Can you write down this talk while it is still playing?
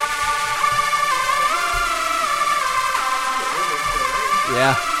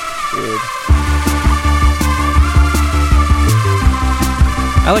Yeah, dude.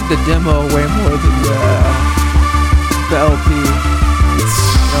 I like the demo way more than the LP. You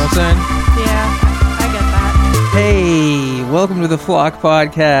know what I'm saying? Yeah, I get that. Hey, welcome to the Flock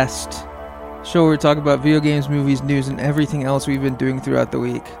Podcast, show where we talk about video games, movies, news, and everything else we've been doing throughout the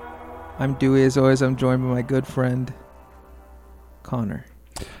week. I'm Dewey, as always. I'm joined by my good friend, Connor.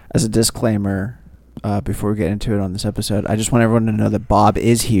 As a disclaimer, before we get into it on this episode, I just want everyone to know that Bob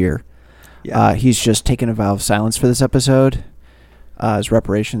is here. Yeah. He's just taken a vow of silence for this episode as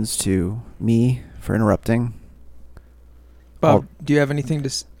reparations to me for interrupting. Bob, do you have anything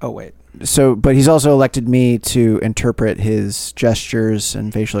to... Oh, wait. But he's also elected me to interpret his gestures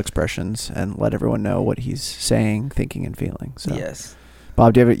and facial expressions and let everyone know what he's saying, thinking, and feeling. So, yes.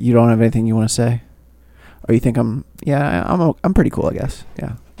 Bob, you don't have anything you want to say? Or you think I'm pretty cool, I guess.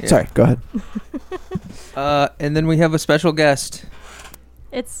 Yeah. Sorry, go ahead. And then we have a special guest.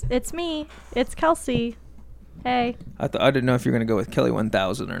 It's me. It's Kelsey. Hey. I didn't know if you were going to go with Kelly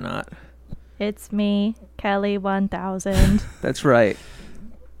 1000 or not. It's me, Kelly 1000. That's right.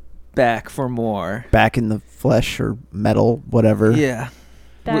 Back for more. Back in the flesh or metal, whatever. Yeah.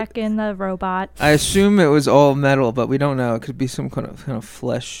 Back in the robot. I assume it was all metal, but we don't know. It could be some kind of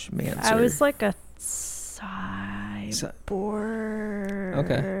flesh mancer. I was like a cyborg.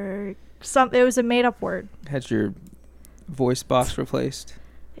 Okay. It was a made-up word. Had your voice box replaced.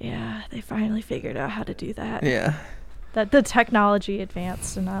 Yeah, they finally figured out how to do that. Yeah. That the technology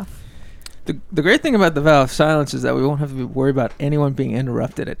advanced enough. The great thing about the Vow of Silence is that we won't have to worry about anyone being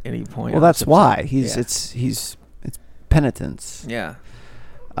interrupted at any point. Well, that's why it's penitence. Yeah.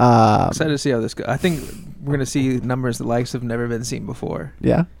 Excited to see how this goes. I think we're gonna see numbers the likes have never been seen before.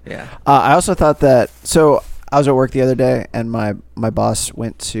 Yeah. Yeah. I also thought that. So I was at work the other day, and my boss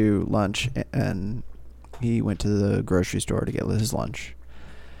went to lunch, and he went to the grocery store to get his lunch,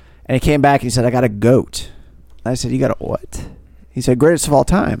 and he came back and he said, "I got a goat." And I said, "You got a what?" He said, "Greatest of all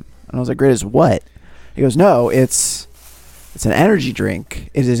time." And I was like, "Greatest what?" He goes, "No, it's an energy drink.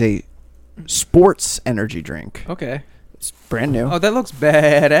 It is a sports energy drink. Okay. It's brand new." Oh, that looks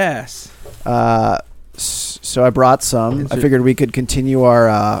badass. So I brought some. I figured we could continue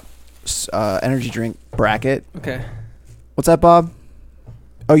our energy drink bracket. Okay. What's that, Bob?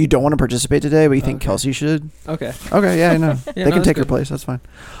 Oh, you don't want to participate today, but you think Kelsey should? Okay. Okay, yeah, I know. Yeah, they can take her good. place. That's fine.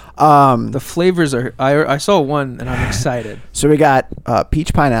 The flavors are... I saw one, and I'm excited. So we got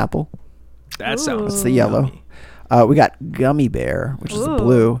peach pineapple. That Ooh. sounds... That's the yellow. yummy. We got gummy bear, which is the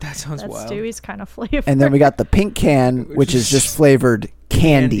blue. That sounds That's wild. Stewie's kind of flavor. And then we got the pink can, which is just flavored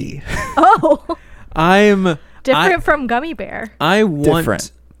candy. Oh. Different from gummy bear. I want...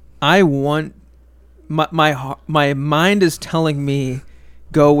 Different. I want... My mind is telling me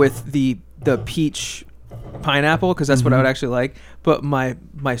go with the peach pineapple because that's what I would actually like, but my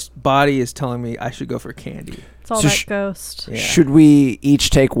body is telling me I should go for candy. It's all So that ghost. Yeah. Should we each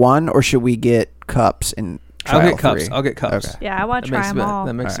take one, or should we get cups and try I'll all get cups. three? I'll get cups. Okay. Yeah, I want to try them all.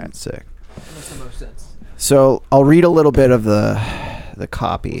 That makes All right, sick. the most sense. So I'll read a little bit of the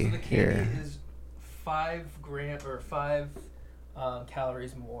copy The candy here. is 5 grams or 5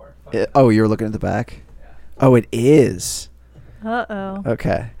 calories more. Oh, you were looking at the back? Yeah. Oh, it is. Uh-oh.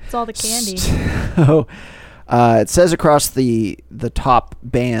 Okay. It's all the candy. So, it says across the top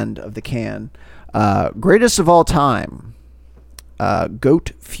band of the can, greatest of all time.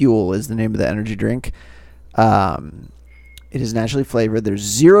 Goat Fuel is the name of the energy drink. It is naturally flavored. There's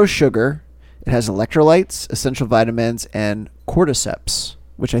 0 sugar. It has electrolytes, essential vitamins, and cordyceps,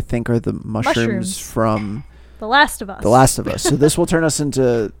 which I think are the mushrooms from The Last of Us. The Last of Us. So this will turn us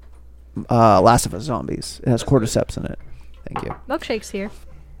into Last of Us zombies. It has cordyceps in it. Thank you. Milkshake's here.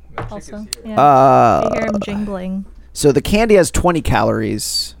 Also. Yeah. You hear him jingling. So the candy has 20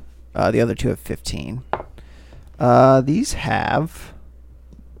 calories. The other two have 15. These have...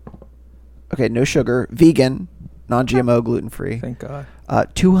 Okay, no sugar. Vegan. Non-GMO, gluten-free. Thank God.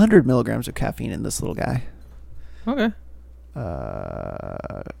 200 milligrams of caffeine in this little guy. Okay.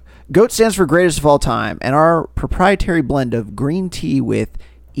 GOAT stands for greatest of all time, and our proprietary blend of green tea with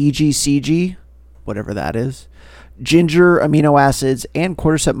EGCG, whatever that is, ginger, amino acids, and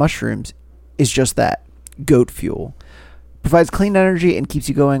cordyceps mushrooms is just that, GOAT Fuel. Provides clean energy and keeps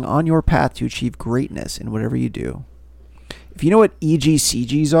you going on your path to achieve greatness in whatever you do. If you know what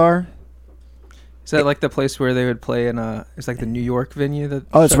EGCGs are... Is that like the place where they would play in it's like the New York venue that...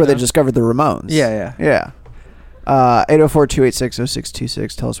 Oh, it's shut where they down? discovered the Ramones. Yeah. Yeah.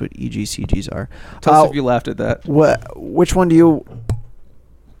 804-286-0626. Tell us what EGCGs are. Tell us if you laughed at that. Which one do you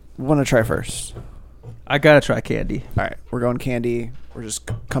want to try first? I gotta try candy. All right, we're going candy. We're just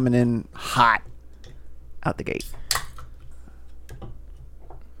coming in hot out the gate.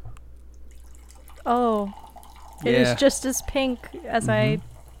 Oh. It Yeah. is just as pink as I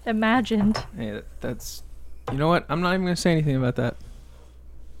imagined. Hey, that's... You know what? I'm not even going to say anything about that.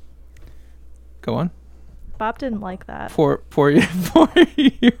 Go on. Bob didn't like that. For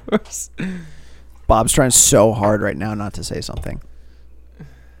yours. Bob's trying so hard right now not to say something.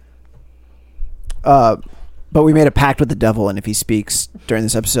 But we made a pact with the devil, and if he speaks during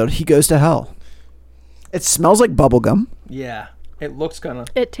this episode, he goes to hell. It smells like bubblegum. Yeah. It looks kind of...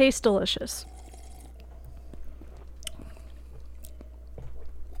 It tastes delicious.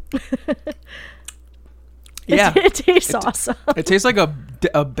 Yeah. It tastes awesome. It tastes like a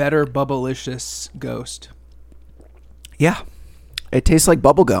better bubblicious ghost. Yeah. It tastes like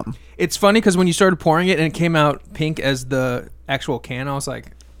bubblegum. It's funny because when you started pouring it and it came out pink as the actual can, I was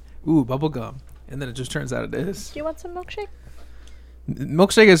like, ooh, bubblegum. And then it just turns out it is. Do you want some milkshake?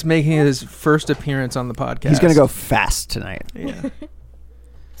 Milkshake is making his first appearance on the podcast. He's going to go fast tonight. Yeah.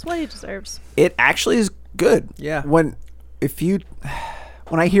 It's what he deserves. It actually is good. Yeah. When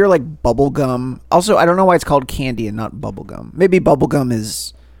I hear like bubblegum, also I don't know why it's called candy and not bubblegum. Maybe bubblegum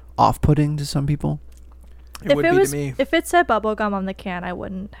is off-putting to some people. It would be to me. If it said bubblegum on the can, I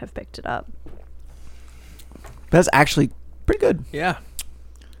wouldn't have picked it up. That's actually pretty good. Yeah.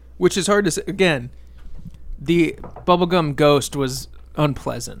 Which is hard to say. Again, the bubblegum ghost was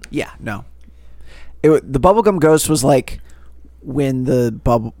unpleasant. Yeah, no. The bubblegum ghost was like when the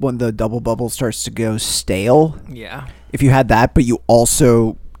double bubble starts to go stale. Yeah. If you had that, but you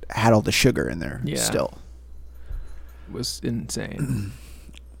also had all the sugar in there still. It was insane.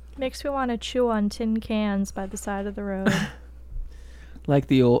 Makes me want to chew on tin cans by the side of the road. Like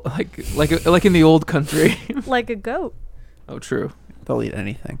the old like in the old country. Like a goat. Oh, true. They'll eat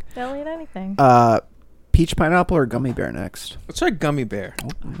anything. They'll eat anything. Peach pineapple or gummy bear next? Let's try gummy bear.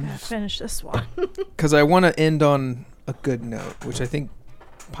 Finish this one. Because I want to end on a good note, which I think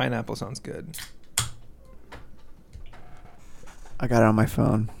pineapple sounds good. I got it on my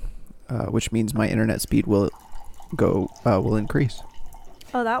phone, which means my internet speed will increase.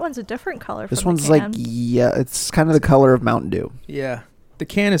 Oh, that one's a different color. This from one's the can. it's kind of the color of Mountain Dew. Yeah. The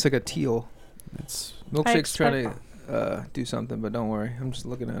can is like a teal. It's Milkshake's trying to do something, but don't worry. I'm just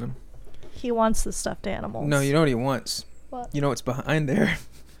looking at him. He wants the stuffed animals. No, you know what he wants? What? You know what's behind there?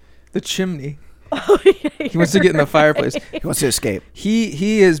 The chimney. Oh, yeah, He wants to get in the fireplace. he wants to escape.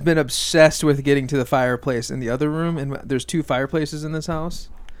 He has been obsessed with getting to the fireplace in the other room, and there's 2 fireplaces in this house.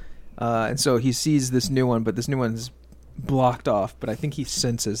 And so he sees this new one, but this new one's blocked off. But I think he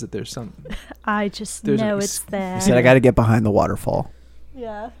senses that there's some... I just know it's there. He said, I got to get behind the waterfall.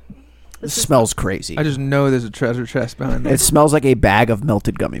 Yeah. It smells crazy. I just know there's a treasure chest behind there. It smells like a bag of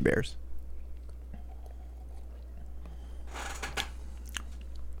melted gummy bears.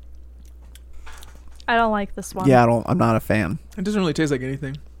 I don't like this one. Yeah, I'm not a fan. It doesn't really taste like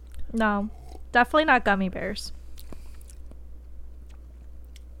anything. No. Definitely not gummy bears.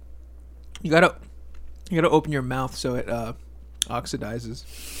 You gotta open your mouth so it oxidizes.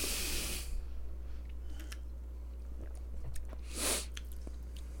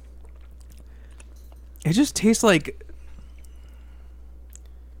 It just tastes like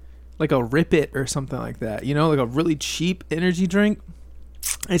a Rip It or something like that. You know, like a really cheap energy drink.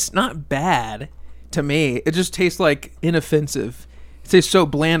 It's not bad to me. It just tastes like inoffensive. It tastes so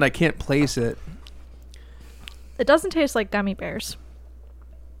bland I can't place it. It doesn't taste like gummy bears.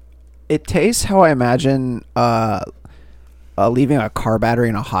 It tastes how I imagine leaving a car battery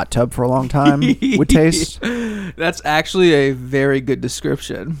in a hot tub for a long time would taste. That's actually a very good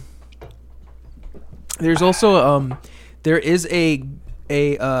description. There's also there is a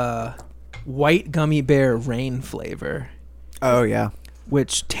white gummy bear rain flavor. Oh yeah,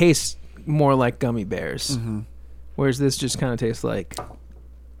 which tastes more like gummy bears. Mm-hmm. Whereas this just kind of tastes like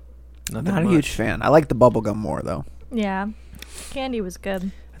nothing. Not a much. huge fan. I like the bubblegum more though. Yeah. Candy was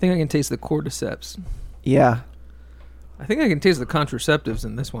good. I think I can taste the cordyceps. Yeah. I think I can taste the contraceptives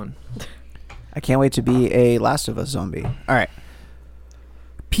in this one. I can't wait to be a Last of Us zombie. All right.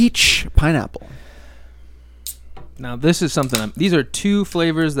 Peach pineapple. Now this is something. These are 2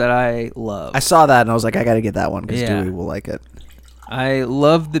 flavors that I love. I saw that and I was like, I got to get that one because Yeah. Dewey will like it. I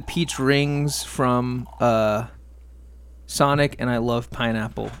love the peach rings from Sonic, and I love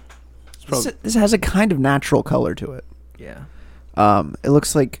pineapple. This has a kind of natural color to it. Yeah. It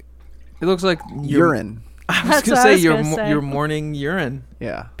looks like I urine. was That's gonna what I say was your gonna say. your morning urine.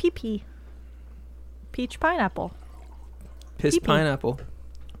 Yeah. Pee-pee. Peach pineapple. Piss Pee-pee. pineapple.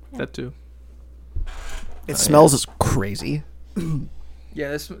 Yeah. That too. It smells crazy. Yeah,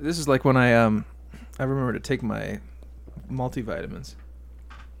 this is like when I remember to take my multivitamins.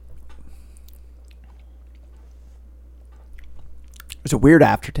 It's a weird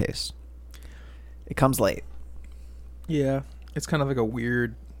aftertaste. It comes late. Yeah, it's kind of like a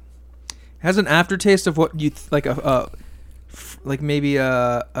weird. It has an aftertaste of what you like like maybe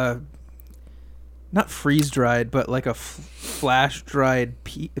a not freeze dried, but like a flash dried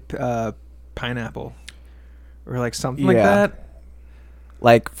pineapple, or like something like that.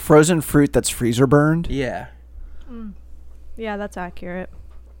 Like frozen fruit that's freezer burned. Yeah. Yeah, that's accurate.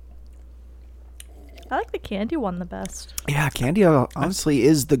 I like the candy one the best. Yeah, candy honestly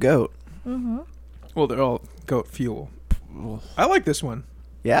is the goat. Mm-hmm. Well, they're all goat fuel. I like this one.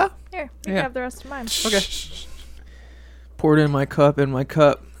 Yeah? Here, you can have the rest of mine. Okay. Pour it in my cup.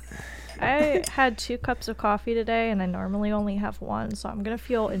 I had 2 cups of coffee today, and I normally only have 1, so I'm going to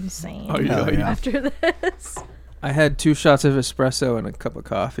feel insane after this. I had 2 shots of espresso and a cup of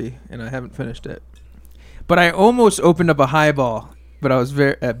coffee, and I haven't finished it. But I almost opened up a highball, but I was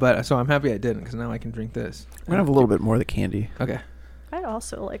so I'm happy I didn't, because now I can drink this. I'm going to have a little bit more of the candy. Okay. I'd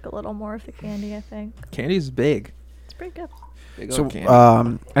also like a little more of the candy, I think. Candy's big. It's pretty good. Big So, old candy.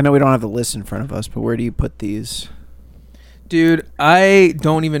 I know we don't have the list in front of us, but where do you put these? Dude, I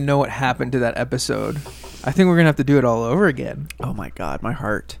don't even know what happened to that episode. I think we're going to have to do it all over again. Oh my God, my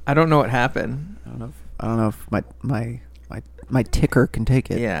heart. I don't know what happened. I don't know if my ticker can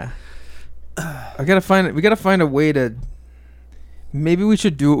take it. Yeah. We got to find a way to, maybe we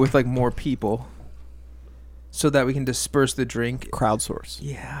should do it with like more people so that we can disperse the drink. Crowdsource.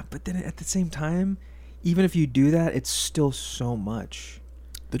 Yeah, but then at the same time, even if you do that, it's still so much.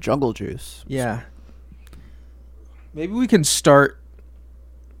 The jungle juice. Yeah. Maybe we can start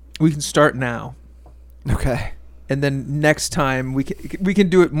now. Okay. And then next time we can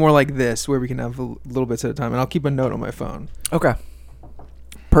do it more like this, where we can have little bits at a time, and I'll keep a note on my phone. Okay.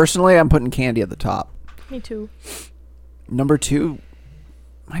 Personally, I'm putting candy at the top. Me too. Number 2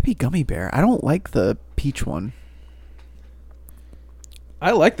 might be gummy bear. I don't like the peach one.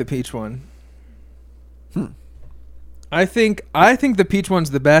 I like the peach one. I think the peach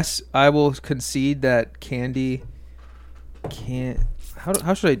one's the best. I will concede that candy can't.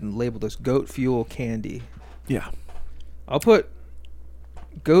 How should I label this? Goat fuel candy. Yeah. I'll put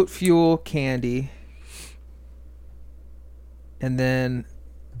goat fuel candy, and then.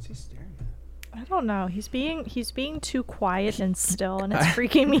 What's he staring at? I don't know. He's being too quiet and still, and it's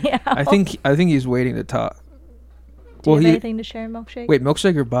freaking me out. I think he's waiting to talk. Do you have anything to share in Milkshake? Wait,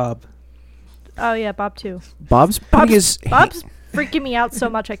 Milkshake or Bob? Oh yeah, Bob too. Bob's freaking me out so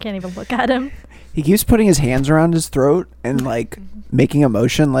much I can't even look at him. He keeps putting his hands around his throat and like making a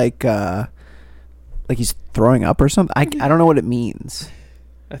motion like he's throwing up or something. I don't know what it means.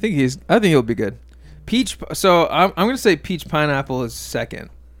 I think he'll be good. Peach. So I'm gonna say peach pineapple is second.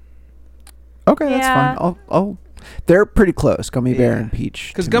 Okay, that's fine. I'll. They're pretty close, gummy bear and peach.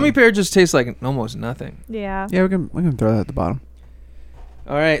 Because gummy bear just tastes like almost nothing. Yeah. Yeah, we can throw that at the bottom.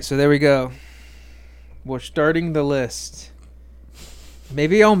 All right, so there we go. We're starting the list.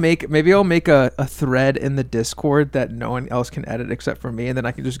 Maybe I'll make a thread in the Discord that no one else can edit except for me, and then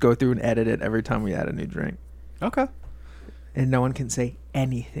I can just go through and edit it every time we add a new drink. Okay. And no one can say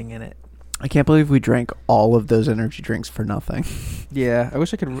anything in it. I can't believe we drank all of those energy drinks for nothing. Yeah, I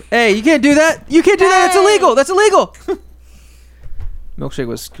wish I could. Hey, you can't do that. You can't do that. That's illegal. That's illegal. Milkshake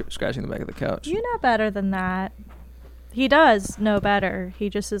was scratching the back of the couch. You know better than that. He does know better.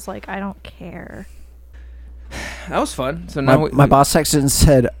 He just is like, I don't care. That was fun. So now my boss texted and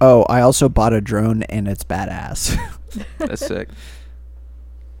said, "Oh, I also bought a drone and it's badass." That's sick.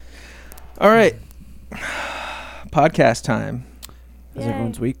 All right, podcast time. How's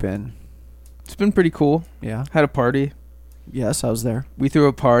everyone's week been? It's been pretty cool. Yeah. Had a party. Yes, I was there. We threw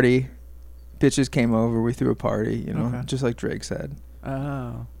a party. Bitches came over. We threw a party. You know, just like Drake said.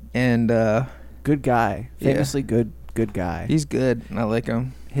 Oh. And good guy. Famously good guy. He's good. I like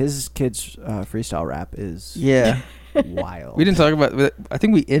him. His kid's freestyle rap is wild. We didn't talk about it. I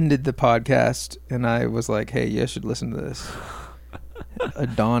think we ended the podcast and I was like, hey, you should listen to this.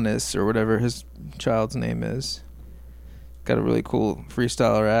 Adonis or whatever his child's name is. Got a really cool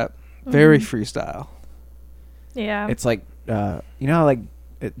freestyle rap. Very freestyle. Yeah. It's like, you know how like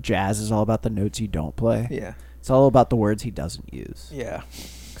jazz is all about the notes you don't play? Yeah. It's all about the words he doesn't use. Yeah.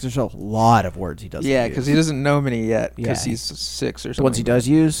 Because there's a lot of words he doesn't use. Yeah, because he doesn't know many yet because he's 6 or something. The ones he does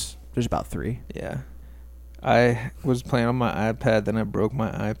use, there's about 3. Yeah. I was playing on my iPad, then I broke my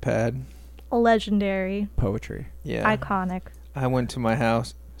iPad. Legendary. Poetry. Yeah. Iconic. I went to my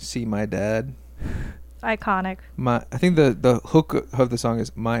house, see my dad. Iconic. I think the hook of the song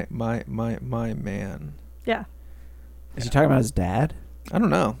is my man. Yeah. Is he talking about his dad? I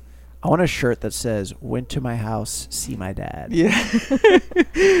don't know. I want a shirt that says, "Went to my house, see my dad." Yeah.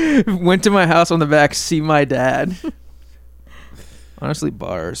 Went to my house on the back, see my dad. Honestly,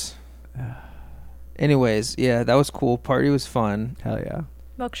 bars. Anyways, yeah, that was cool. Party was fun. Hell yeah.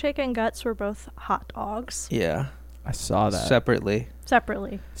 Milkshake and Guts were both hot dogs. Yeah. I saw that. Separately.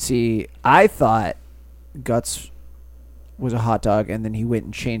 See, I thought Guts was a hot dog, and then he went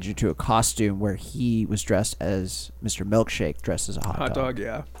and changed into a costume where he was dressed as Mr. Milkshake, dressed as a hot dog.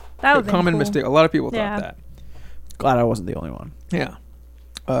 Yeah. That would be common cool. mistake. A lot of people thought that. Glad I wasn't the only one. Yeah.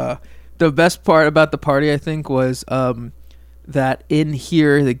 The best part about the party, I think, was that in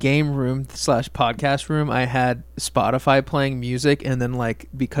here, the game room / podcast room, I had Spotify playing music, and then like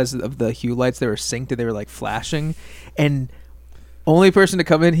because of the hue lights, they were synced, they were like flashing, and only person to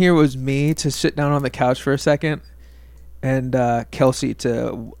come in here was me to sit down on the couch for a second, and Kelsey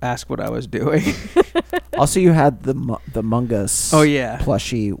to ask what I was doing. Also, you had the Mungus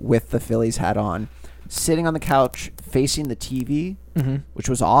plushie with the Phillies hat on, sitting on the couch facing the TV, which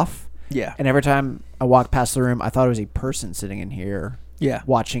was off. Yeah. And every time I walked past the room, I thought it was a person sitting in here. Yeah.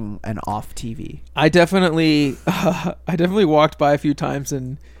 Watching an off TV. I definitely walked by a few times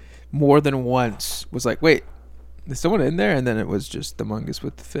and more than once was like, wait, is someone in there? And then it was just the Mungus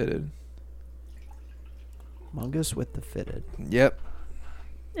with the fitted. Mungus with the fitted. Yep.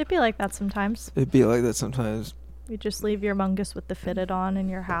 It'd be like that sometimes. You just leave your Mungus with the fitted on in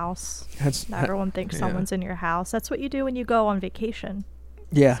your house. Everyone thinks someone's in your house. That's what you do when you go on vacation.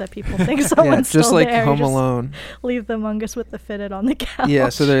 Yeah. So people think someone's just still like there. Home Alone. Leave the Mungus with the fitted on the couch. Yeah,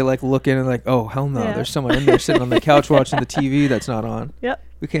 so they're like looking and like, oh, hell no. Yeah. There's someone in there sitting on the couch watching the TV that's not on. Yep.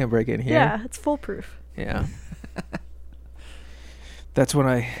 We can't break in here. Yeah, it's foolproof. Yeah. That's when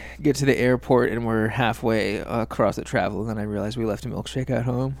I get to the airport and we're halfway across the travel, and then I realize we left a Milkshake at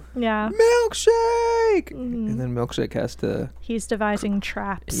home. Yeah. Milkshake! And then Milkshake has to... He's devising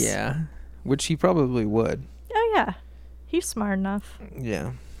traps. Yeah. Which he probably would. Oh, yeah. He's smart enough.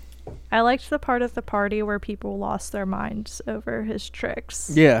 Yeah. I liked the part of the party where people lost their minds over his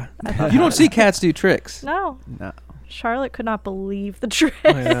tricks. Yeah. You don't see cats do tricks. No. Charlotte could not believe the tricks.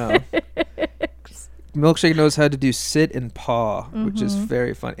 I know. Milkshake knows how to do sit and paw, which is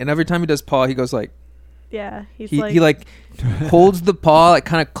very fun. And every time he does paw, he goes like... Yeah. He like holds the paw like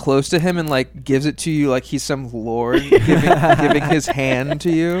kind of close to him and like gives it to you like he's some lord giving his hand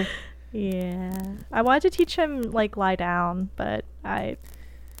to you. Yeah. I wanted to teach him like lie down, but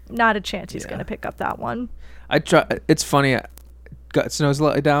not a chance he's going to pick up that one. It's funny. Guts knows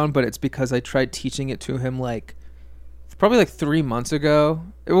lie down, but it's because I tried teaching it to him like probably like 3 months ago.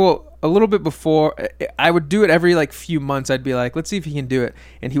 Well, a little bit before. I would do it every like few months. I'd be like, let's see if he can do it.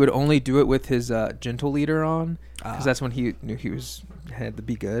 And he would only do it with his gentle leader on, because that's when he knew he had to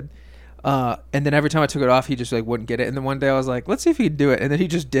be good. And then every time I took it off, he just like wouldn't get it. And then one day I was like, let's see if he can do it. And then he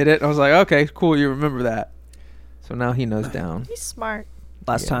just did it. I was like, okay, cool. You remember that. So now he knows down. He's smart.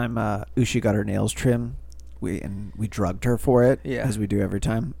 Last time Ushi got her nails trimmed, we drugged her for it, as we do every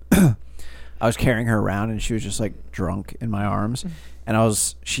time. I was carrying her around and she was just like drunk in my arms. And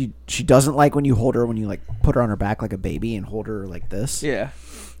she doesn't like when you hold her, when you like put her on her back like a baby and hold her like this. Yeah.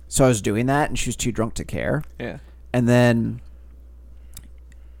 So I was doing that and she was too drunk to care. Yeah. And then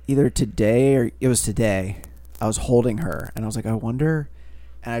either today, I was holding her and I was like, I wonder,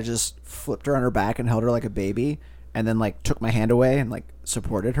 and I just flipped her on her back and held her like a baby, and then like took my hand away and like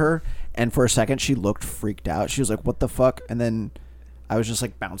supported her, and for a second she looked freaked out. She was like, what the fuck? And then I was just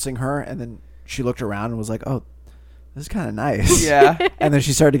like bouncing her, and then she looked around and was like, oh, this is kind of nice. Yeah. And then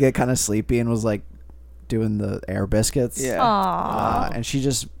she started to get kind of sleepy and was like doing the air biscuits. Yeah. And she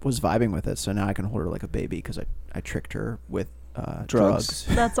just was vibing with it, so now I can hold her like a baby because I tricked her with drugs.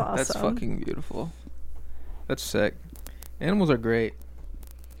 That's awesome. That's fucking beautiful. That's sick. Animals are great.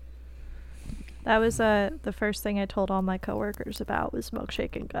 That was the first thing I told all my coworkers about was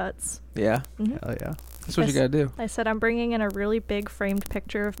Milkshake and Guts. Yeah. Mm-hmm. Hell yeah. That's what you gotta do. I said I'm bringing in a really big framed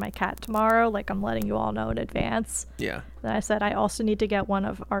picture of my cat tomorrow, like I'm letting you all know in advance. Yeah. Then I said I also need to get one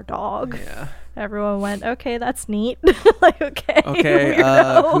of our dog. Yeah. Everyone went, okay, that's neat. Like, okay. Okay,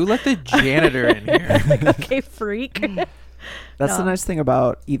 who let the janitor in here? Like, okay, freak. That's the nice thing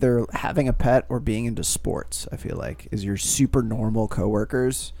about either having a pet or being into sports, I feel like, is your super normal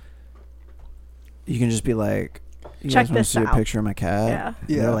coworkers. You can just be like, you check guys want to see out. a picture of my cat?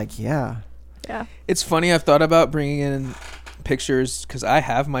 Yeah. They're like, yeah. Yeah. It's funny, I've thought about bringing in pictures because I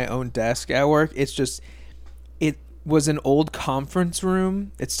have my own desk at work. It's just, it was an old conference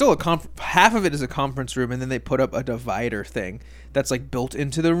room. It's still half of it is a conference room, and then they put up a divider thing that's like built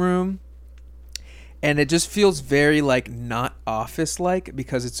into the room. And it just feels very like not office-like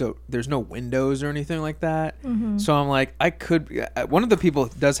because there's no windows or anything like that. Mm-hmm. So I'm like, one of the people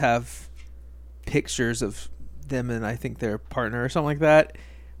does have pictures of them and I think their partner or something like that.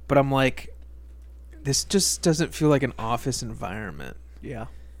 But I'm like, this just doesn't feel like an office environment. Yeah.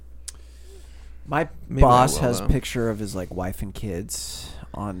 My boss has a picture of his like wife and kids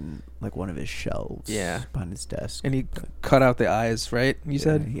on like one of his shelves. Yeah, behind his desk. And he cut out the eyes, right? You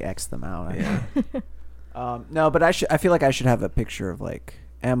said he X'd them out. Yeah. No, but I feel like I should have a picture of like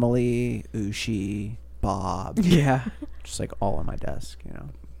Emily, Ushi, Bob. Yeah. Just like all on my desk, you know.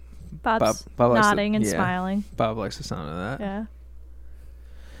 Bob's nodding and smiling. Bob likes the sound of that. Yeah.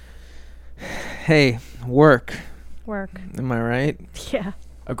 Hey, work. Am I right? Yeah.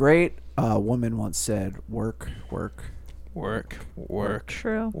 A great woman once said, work.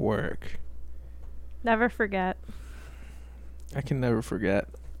 True. Work. Never forget. I can never forget.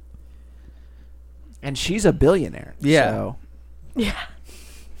 And she's a billionaire. Yeah. So. Yeah.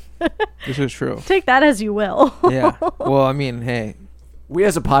 This is true. Take that as you will. Yeah. Well, I mean, hey. We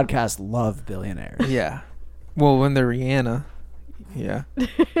as a podcast love billionaires. Yeah. Well, when they're Rihanna. Yeah.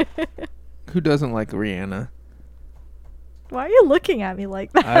 Who doesn't like Rihanna? Why are you looking at me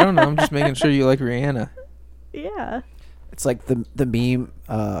like that? I don't know. I'm just making sure you like Rihanna. Yeah. It's like the meme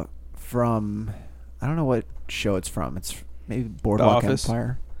from, I don't know what show it's from. It's maybe Boardwalk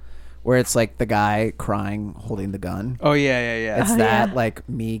Empire. Where it's like the guy crying holding the gun. Oh, yeah. It's that like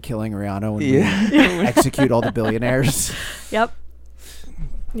me killing Rihanna when we execute all the billionaires. Yep.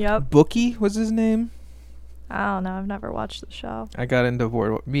 Bookie was his name? I don't know. I've never watched the show. I got into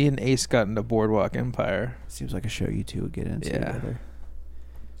Boardwalk. Me and Ace got into Boardwalk Empire. Seems like a show you two would get into together.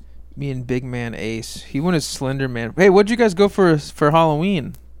 Me and Big Man Ace. He went as Slender Man. Hey, what'd you guys go for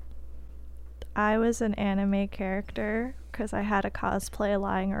Halloween? I was an anime character because I had a cosplay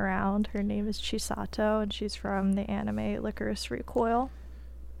lying around. Her name is Chisato, and she's from the anime Licorice Recoil.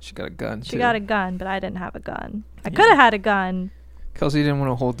 She got a gun, She got a gun, but I didn't have a gun. I could have had a gun. Kelsey didn't want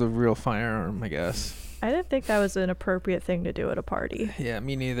to hold the real firearm, I guess. I didn't think that was an appropriate thing to do at a party. Yeah,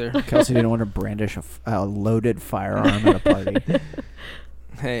 me neither. Kelsey didn't want to brandish a loaded firearm at a party.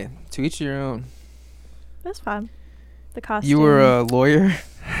 Hey, to each your own. That's fun. The costume. You were a lawyer?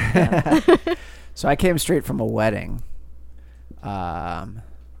 So I came straight from a wedding.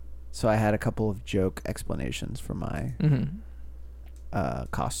 So I had a couple of joke explanations for my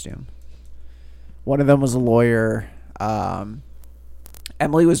costume. One of them was a lawyer.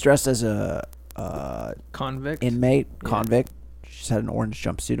 Emily was dressed as a convict. Convict. She had an orange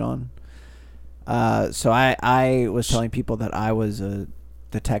jumpsuit on. So I was telling people that I was a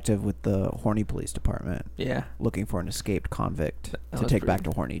detective with the Horny Police Department. Yeah. Looking for an escaped convict to take back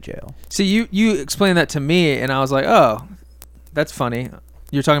to Horny Jail. See, you explained that to me, and I was like, oh, that's funny.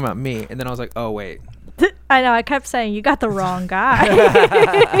 You're talking about me. And then I was like, oh, wait. I know. I kept saying, you got the wrong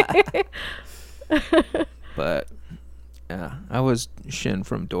guy. But, yeah, I was Shin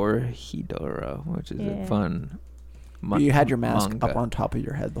from Dorohedoro, which is a fun you had your mask manga. up on top of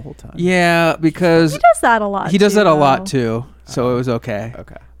your head the whole time. Yeah, because... He does that a lot, He does that a lot, too. So it was okay.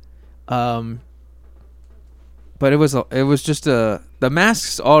 Okay. But it was just the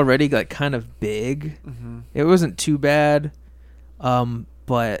mask's already like kind of big. Mm-hmm. It wasn't too bad.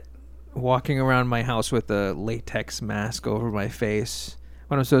 But walking around my house with a latex mask over my face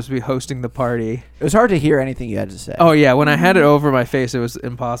when I'm supposed to be hosting the party. It was hard to hear anything you had to say. Oh yeah, when I had it over my face, it was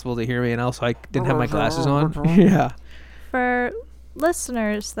impossible to hear me, and also I didn't have my glasses on. Yeah. For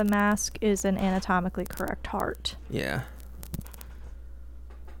listeners, the mask is an anatomically correct heart. Yeah.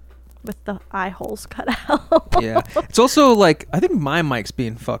 With the eye holes cut out. Yeah. It's also like, I think my mic's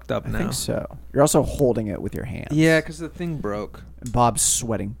being fucked up now. I think so. You're also holding it with your hands. Yeah, because the thing broke. And Bob's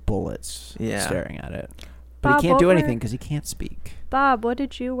sweating bullets staring at it. But Bob, he can't do anything because he can't speak. Bob, what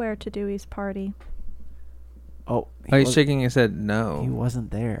did you wear to Dewey's party? Oh, He's shaking his head no. He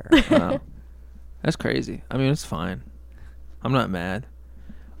wasn't there. Wow. That's crazy. I mean, it's fine. I'm not mad.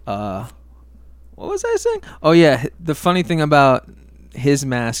 What was I saying? Oh, yeah. The funny thing about his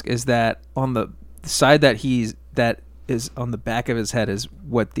mask is that on the side that is on the back of his head is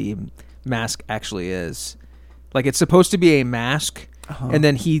what the mask actually is. Like, it's supposed to be a mask, and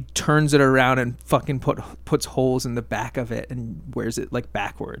then he turns it around and fucking puts holes in the back of it and wears it like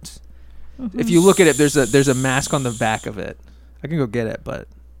backwards. Mm-hmm. If you look at it, there's a mask on the back of it. I can go get it, but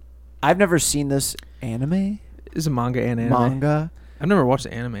I've never seen this anime. It's a manga and anime. Manga. I've never watched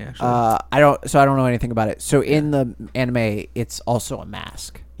the anime actually. I don't know anything about it. So in the anime, it's also a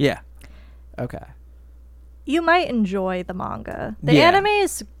mask. Yeah. Okay. You might enjoy the manga. The anime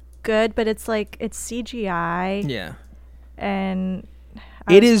is good, but it's like it's CGI. Yeah. And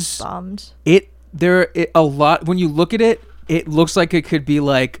it is bummed. A lot when you look at it, it looks like it could be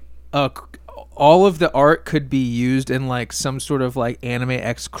like all of the art could be used in like some sort of like anime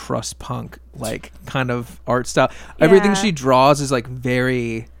X crust punk like kind of art style. Yeah. Everything she draws is like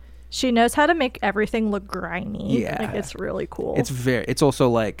very. She knows how to make everything look grimy. Yeah, like it's really cool. It's also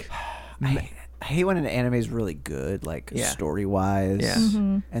like I hate when an anime is really good, like Yeah. story wise. Yeah.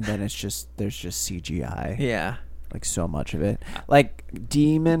 Mhm. And then there's just CGI. Yeah. Like so much of it. Like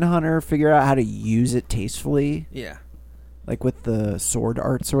Demon Hunter figure out how to use it tastefully, Yeah. like with the sword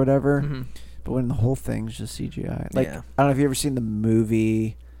arts or whatever. Mhm. But when the whole thing's just CGI. Like Yeah. I don't know if you ever seen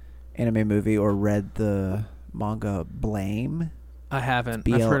the anime movie or read the manga Blame. I haven't.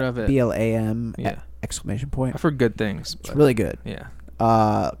 I've heard of it. BLAM Yeah. exclamation point. I've heard good things. It's but- really good. Yeah.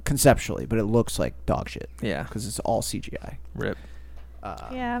 Conceptually, but it looks like dog shit Yeah. because it's all CGI. Rip.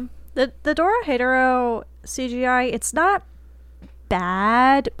 Yeah. The Dorohedoro CGI, it's not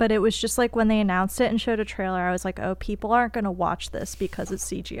bad, but it was just like when they announced it and showed a trailer, I was like, oh, people aren't going to watch this because it's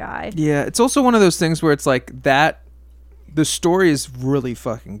CGI. Yeah. It's also one of those things where it's like that. The story is really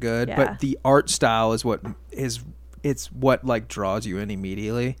fucking good, Yeah. but the art style is what like draws you in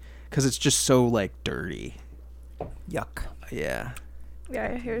immediately because it's just so like dirty. Yuck. Yeah.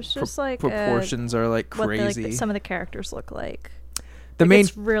 Yeah, here's just like proportions are like what crazy. some of the characters look like. The Like, main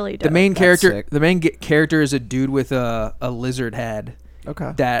it's really the dope. main That's character sick. the main character is a dude with a lizard head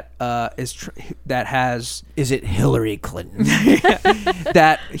Okay. that that has Is it Hillary Clinton?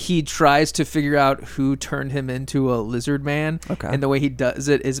 that he tries to figure out who turned him into a lizard man. Okay. And the way he does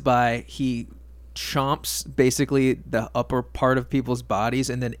it is by he chomps basically the upper part of people's bodies,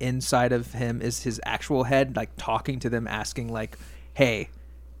 and then inside of him is his actual head, like talking to them, asking like, "Hey,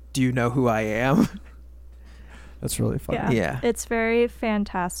 do you know who I am?" That's really funny. Yeah. Yeah. It's very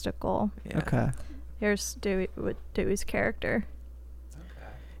fantastical. Yeah. Okay. Here's Dewey's character.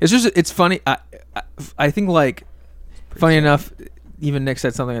 It's funny. I think like funny enough, even Nick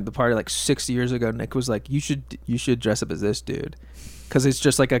said something at the party like 6 years ago. Nick was like, you should dress up as this dude, because it's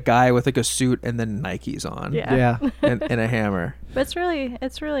just like a guy with like a suit and then Nikes on, Yeah. and a hammer. But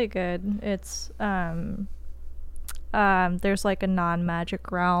it's really good. It's there's like a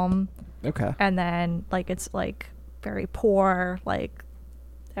non-magic realm, Okay. and then like it's like very poor, like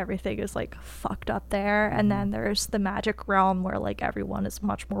everything is like fucked up there, and then there's the magic realm where like everyone is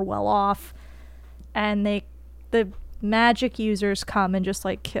much more well off, and the magic users come and just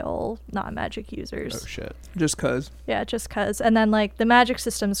like kill non-magic users. Oh shit. Just cause. Yeah, just cuz. And then like the magic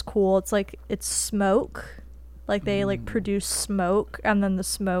system's cool. It's like it's smoke. Like they like produce smoke, and then the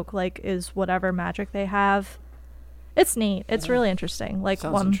smoke like is whatever magic they have. It's neat. It's really interesting. Like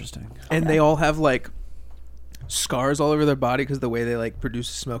Sounds interesting. And they all have like scars all over their body because the way they like produce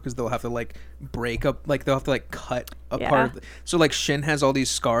smoke is they'll have to like break up, like they'll have to like cut a part of so like Shin has all these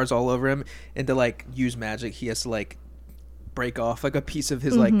scars all over him, and to like use magic he has to like break off like a piece of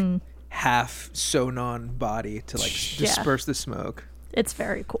his like half sewn on body to like disperse the smoke. It's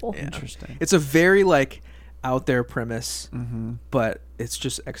very cool. Yeah. Interesting. It's a very like out there premise, Mm-hmm. but it's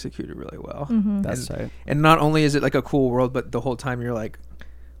just executed really well. That's tight. And not only is it like a cool world, but the whole time you're like,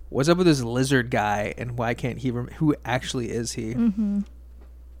 what's up with this lizard guy, and why can't he who actually is he?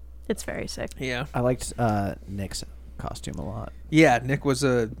 It's very sick. Yeah. I liked Nick's costume a lot. Yeah, Nick was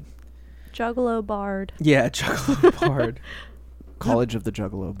a Juggalo Bard. Juggalo Bard, College of the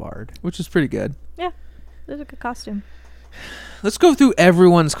Juggalo Bard. which is pretty good. Yeah. It's a good costume. Let's go through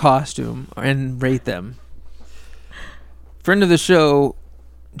everyone's costume and rate them. Friend of the show,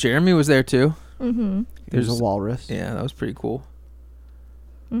 Jeremy was there too. Mm-hmm. There's There's- a walrus. Yeah, that was pretty cool.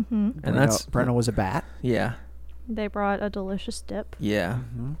 Mm-hmm. And that's Brenna was a bat. Yeah, They brought a delicious dip. yeah.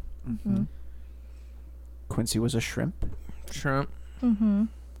 Mm-hmm. Mm-hmm. Quincy was a shrimp. Shrimp, Mm-hmm.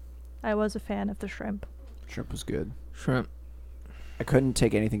 I was a fan of the shrimp. Shrimp was good. shrimp. I couldn't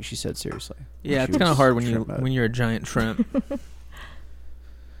take anything she said seriously. Yeah, She it's was kind of hard when shrimp mode. you're a giant shrimp.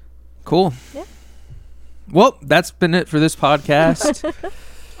 Cool. Yeah. Well, that's been it for this podcast.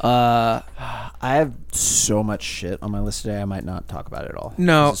 I have so much shit on my list today. I might not talk about it all.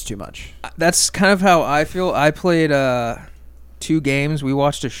 No. 'Cause it's too much. That's kind of how I feel. I played 2 games. We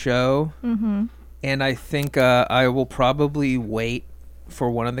watched a show, Mm-hmm. and I think I will probably wait for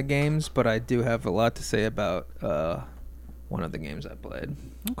one of the games, but I do have a lot to say about one of the games I played,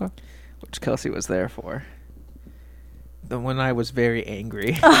 Okay. which Kelsey was there for. The one I was very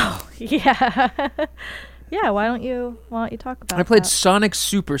angry. Oh, yeah. Yeah, why don't you talk about I played that? Sonic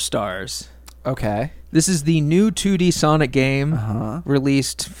Superstars. Okay. This is the new 2D Sonic game. Uh-huh.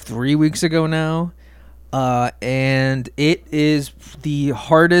 Released 3 weeks ago now, and it is the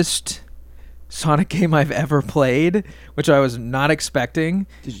hardest Sonic game I've ever played, which I was not expecting.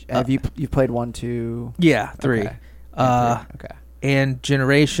 Have you played 1, 2? Yeah, 3. Okay. Yeah, 3. Okay. And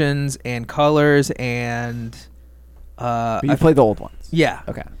Generations and Colors and But you played the old ones. yeah,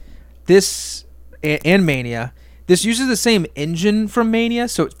 Okay. this and Mania. This uses the same engine from Mania,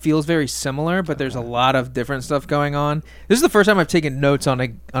 so it feels very similar, but there's a lot of different stuff going on. This is the first time I've taken notes on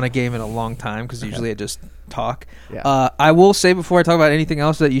a game in a long time, because usually I just talk. Yeah. I will say before I talk about anything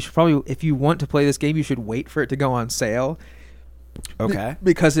else that you should probably, if you want to play this game, you should wait for it to go on sale. Okay.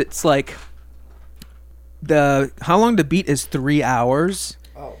 Because it's like how long to beat is 3 hours.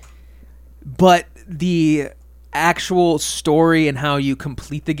 Oh. But the actual story and how you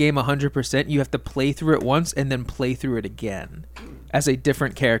complete the game 100%, you have to play through it once and then play through it again as a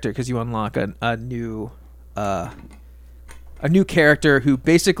different character, because you unlock a new character who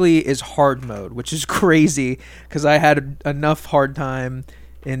basically is hard mode, which is crazy because I had enough hard time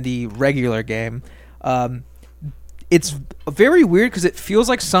in the regular game. It's very weird because it feels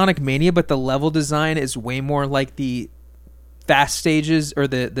like Sonic Mania, but the level design is way more like the fast stages or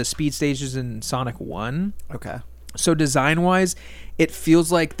the speed stages in Sonic 1. Okay. So design-wise, it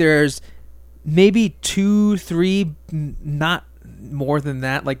feels like there's maybe 2, 3, not more than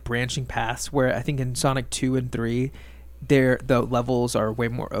that, like branching paths, where I think in Sonic 2 and 3, the levels are way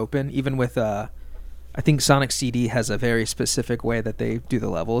more open. Even with, I think Sonic CD has a very specific way that they do the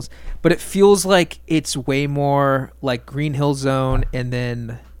levels. But it feels like it's way more like Green Hill Zone and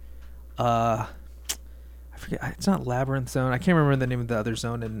then... it's not Labyrinth Zone. I can't remember the name of the other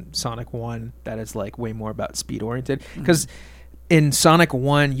zone in Sonic 1 that is like way more about speed oriented. Because in Sonic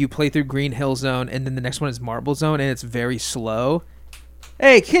 1, you play through Green Hill Zone, and then the next one is Marble Zone, and it's very slow.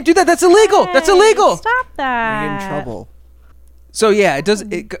 Hey, can't do that. That's illegal. That's illegal. Stop that. You're in trouble. So yeah, it does.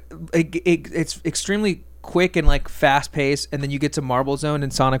 It's extremely quick and like fast paced, and then you get to Marble Zone in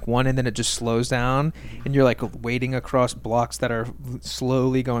Sonic 1, and then it just slows down, and you're like wading across blocks that are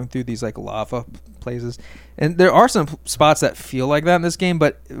slowly going through these like lava places. And there are some spots that feel like that in this game,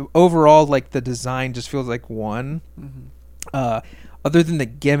 but overall, like the design just feels like one. Other than the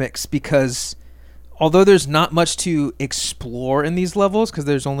gimmicks, because although there's not much to explore in these levels, because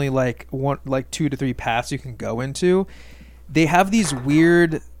there's only like 2 to 3 paths you can go into, they have these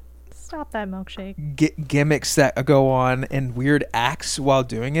weird Stop that milkshake. gimmicks that go on and weird acts while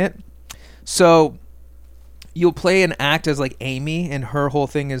doing it. So you'll play an act as like Amy, and her whole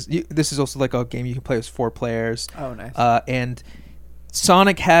thing is this is also like a game you can play with 4 players. Oh, nice. And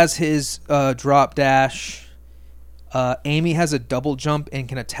Sonic has his drop dash. Amy has a double jump and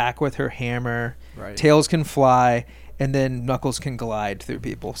can attack with her hammer. Right. Tails can fly, and then Knuckles can glide through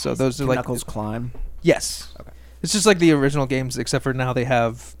people. So those are like Knuckles climb. Yes. Okay. It's just like the original games, except for now they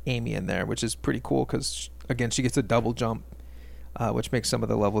have Amy in there, which is pretty cool because, again, she gets a double jump, which makes some of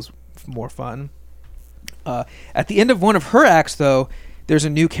the levels more fun. At the end of one of her acts, though, there's a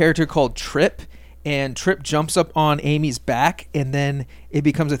new character called Trip, and Trip jumps up on Amy's back, and then it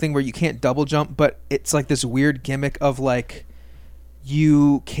becomes a thing where you can't double jump, but it's like this weird gimmick of like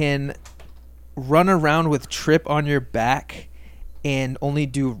you can run around with Trip on your back and only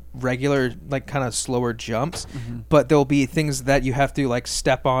do regular, like, kind of slower jumps. But there'll be things that you have to, like,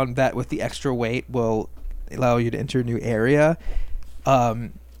 step on that with the extra weight will allow you to enter a new area.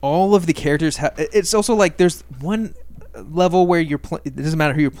 All of the characters have... It's also, like, there's one level where you're... It doesn't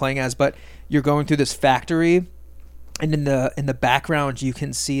matter who you're playing as, but you're going through this factory, and in the background, you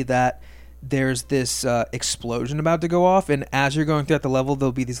can see that there's this explosion about to go off, and as you're going throughout the level,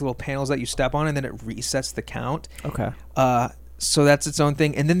 there'll be these little panels that you step on, and then it resets the count. Okay. So that's its own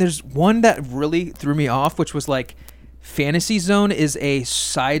thing. And then there's one that really threw me off, which was like Fantasy Zone is a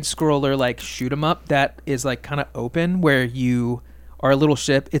side scroller, like shoot 'em up that is like kind of open, where you are a little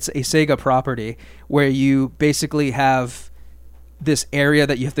ship. It's a Sega property where you basically have this area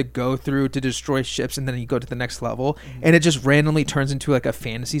that you have to go through to destroy ships, and then you go to the next level, and it just randomly turns into like a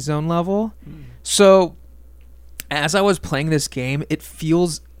Fantasy Zone level. So as I was playing this game, it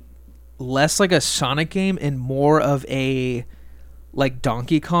feels less like a Sonic game and more of a like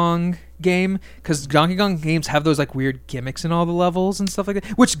Donkey Kong game, because Donkey Kong games have those like weird gimmicks in all the levels and stuff like that.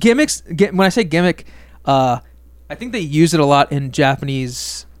 Which gimmicks, when I say gimmick, I think they use it a lot in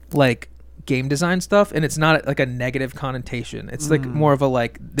Japanese like game design stuff, and it's not like a negative connotation. It's like more of a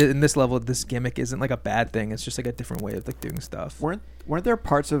like in this level, this gimmick isn't like a bad thing. It's just like a different way of like doing stuff. Weren't there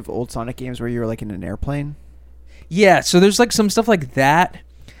parts of old Sonic games where you were like in an airplane? Yeah, so there's like some stuff like that,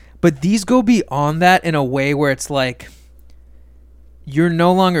 but these go beyond that in a way where it's like you're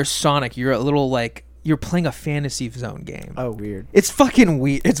no longer Sonic. You're a little like you're playing a Fantasy Zone game. Oh, weird. It's fucking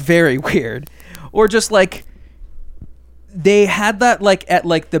weird. It's very weird. Or just like they had that like at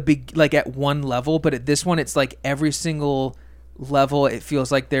like the big like at one level, but at this one it's like every single level it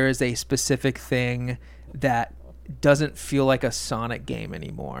feels like there is a specific thing that doesn't feel like a Sonic game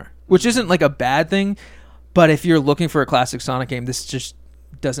anymore, which isn't like a bad thing. But if you're looking for a classic Sonic game, this just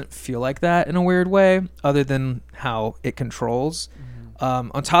doesn't feel like that in a weird way, other than how it controls.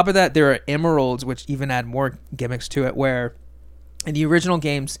 On top of that, there are emeralds, which even add more gimmicks to it, where in the original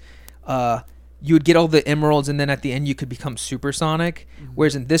games, you would get all the emeralds, and then at the end you could become supersonic.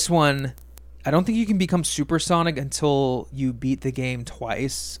 Whereas in this one, I don't think you can become supersonic until you beat the game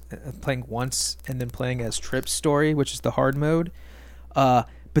twice, playing once and then playing as Trip's story, which is the hard mode.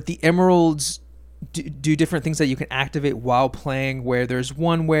 But the emeralds do different things that you can activate while playing, where there's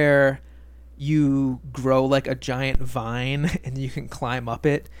one where you grow like a giant vine and you can climb up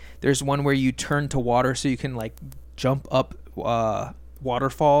it. There's one where you turn to water so you can like jump up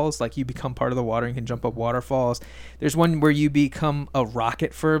waterfalls, like you become part of the water and can jump up waterfalls. There's one where you become a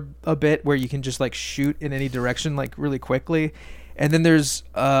rocket for a bit, where you can just like shoot in any direction like really quickly. And then there's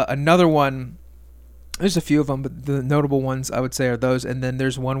another one, there's a few of them, but the notable ones I would say are those. And then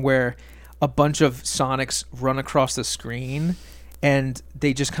there's one where a bunch of Sonics run across the screen and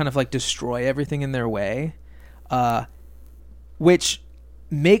they just kind of like destroy everything in their way, which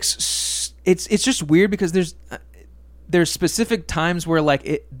makes it's just weird because there's specific times where like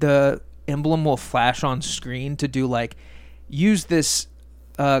the emblem will flash on screen to do like use this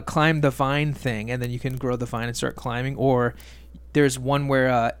climb the vine thing, and then you can grow the vine and start climbing. Or there's one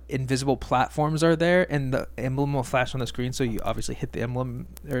where invisible platforms are there and the emblem will flash on the screen, so you obviously hit the emblem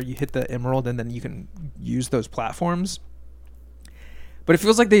or you hit the emerald and then you can use those platforms. But it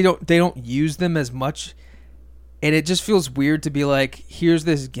feels like they don't use them as much, and it just feels weird to be like, here's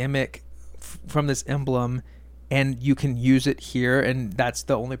this gimmick from this emblem and you can use it here, and that's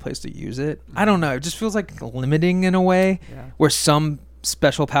the only place to use it. I don't know. It just feels like limiting in a way, where some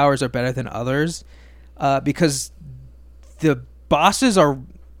special powers are better than others, because the bosses aren't.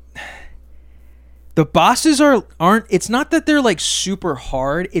 It's not that they're like super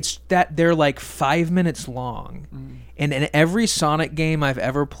hard. It's that they're like 5 minutes long, and in every Sonic game I've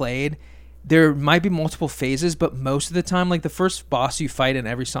ever played, there might be multiple phases, but most of the time, like the first boss you fight in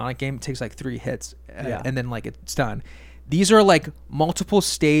every Sonic game, it takes like 3 hits, and then like it's done. These are like multiple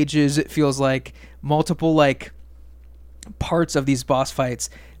stages. It feels like multiple like parts of these boss fights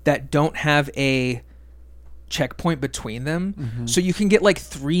that don't have a checkpoint between them, so you can get like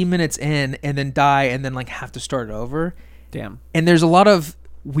 3 minutes in and then die and then like have to start over. Damn. And there's a lot of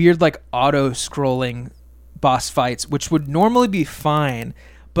weird like auto scrolling boss fights, which would normally be fine.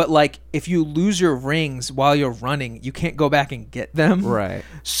 But, like, if you lose your rings while you're running, you can't go back and get them. Right.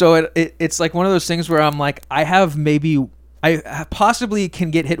 So it's like one of those things where I'm like, I possibly can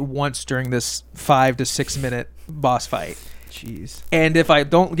get hit once during this 5 to 6 minute boss fight. Jeez. And if I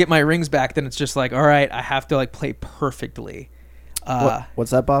don't get my rings back, then it's just like, all right, I have to, like, play perfectly.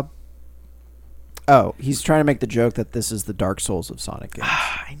 What's that, Bob? Oh, he's trying to make the joke that this is the Dark Souls of Sonic games.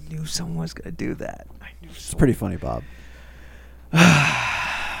 I knew someone was going to do that. It's pretty funny, Bob.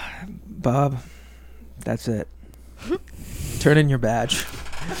 Bob, that's it. Turn in your badge.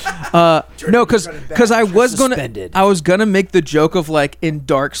 No, because I was gonna make the joke of like in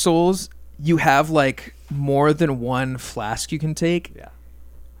Dark Souls you have like more than one flask you can take. Yeah.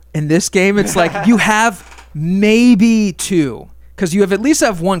 In this game, it's like you have maybe 2, because you at least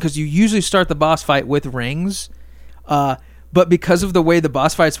have one, because you usually start the boss fight with rings. But because of the way the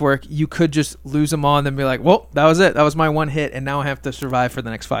boss fights work, you could just lose them all and then be like, well, that was it. That was my one hit, and now I have to survive for the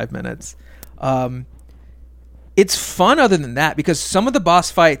next 5 minutes. It's fun other than that, because some of the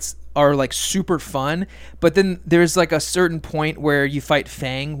boss fights are like super fun, but then there's like a certain point where you fight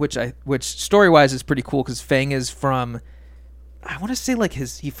Fang, which story-wise is pretty cool, because Fang is from, I want to say like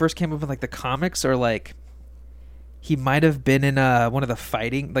he first came up with like the comics, or like he might have been in one of the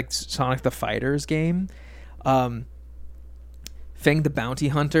fighting, like Sonic the Fighters game. Fang the Bounty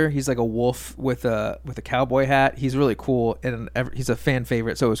Hunter. He's like a wolf with a cowboy hat. He's really cool, and he's a fan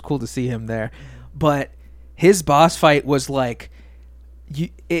favorite, so it was cool to see him there. But his boss fight was like,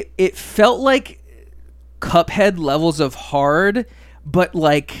 it felt like Cuphead levels of hard, but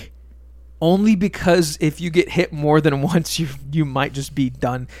like only because if you get hit more than once, you might just be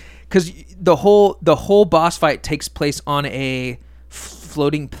done. Because the whole boss fight takes place on a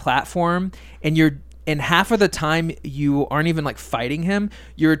floating platform, and half of the time you aren't even like fighting him.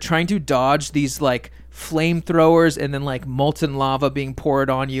 You're trying to dodge these like flamethrowers and then like molten lava being poured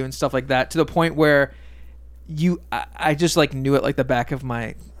on you and stuff like that, to the point where I just like knew it like the back of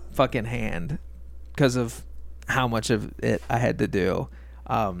my fucking hand because of how much of it I had to do.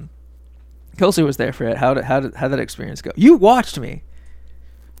 Kelsey was there for it. How did that experience go? You watched me.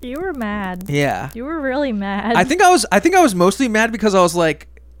 You were mad. Yeah. You were really mad. I think I was mostly mad because I was like,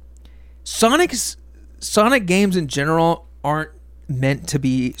 Sonic games in general aren't meant to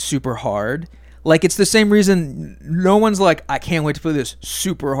be super hard. Like, it's the same reason no one's like, I can't wait to play this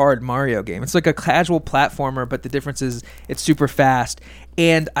super hard Mario game. It's like a casual platformer, but the difference is it's super fast.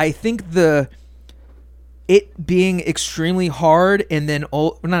 And I think it being extremely hard and then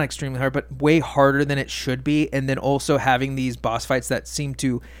not extremely hard, but way harder than it should be, and then also having these boss fights that seem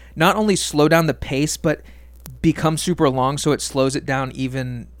to not only slow down the pace, but become super long, so it slows it down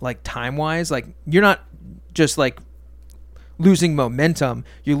even like time-wise. Like, you're not just like losing momentum,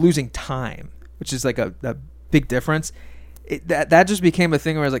 you're losing time, which is like a big difference. That just became a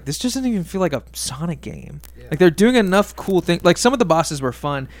thing where I was like, this just doesn't even feel like a Sonic game. Yeah. Like, they're doing enough cool things. Like, some of the bosses were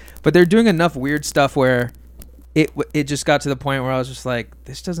fun, but they're doing enough weird stuff where it just got to the point where I was just like,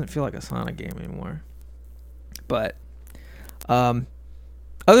 this doesn't feel like a Sonic game anymore. But other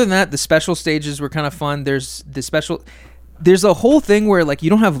than that, the special stages were kind of fun. There's a whole thing where, like, you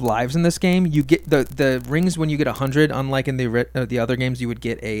don't have lives in this game. You get the rings when you get 100, unlike in the other games you would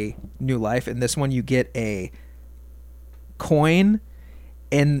get a new life. In this one you get a coin,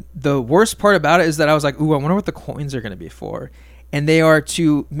 and the worst part about it is that I was like, ooh, I wonder what the coins are going to be for. And they are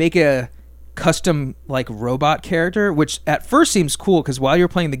to make a custom, like, robot character, which at first seems cool because while you're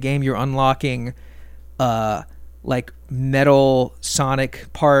playing the game you're unlocking like metal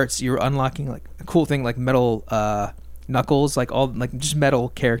Sonic parts. You're unlocking like a cool thing like metal Knuckles, like all like just metal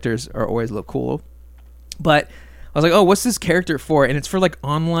characters are always look cool. But I was like, oh, what's this character for? And it's for like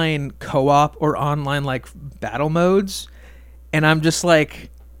online co-op or online like battle modes. And I'm just like,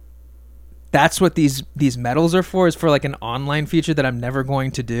 that's what these medals are for, is for like an online feature that I'm never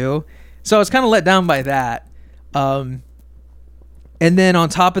going to do. So I was kind of let down by that. And then on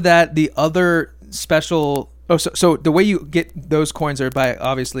top of that, the other special... So the way you get those coins are by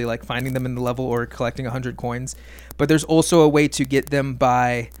obviously like finding them in the level or collecting 100 coins. But there's also a way to get them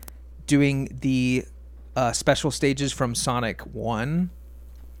by doing the special stages from Sonic 1,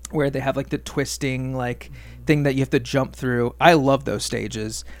 where they have like the twisting like thing that you have to jump through. I love those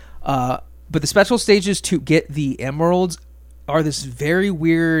stages. But the special stages to get the emeralds are this very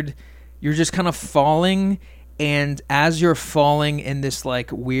weird... You're just kind of falling, and as you're falling in this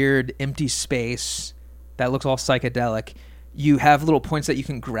like weird empty space that looks all psychedelic, you have little points that you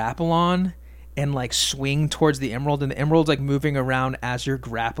can grapple on and like swing towards the emerald, and the emerald's like moving around as you're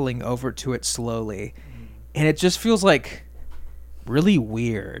grappling over to it slowly. And it just feels like really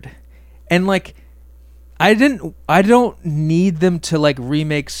weird. And like, I don't need them to like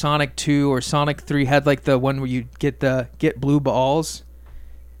remake Sonic 2 or Sonic 3 had like the one where you get blue balls.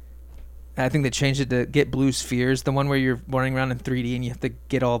 I think they changed it to get blue spheres, the one where you're running around in 3D and you have to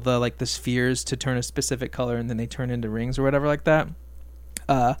get all the like the spheres to turn a specific color and then they turn into rings or whatever like that.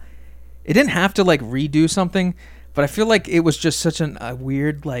 It didn't have to like redo something, but I feel like it was just such a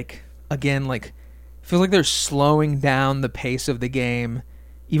weird, like, again, like, I feel like they're slowing down the pace of the game,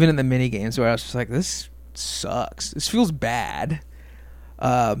 even in the mini games, where I was just like, this sucks. This feels bad.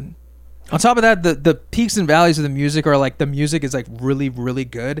 On top of that, the peaks and valleys of the music are like, the music is like really, really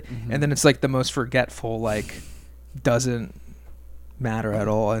good. Mm-hmm. And then it's like the most forgetful, like doesn't matter at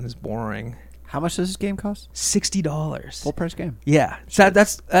all and is boring. How much does this game cost? $60. Full price game. Yeah. So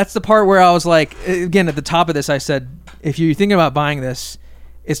that's the part where I was like, again, at the top of this, I said, if you're thinking about buying this,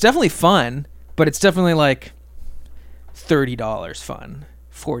 it's definitely fun, but it's definitely like $30 fun,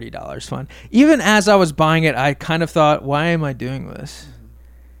 $40 fun. Even as I was buying it, I kind of thought, why am I doing this?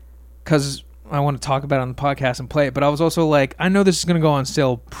 Because I want to talk about it on the podcast and play it. But I was also like, I know this is going to go on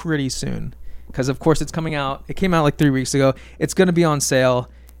sale pretty soon. Because, of course, it's coming out. It came out like 3 weeks ago. It's going to be on sale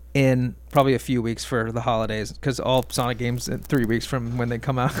in probably a few weeks for the holidays. Because all Sonic games in 3 weeks from when they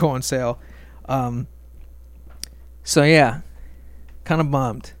come out go on sale. So, yeah. Kind of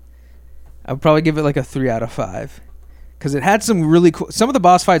bummed. I would probably give it like a 3 out of 5. Because it had some really cool... Some of the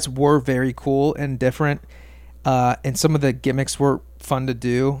boss fights were very cool and different. And some of the gimmicks were fun to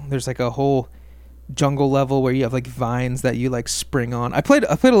do. There's like a whole jungle level where you have like vines that you like spring on. I played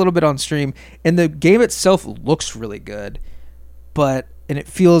a little bit on stream, and the game itself looks really good, and it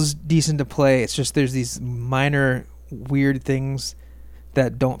feels decent to play. It's just there's these minor weird things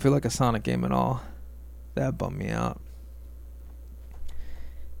that don't feel like a Sonic game at all. That bummed me out.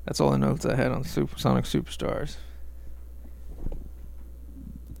 That's all the notes I had on Sonic Superstars.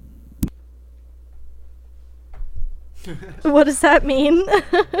 What does that mean?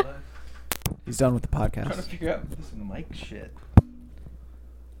 He's done with the I'm podcast. trying to figure out this mic shit.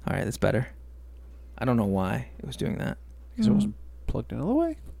 All right, that's better. I don't know why it was doing that. Because it wasn't plugged in all the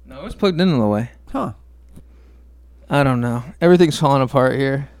way? No, it was plugged in all the way. Huh. I don't know. Everything's falling apart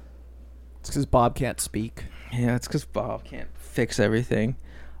here. It's because Bob can't speak. Yeah, it's because Bob can't fix everything.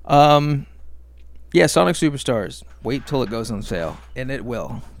 Yeah, Sonic Superstars. Wait till it goes on sale. And it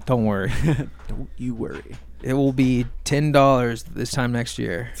will. Don't worry. Don't you worry. It will be $10 this time next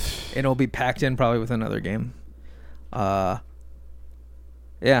year. It'll be packed in probably with another game. Yeah.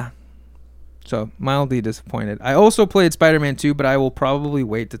 So mildly disappointed. I also played Spider-Man 2, but I will probably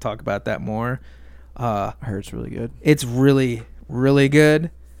wait to talk about that more. I heard it's really good. It's really, really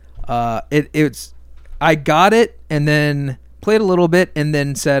good. It's I got it and then played a little bit and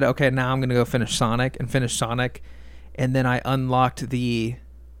then said, okay, now I'm gonna go finish Sonic, and then I unlocked the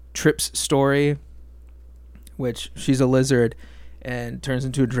Trips story, which she's a lizard and turns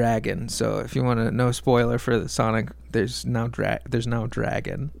into a dragon. So if you want to know, spoiler for the Sonic, there's now a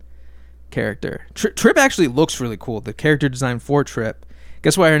dragon character. Trip actually looks really cool. The character design for Trip.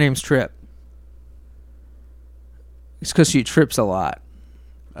 Guess why her name's Trip? It's because she trips a lot.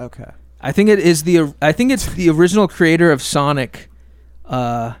 Okay. I think it's the original creator of Sonic,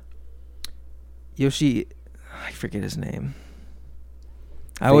 Yoshi. I forget his name.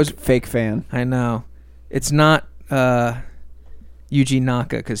 I was fake fan. I know. It's not Yuji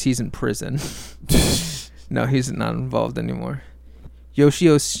Naka because he's in prison. No, he's not involved anymore. Yoshi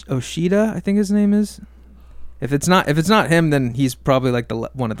Oshida, I think his name is. If it's not him, then he's probably like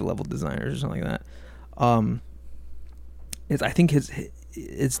one of the level designers or something like that. I think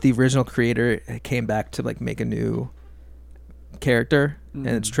it's the original creator came back to like make a new character, and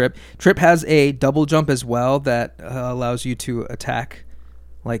it's Trip. Trip has a double jump as well that allows you to attack.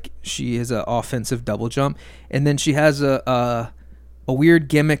 Like she is an offensive double jump, and then she has a weird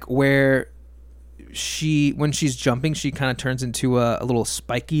gimmick where when she's jumping, she kind of turns into a little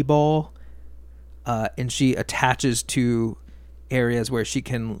spiky ball, and she attaches to areas where she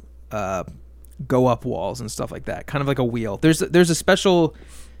can go up walls and stuff like that, kind of like a wheel. There's a special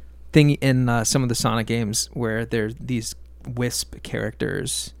thing in some of the Sonic games where there's these wisp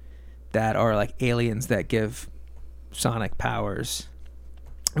characters that are like aliens that give Sonic powers.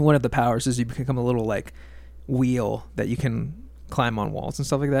 And one of the powers is you become a little like wheel that you can climb on walls and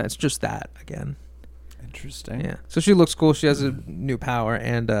stuff like that. It's just that again. Interesting. Yeah. So she looks cool. She has a new power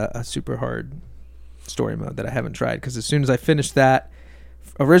and a super hard story mode that I haven't tried, because as soon as I finished that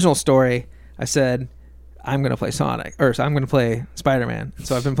original story, I said I'm gonna play Sonic, or I'm gonna play Spider-Man.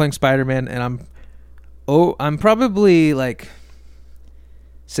 So I've been playing Spider-Man, and I'm probably like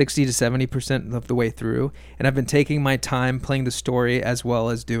 60 to 70% of the way through, and I've been taking my time playing the story as well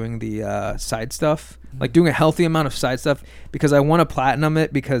as doing the side stuff, like doing a healthy amount of side stuff, because I want to platinum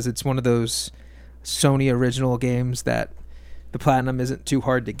it, because it's one of those Sony original games that the platinum isn't too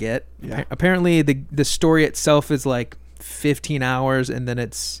hard to get. Yeah. Apparently the story itself is like 15 hours, and then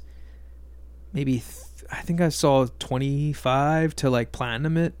it's maybe I think I saw 25 to like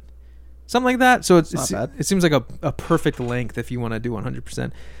platinum it. Something like that. So it's not bad. It seems like a perfect length if you want to do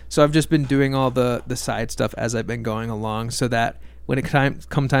 100%. So I've just been doing all the side stuff as I've been going along, so that when it comes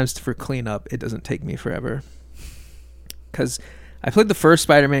times for cleanup, it doesn't take me forever. Because I played the first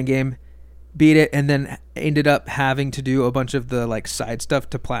Spider-Man game, beat it, and then ended up having to do a bunch of the like side stuff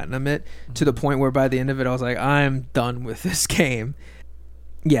to platinum it, to the point where by the end of it, I was like, I'm done with this game.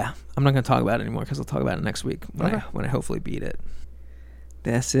 Yeah, I'm not going to talk about it anymore, because I'll talk about it next week when I hopefully beat it.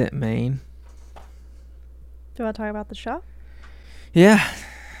 That's it, man. Do you want to talk about the show? Yeah.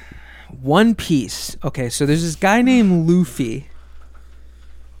 One Piece. Okay, so there's this guy named Luffy.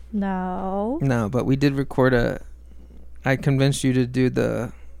 No. No, but we did record I convinced you to do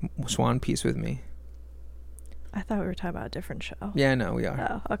the Swan Piece with me. I thought we were talking about a different show. Yeah, no, we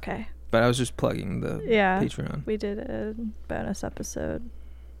are. Oh, okay. But I was just plugging the Patreon. We did a bonus episode.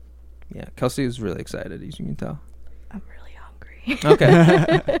 Yeah, Kelsey is really excited, as you can tell. I'm really hungry.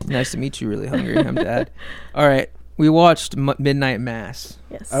 Okay. Nice to meet you, really hungry. I'm Dad. All right. We watched Midnight Mass.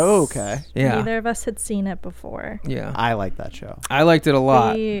 Yes. Oh, okay. Yeah. Neither of us had seen it before. Yeah. I like that show. I liked it a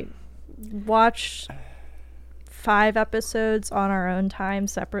lot. We watched 5 episodes on our own time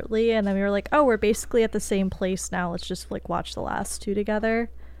separately, and then we were like, oh, we're basically at the same place now. Let's just like watch the last 2 together.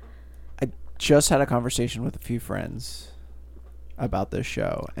 I just had a conversation with a few friends about this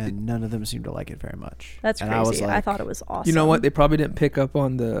show, and none of them seemed to like it very much. That's and crazy. I I thought it was awesome. You know what? They probably didn't pick up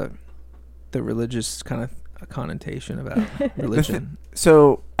on the religious kind of connotation about religion.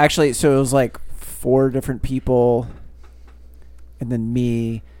 So it was like 4 different people, and then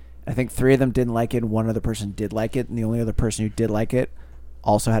me. I think 3 of them didn't like it, and one other person did like it, and the only other person who did like it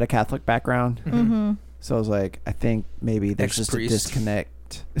also had a Catholic background. Mm-hmm. So I was like, I think maybe there's just a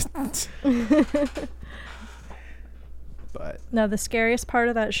disconnect. But no, the scariest part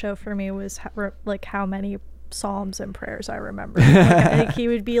of that show for me was like how many psalms and prayers I remember. Like he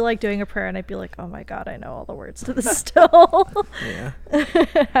would be like doing a prayer, and I'd be like, oh my god, I know all the words to this still. Yeah.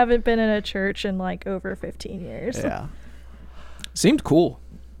 Haven't been in a church in like over 15 years. yeah. Seemed cool.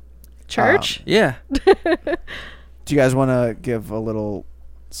 Church? Yeah. Do you guys want to give a little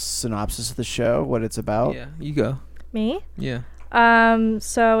synopsis of the show, what it's about? Yeah. You go. Me? Yeah.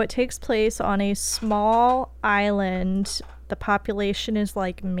 So it takes place on a small island. The population is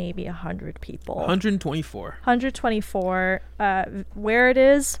like maybe 100 people. 124. 124. Where it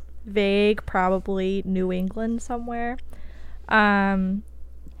is, vague, probably New England somewhere.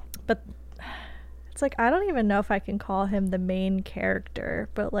 But it's like, I don't even know if I can call him the main character,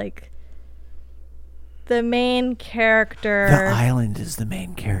 but like the main character. The island is the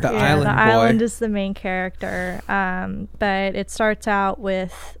main character. The island the boy. island is the main character. But it starts out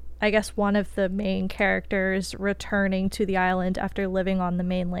with, I guess, one of the main characters returning to the island after living on the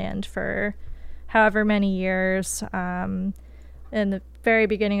mainland for however many years. In the very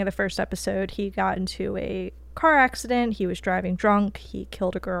beginning of the first episode, he got into a car accident. He was driving drunk. He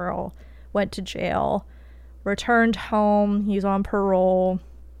killed a girl, went to jail, returned home. He's on parole.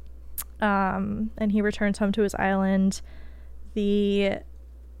 And he returns home to his island. I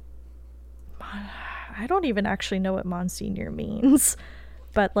don't even actually know what Monsignor means,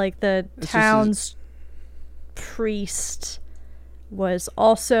 but like the town's priest was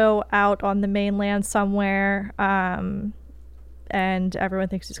also out on the mainland somewhere, and everyone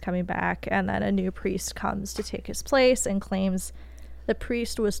thinks he's coming back, and then a new priest comes to take his place and claims the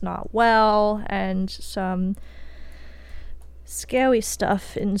priest was not well, and some scary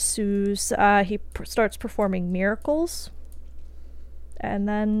stuff ensues. He starts performing miracles, and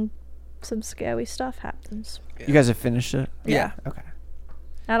then some scary stuff happens. You guys have finished it? Yeah. Okay.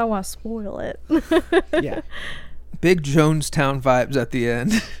 I don't want to spoil it. Yeah. Big Jonestown vibes at the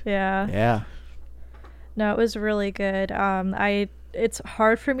end. Yeah. Yeah. No, it was really good. It's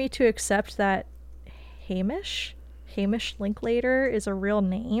hard for me to accept that Hamish Linklater is a real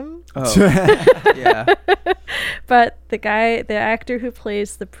name. Oh. Yeah. But the actor who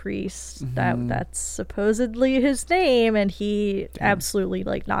plays the priest, that's supposedly his name, and he absolutely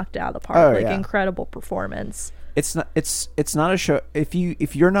like knocked it out of the park. Incredible performance. It's not a show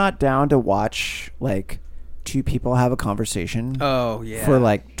if you're not down to watch like two people have a conversation Oh yeah. for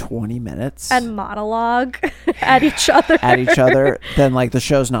like 20 minutes And monologue at each other. Then like the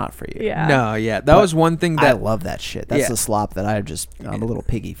show's not for you. Yeah. No, yeah. That was one thing I that love that shit. That's Yeah. the slop that I'm a little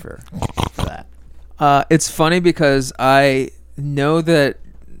piggy for that. It's funny because I know that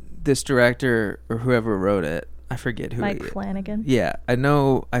this director or whoever wrote it, I forget who. Mike Flanagan. Yeah, I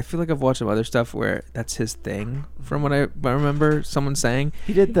know. I feel like I've watched some other stuff where that's his thing. From what I remember, someone saying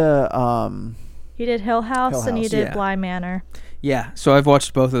He did the He did Hill House and he House, did yeah. Bly Manor. Yeah, so I've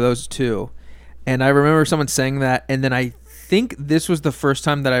watched both of those too, and I remember someone saying that, and then I think this was the first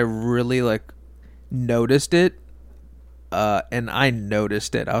time that I really like noticed it. And I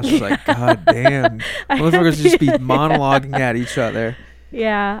noticed it. I was just like, God damn. Motherfuckers just be monologuing at each other.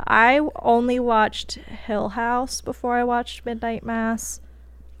 Yeah, I only watched Hill House before I watched Midnight Mass.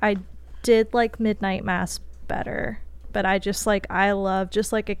 I did like Midnight Mass better, but I love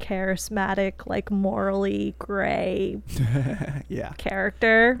just like a charismatic, like morally gray yeah.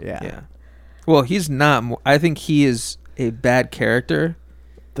 character. Yeah. Well, he's not. I think he is a bad character.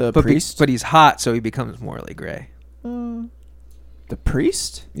 The but priest? but he's hot, so he becomes morally gray. The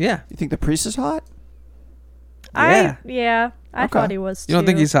priest? Yeah. You think the priest is hot? I Okay. thought he was too. You don't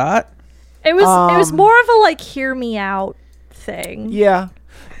think he's hot? It was more of a like hear me out thing. Yeah.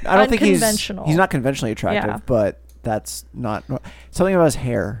 I don't think he's Unconventional. not conventionally attractive, Yeah. but that's not something about his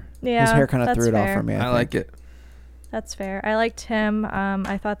hair. Yeah, his hair kind of that's threw it off fair. for me. I like it. That's fair. I liked him.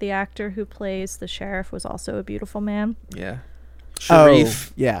 I thought the actor who plays the sheriff was also a beautiful man. Yeah. Sharif.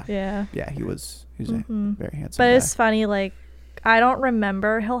 Oh, yeah. Yeah. Yeah, he was a very handsome But guy. it's funny, like, I don't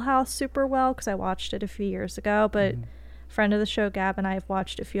remember Hill House super well because I watched it a few years ago, but friend of the show, Gab, and I have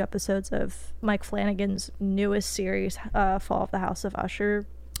watched a few episodes of Mike Flanagan's newest series, Fall of the House of Usher.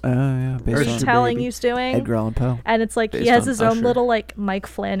 Oh, yeah. Based on Telling he's doing. Edgar Allan Poe. And it's like Based he has on his own Usher. little like Mike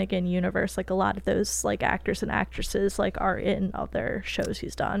Flanagan universe. Like a lot of those like actors and actresses like are in other shows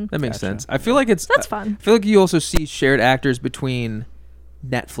he's done. That makes Gotcha. sense. I feel like That's fun. I feel like you also see shared actors between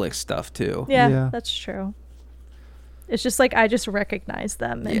Netflix stuff too. Yeah, that's true. It's just like I just recognize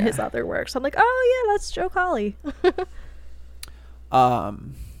them in his other works. I'm like, oh yeah, that's Joe Colley.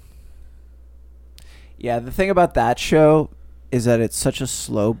 Yeah, the thing about that show is that it's such a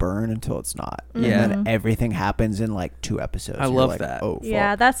slow burn until it's not. Yeah. And then everything happens in like 2 episodes. I You're love like, that. Oh, fuck.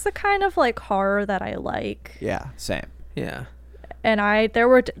 Yeah, that's the kind of like horror that I like. Yeah, same. Yeah. And there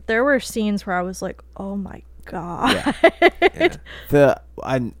were scenes where I was like, oh my god. Yeah.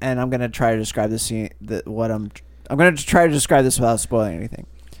 I'm gonna try to describe the scene. I'm gonna try to describe this without spoiling anything.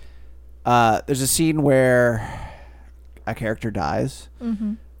 There's a scene where a character dies,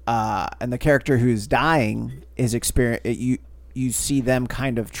 and the character who's dying is experience. You see them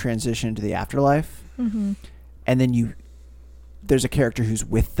kind of transition into the afterlife, Mm-hmm. and then there's a character who's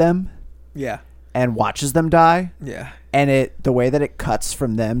with them Yeah. and watches them die. Yeah. And the way that it cuts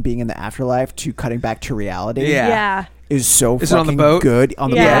from them being in the afterlife to cutting back to reality, Yeah. is so Is it on the fucking boat? good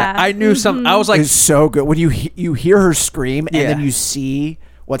on the Yeah. boat. I knew some. I was like, It's so good when you hear her scream and Yeah. then you see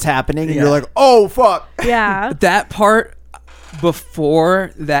what's happening and Yeah. you're like, oh fuck. Yeah. that part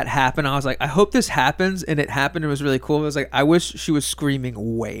before that happened, I was like, I hope this happens, and it happened. It was really cool. I was like, I wish she was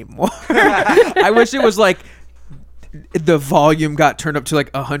screaming way more. I wish it was like the volume got turned up to like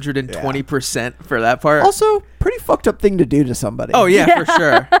 120% for that part. Also, pretty fucked up thing to do to somebody. Oh yeah, for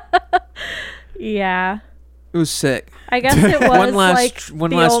sure. Yeah. It was sick. I guess it was one last like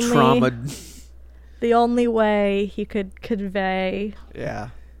trauma. the only way he could convey Yeah,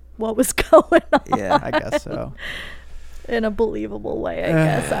 what was going on Yeah. I guess so. in a believable way, I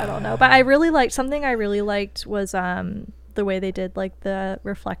guess. I don't know. But I really liked was the way they did like the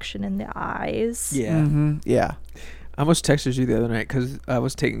reflection in the eyes. Yeah. Mm-hmm. Yeah. I almost texted you the other night because I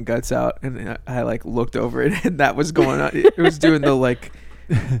was taking guts out, and I like looked over it, and that was going on. It was doing the like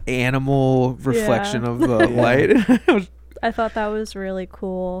animal reflection of the light. I thought that was really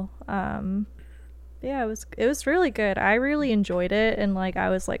cool. Yeah, it was really good. I really enjoyed it, and like I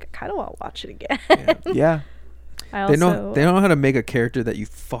was like, I kind of want to watch it again. Yeah. I They also know how to make a character that you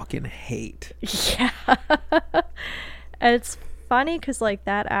fucking hate. yeah. And it's funny because like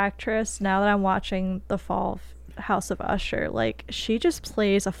that actress, now that I'm watching The Fall of House of Usher, like she just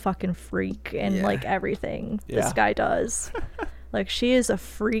plays a fucking freak in Yeah. like everything this Yeah. guy does. Like she is a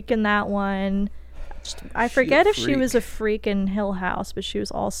freak in that one. I forget if she was a freak in Hill House, but she was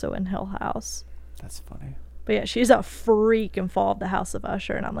also in Hill House. That's funny. But yeah, she's a freak in Fall of the House of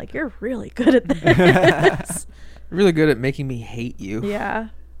Usher, and I'm like, you're really good at this. Really good at making me hate you. Yeah,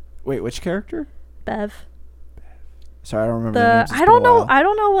 Wait, which character? Bev. Sorry, I don't remember. The names. It's I been don't a know. while. I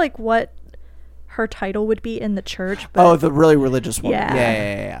don't know like what her title would be in the church. But Oh, the really religious one. Yeah.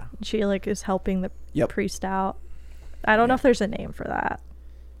 Yeah. she like is helping the Yep. priest out. I don't know if there's a name for that.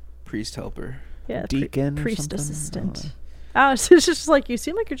 Priest helper. Yeah, Deacon or priest something? assistant. Oh, it's just like you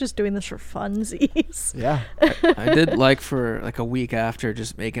seem like you're just doing this for funsies. Yeah. I did like for like a week after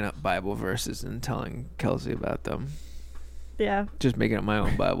just making up Bible verses and telling Kelsey about them. Yeah. Just making up my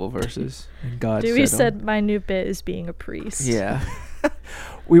own Bible verses. And God Dewey said 'em. said my new bit is being a priest. Yeah.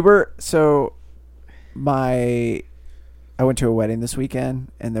 I went to a wedding this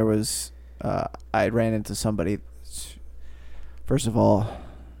weekend, and there was I ran into somebody. First of all,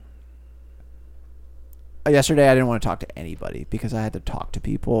 yesterday I didn't want to talk to anybody because I had to talk to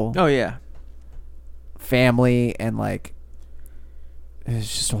people, Oh yeah. family, and like it's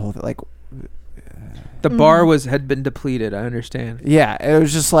just a whole like The bar had been depleted. I understand. yeah. It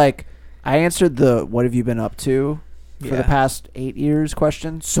was just like I answered the "What have you been up to?" for the Yeah. past 8 years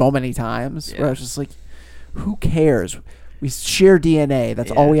question so many times. Where I was just like, who cares? We share DNA.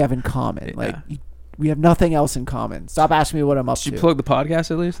 That's all Yeah. we have in common. Yeah. Like, we have nothing else in common. Stop asking me what I'm up Did to. you plug the podcast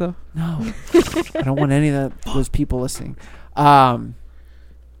at least though? No, I don't want any of those people listening. But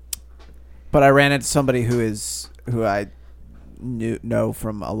I ran into somebody who I know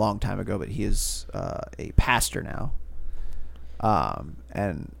from a long time ago, but he is a pastor now.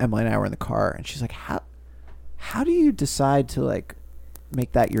 And Emily and I were in the car, and she's like, "How do you decide to like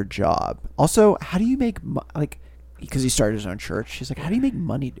make that your job? Also, how do you make because he started his own church. She's like, how do you make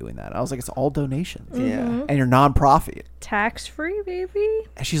money doing that?" I was like, it's all donations. Yeah. And you're nonprofit. Tax free, baby.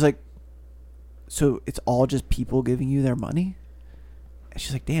 And she's like, so it's all just people giving you their money? And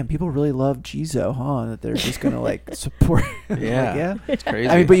she's like, damn, people really love Jizo, huh? That they're just going to like support. I'm like, Yeah. yeah. It's crazy.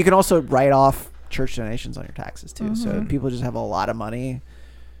 I mean, but you can also write off church donations on your taxes too. So people just have a lot of money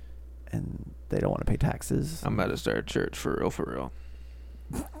and they don't want to pay taxes. I'm about to start a church for real.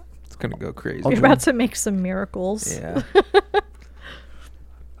 It's gonna go crazy. You're about to make some miracles. Yeah.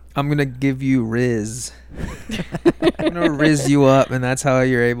 I'm gonna give you Riz. I'm gonna Riz you up, and that's how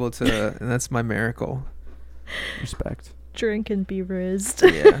you're able to. And that's my miracle. Respect. Drink and be rizzed.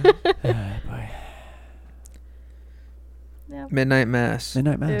 Yeah. Boy. Yeah. Midnight Mass.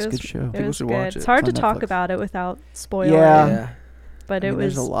 Midnight Mass, It was- good show. It People was should good. watch It's it. hard It's to on talk Netflix. about it without spoiling. Yeah. But I it mean,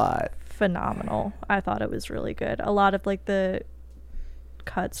 was there's a lot. phenomenal. I thought it was really good. A lot of like the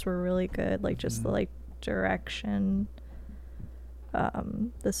cuts were really good, like just the like direction,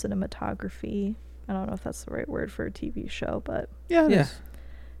 the cinematography. I don't know if that's the right word for a TV show, but Yeah. Yeah.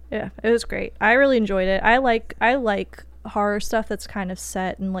 yeah, it was great. I really enjoyed it. I like horror stuff that's kind of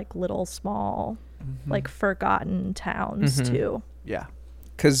set in like little small like forgotten towns Mhm. too. Yeah.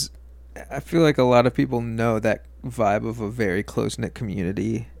 Because I feel like a lot of people know that vibe of a very close knit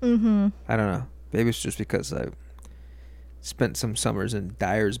community. Mm-hmm. I don't know. Maybe it's just because I spent some summers in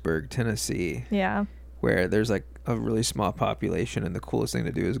Dyersburg, Tennessee. Yeah. Where there's like a really small population, and the coolest thing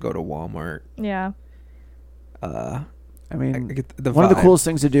to do is go to Walmart. Yeah. I mean, I get the one of the vibe. coolest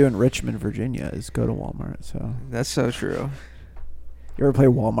things to do in Richmond, Virginia, is go to Walmart. So That's so true. you ever play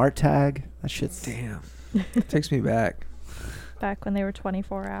Walmart tag? That shit's Damn. Takes me back. Back when they were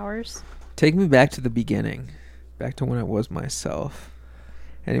 24 hours. Take me back to the beginning. Back to when I was myself.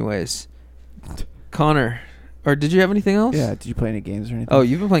 Anyways, Connor, or did you have anything else? Yeah. Did you play any games or anything? Oh,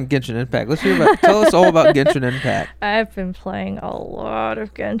 you've been playing Genshin Impact. Let's hear about. Tell us all about Genshin Impact. I've been playing a lot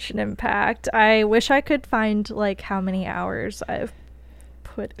of Genshin Impact. I wish I could find like how many hours I've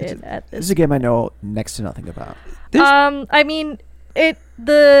put in at This this. is a game I know next to nothing about. I mean,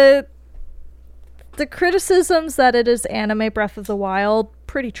 the criticisms that it is anime Breath of the Wild,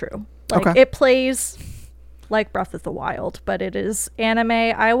 pretty true. Like Okay. it plays like Breath of the Wild, but it is anime.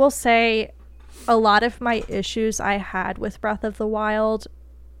 I will say a lot of my issues I had with Breath of the Wild,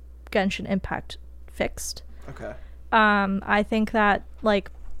 Genshin Impact fixed. Okay. I think that like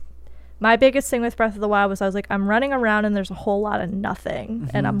my biggest thing with Breath of the Wild was I was like, I'm running around and there's a whole lot of nothing.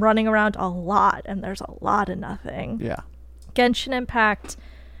 And I'm running around a lot and there's a lot of nothing. Yeah. Genshin Impact,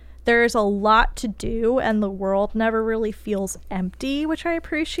 there's a lot to do and the world never really feels empty, which I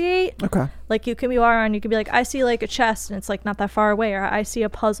appreciate. Okay. Like you can be walking around, you can be like, I see like a chest and it's like not that far away, or I see a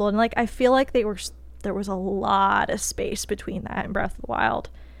puzzle, and like I feel like there was a lot of space between that and Breath of the Wild.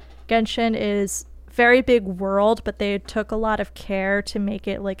 Genshin is very big world, but they took a lot of care to make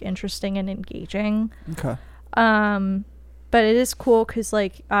it like interesting and engaging. Okay. But it is cool because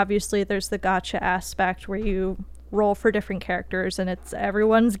like obviously there's the gacha aspect where you roll for different characters and it's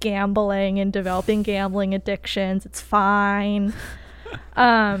everyone's gambling and developing gambling addictions. It's fine.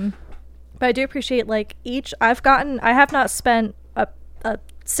 But I do appreciate like I have not spent a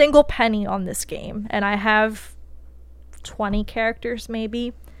single penny on this game, and I have 20 characters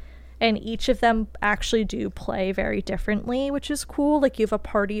maybe, and each of them actually do play very differently, which is cool. Like you have a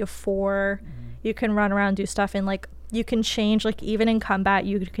party of 4, you can run around, do stuff, and like you can change, like even in combat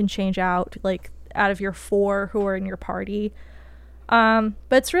you can change out of your 4 who are in your party. But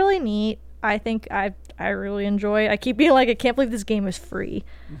it's really neat. I think I really enjoy it. I keep being like, I can't believe this game is free.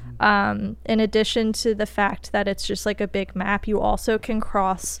 In addition to the fact that it's just like a big map, you also can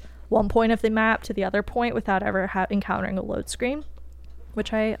cross one point of the map to the other point without ever encountering a load screen,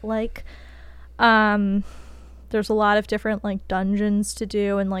 which I like. There's a lot of different like dungeons to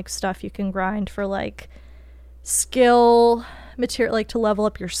do and like stuff you can grind for like skill material, like to level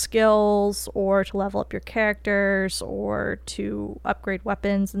up your skills or to level up your characters or to upgrade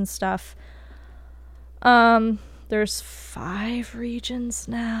weapons and stuff. There's 5 regions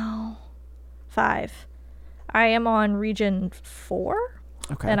now. 5. I am on region 4.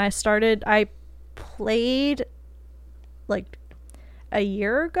 Okay. And I played like a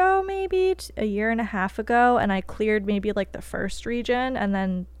year ago, maybe a year and a half ago, and I cleared maybe like the first region, and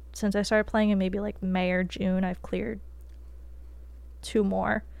then since I started playing in maybe like May or June, I've cleared 2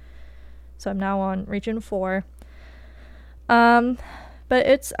 more. So I'm now on region 4.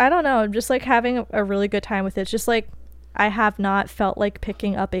 But I don't know, I'm just like having a really good time with it. It's just like I have not felt like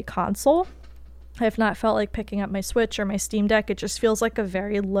picking up a console. I have not felt like picking up my Switch or my Steam Deck. It just feels like a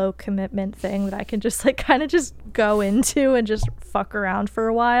very low commitment thing that I can just like kind of just go into and just fuck around for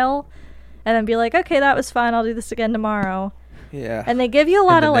a while and then be like, okay, that was fun, I'll do this again tomorrow. Yeah. And they give you a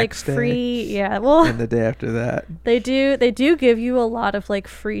lot of like next day. free, yeah, well, And the day after that. they do give you a lot of like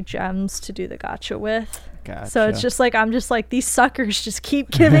free gems to do the gacha with. Gotcha. So it's just like, I'm just like, these suckers just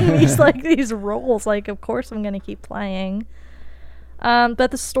keep giving me like these rolls. Like, of course I'm going to keep playing. But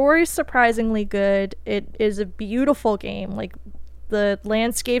the story's surprisingly good. It is a beautiful game. Like, the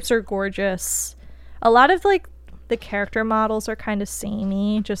landscapes are gorgeous. A lot of like the character models are kind of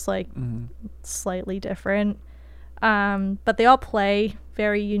samey, just like slightly different. But they all play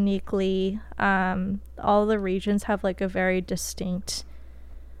very uniquely. All the regions have like a very distinct,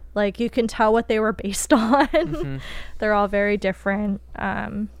 like you can tell what they were based on. They're all very different.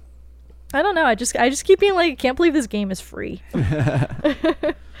 I don't know. I just keep being like, I can't believe this game is free.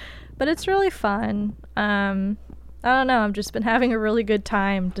 But it's really fun. I don't know. I've just been having a really good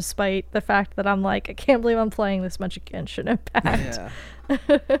time despite the fact that I'm like, I can't believe I'm playing this much Genshin Impact.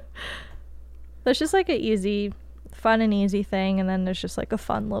 Yeah. There's just like a fun and easy thing, and then there's just like a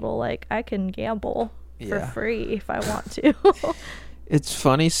fun little like, I can gamble for free if I want to. It's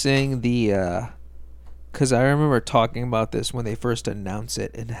funny seeing because I remember talking about this when they first announced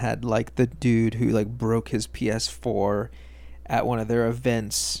it and had like the dude who like broke his PS4 at one of their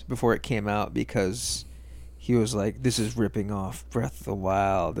events before it came out because he was like, this is ripping off Breath of the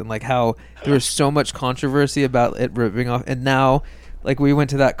Wild, and like how there was so much controversy about it ripping off, and now like we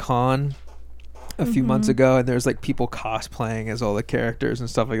went to that con a few months ago, and there's like people cosplaying as all the characters and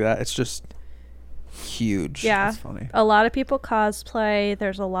stuff like that. It's just huge. Yeah, That's funny. a lot of people cosplay.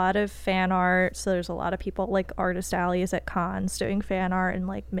 There's a lot of fan art, so there's a lot of people like artist alleys at cons doing fan art and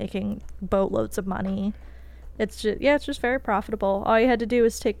like making boatloads of money. It's just very profitable. All you had to do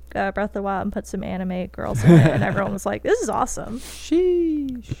was take Breath of the Wild and put some anime girls in it, and everyone was like, this is awesome.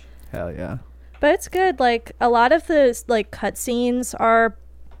 Sheesh. Hell yeah. But it's good. Like, a lot of the like cutscenes are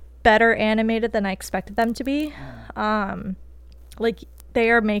better animated than I expected them to be. Like, they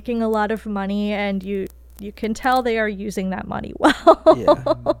are making a lot of money, and you can tell they are using that money well. Yeah.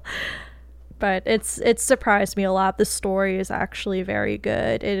 But it's surprised me a lot. The story is actually very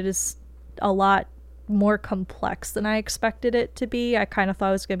good. It is a lot more complex than I expected it to be. I kind of thought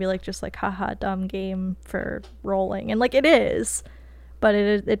it was gonna be like just like haha dumb game for rolling, and like it is, but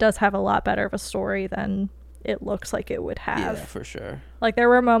it does have a lot better of a story than it looks like it would have. Yeah, for sure. Like there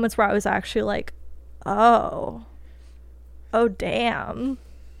were moments where I was actually like, oh damn.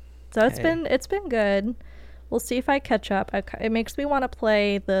 So it's been good. We'll see if I catch up. It makes me want to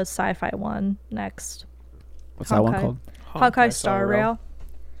play the sci-fi one next. What's that one called? Honkai Star Rail.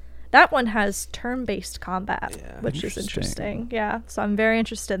 That one has turn-based combat, Yeah. which is interesting. Yeah, so I'm very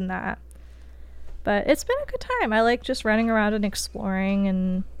interested in that. But it's been a good time. I like just running around and exploring,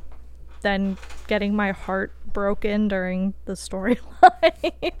 and then getting my heart broken during the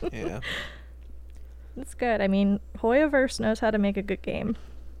storyline. Yeah. It's good. I mean, Hoyoverse knows how to make a good game.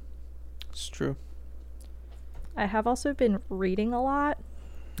 It's true. I have also been reading a lot.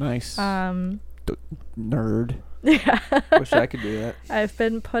 Nice. Nerd. Yeah. Wish I could do that. I've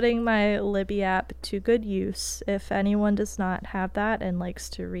been putting my Libby app to good use. If anyone does not have that and likes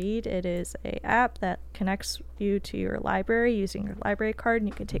to read, it is a app that connects you to your library using your library card, and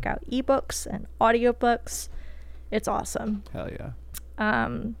you can take out ebooks and audiobooks. It's awesome. Hell yeah.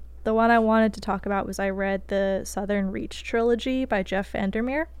 The one I wanted to talk about was I read the Southern Reach trilogy by Jeff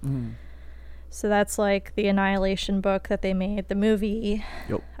Vandermeer. So that's like the Annihilation book that they made, the movie.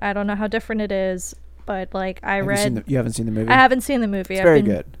 Yep. I don't know how different it is, but like I read. You haven't seen the movie? I haven't seen the movie. It's very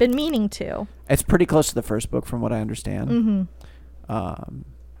good. Been meaning to. It's pretty close to the first book, from what I understand. Mm-hmm.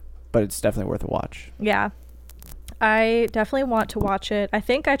 But it's definitely worth a watch. Yeah, I definitely want to watch it. I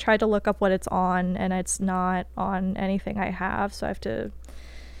think I tried to look up what it's on, and it's not on anything I have, so I have to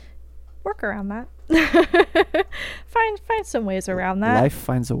work around that. find some ways around that. Life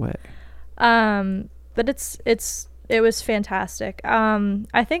finds a way. But it was fantastic.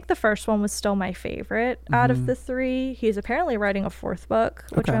 I think the first one was still my favorite out of the three. He's apparently writing a fourth book,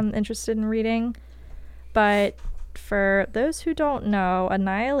 which I'm interested in reading. But for those who don't know,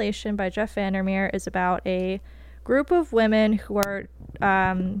 Annihilation by Jeff Vandermeer is about a group of women who are,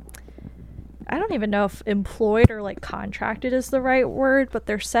 I don't even know if employed or like contracted is the right word, but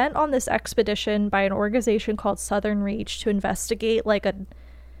they're sent on this expedition by an organization called Southern Reach to investigate like a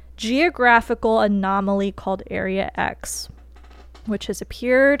geographical anomaly called Area X, which has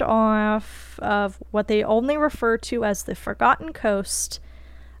appeared off of what they only refer to as the Forgotten Coast.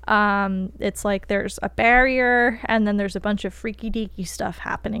 It's like there's a barrier, and then there's a bunch of freaky deaky stuff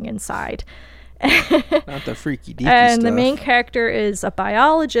happening inside. Not the freaky deaky and stuff. the main character is a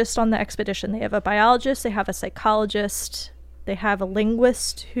biologist on the expedition. They have a biologist, they have a psychologist, they have a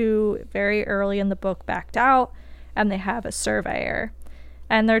linguist who very early in the book backed out, and they have a surveyor.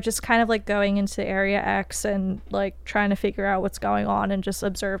 And they're just kind of like going into Area X and like trying to figure out what's going on and just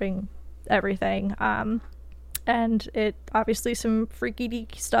observing everything. And it obviously some freaky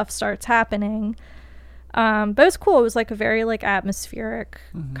deaky stuff starts happening. But it was cool. It was like a very like atmospheric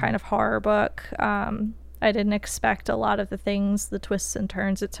kind of horror book. I didn't expect a lot of the things, the twists and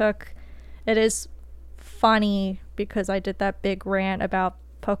turns it took. It is funny because I did that big rant about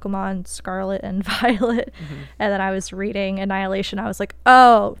Pokemon Scarlet and Violet, and then I was reading Annihilation. I was like,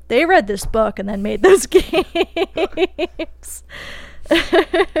 oh, they read this book and then made those games.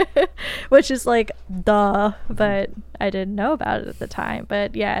 Which is like, duh, but I didn't know about it at the time.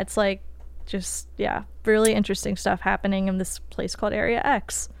 But yeah, it's like just, yeah, really interesting stuff happening in this place called Area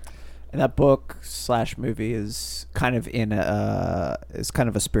X. And that book / movie is kind of a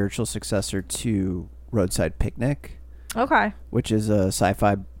spiritual successor to Roadside Picnic. Okay. Which is a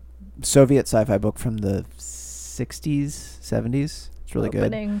Soviet sci-fi book from the 60s, 70s. It's really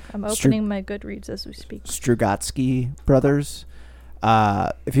good. I'm opening my Goodreads as we speak. Strugatsky brothers.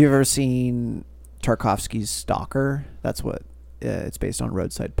 If you've ever seen Tarkovsky's Stalker, that's what it's based on.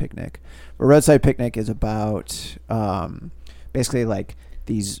 Roadside Picnic. But Roadside Picnic is about basically like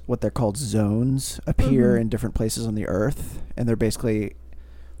these what they're called zones appear Mm-hmm. in different places on the Earth, and they're basically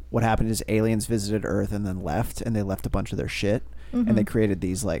what happened is aliens visited Earth and then left, and they left a bunch of their shit, Mm-hmm. and they created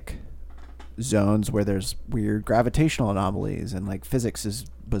these like zones where there's weird gravitational anomalies and like physics is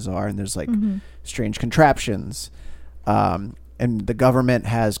bizarre and there's like Mm-hmm. strange contraptions, and the government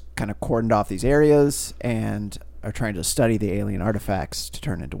has kind of cordoned off these areas and are trying to study the alien artifacts to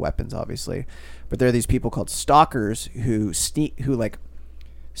turn into weapons, obviously. But there are these people called stalkers who sneak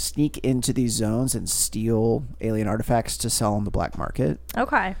into these zones and steal alien artifacts to sell on the black market.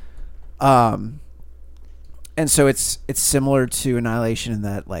 Okay. And so it's similar to Annihilation in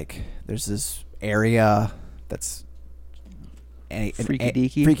that like there's this area that's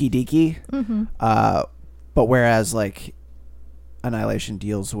Freaky deaky. Mm-hmm. But whereas like Annihilation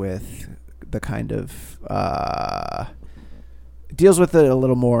deals with the kind of deals with it a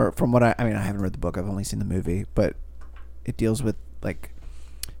little more from what I mean I haven't read the book, I've only seen the movie, but it deals with like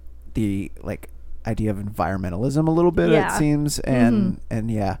the like idea of environmentalism a little bit, Yeah. it seems, and and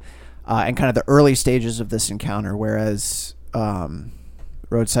kind of the early stages of this encounter, whereas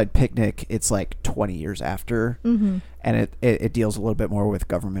Roadside Picnic, it's like 20 years after, Mm-hmm. and it deals a little bit more with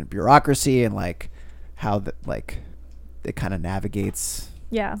government bureaucracy and like how that like it kind of navigates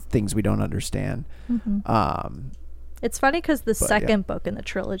Yeah. things we don't understand. Mm-hmm. It's funny because the but, second book in the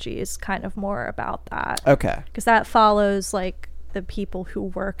trilogy is kind of more about that. Okay. Because that follows like the people who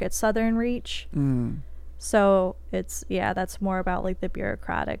work at Southern Reach. So it's, that's more about like the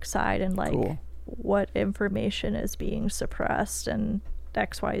bureaucratic side and like Cool. what information is being suppressed and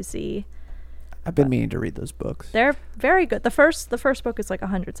XYZ. I've been meaning to read those books. They're very good. The first book is like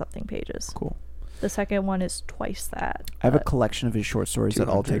 100-something pages. Cool. The second one is twice that. I have a but- collection of his short stories that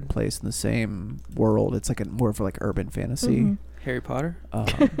all 200. take place in the same world. It's like more of like urban fantasy. Mhm. Harry Potter.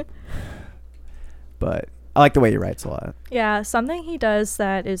 But I like the way he writes a lot. Yeah, something he does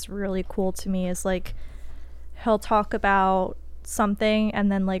that is really cool to me is like he'll talk about something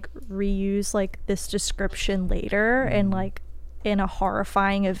and then like reuse like this description later and like in a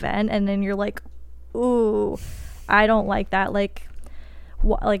horrifying event, and then you're like, ooh, I don't like that. Like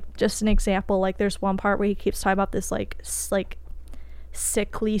like just an example, like there's one part where he keeps talking about this like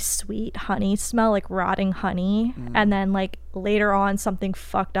sickly sweet honey smell, like rotting honey, and then like later on something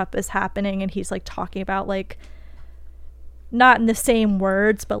fucked up is happening and he's like talking about like not in the same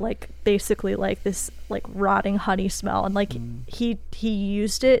words but like basically like this like rotting honey smell, and like he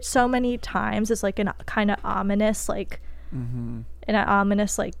used it so many times as like an kind of ominous like in an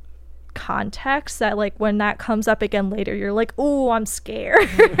ominous like context that like when that comes up again later you're like, oh, I'm scared.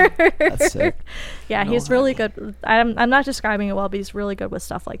 That's sick. Yeah, No he's really honey. good. I'm not describing it well, but he's really good with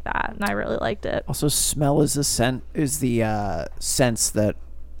stuff like that, and I really liked it. Also, smell is the sense that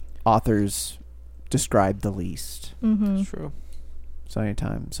authors describe the least. Mm-hmm. That's true. So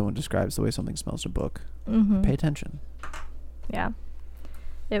anytime someone describes the way something smells in a book, Mm-hmm. pay attention. Yeah,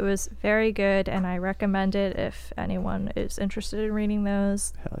 it was very good, and I recommend it if anyone is interested in reading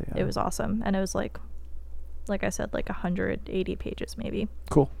those. Hell yeah. It was awesome, and it was like I said, like 180 pages maybe.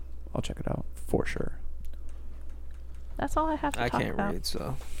 cool. I'll check it out for sure. That's all I have to I talk can't about. read,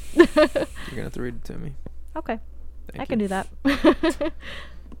 so you're gonna have to read it to me. Okay, Thank I can you. do that.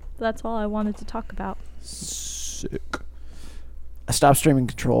 That's all I wanted to talk about. Sick. I stopped streaming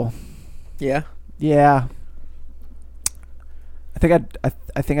Control. Yeah. Yeah. I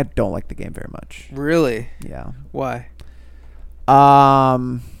think I don't like the game very much. Really? Yeah. Why?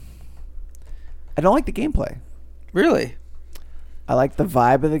 I don't like the gameplay. Really? I like the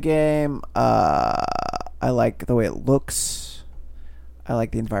vibe of the game. I like the way it looks. I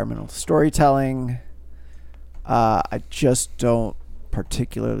like the environmental storytelling. I just don't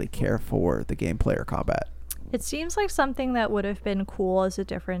particularly care for the gameplay or combat. It seems like something that would have been cool as a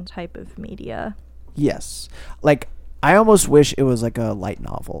different type of media. Yes. Like, I almost wish it was like a light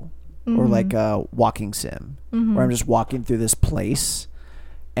novel or like a walking sim where I'm just walking through this place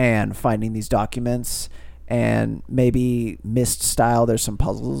and finding these documents, and maybe Myst style there's some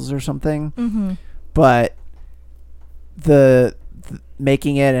puzzles or something. But the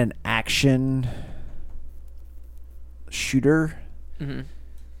making it an action shooter,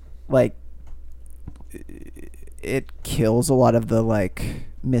 like, it kills a lot of the like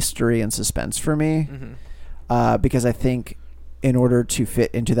mystery and suspense for me. Because I think in order to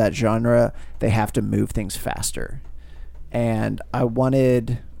fit into that genre, they have to move things faster. And I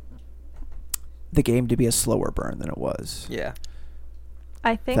wanted the game to be a slower burn than it was. Yeah.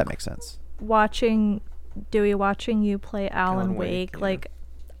 I If think that makes sense. watching you play Alan Wake, yeah. like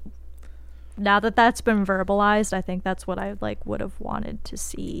now that that's been verbalized, I think that's what I like would have wanted to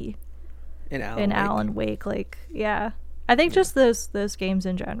see In in Alan Wake. Like, yeah, I think just those games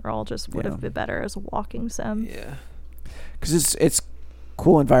in general just would Yeah. have been better as a walking sim. Yeah. Because it's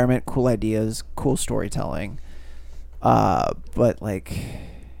cool environment, cool ideas, cool storytelling. But like,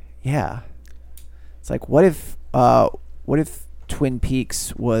 yeah, it's like what if Twin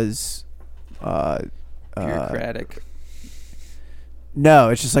Peaks was Bureaucratic. no,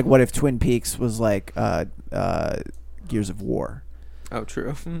 it's just like what if Twin Peaks was like Gears of War. Oh,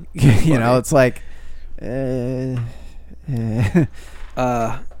 true. You know, it's like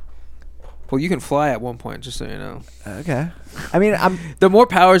Well, you can fly at one point, just so you know. okay. I mean, The more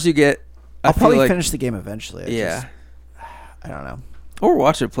powers you get, I'll I feel probably like, finish the game eventually. Yeah. I don't know. Or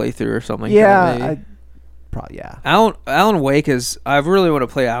watch a playthrough or something. Yeah, maybe. probably yeah. Alan Wake is. I really want to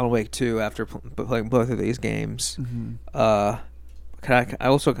play Alan Wake 2 after playing both of these games. Mm-hmm. I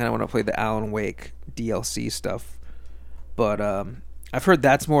also kind of want to play the Alan Wake DLC stuff, but I've heard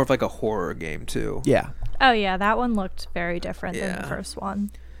that's more of like a horror game too. Yeah. Oh yeah, that one looked very different than Yeah. the first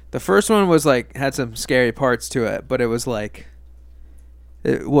one. The first one was like had some scary parts to it, but it was like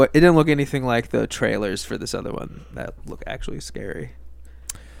it didn't look anything like the trailers for this other one that look actually scary.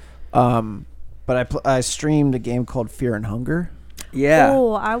 But I streamed a game called Fear and Hunger. Yeah,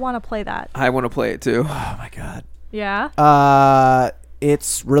 Oh, I want to play that. I want to play it too. Oh my god. Yeah.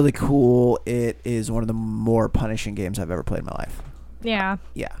 It's really cool. It is one of the more punishing games I've ever played in my life. Yeah.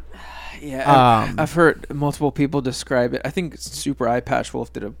 Yeah. Yeah, I've heard multiple people describe it. I think Super Eye Patch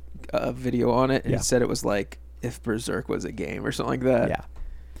Wolf did a video on it, and Yeah. he said it was like if Berserk was a game or something like that.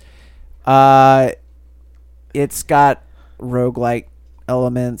 Yeah. It's got roguelike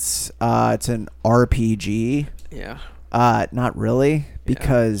elements. It's an RPG. Yeah. Not really,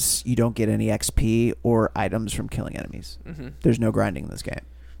 because you don't get any XP or items from killing enemies. Mm-hmm. There's no grinding in this game.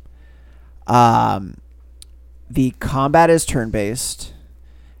 The combat is turn-based,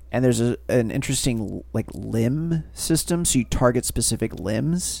 and there's an interesting like limb system. So you target specific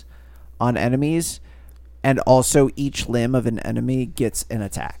limbs on enemies, and also each limb of an enemy gets an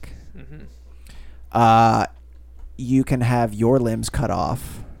attack. Mm-hmm. You can have your limbs cut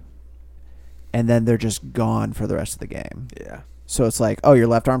off, and then they're just gone for the rest of the game. Yeah. So it's like, oh, your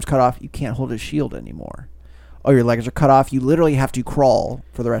left arm's cut off, you can't hold a shield anymore. Oh, your legs are cut off, you literally have to crawl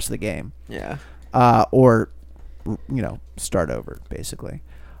for the rest of the game. Yeah. Or, start over, basically.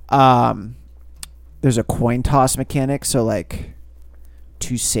 There's a coin toss mechanic, so like,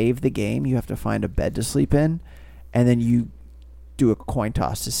 to save the game, you have to find a bed to sleep in, and then you do a coin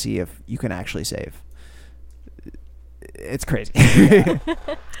toss to see if you can actually save. It's crazy.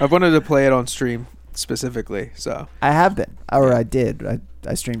 I've wanted to play it on stream specifically, so I have been, or I did.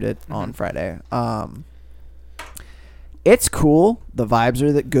 I streamed it on Mhm. Friday. It's cool. The vibes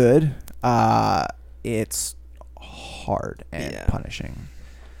are that good. It's hard and punishing.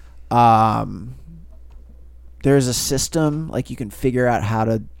 There's a system, like you can figure out how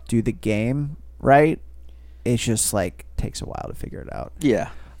to do the game right. It's just like takes a while to figure it out. yeah,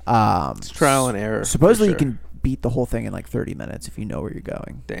 it's trial and error. Supposedly for you can beat the whole thing in like 30 minutes if you know where you're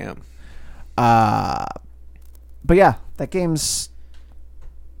going. Damn. But yeah, that game's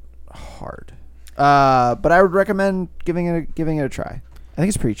hard. But I would recommend giving it a try. I think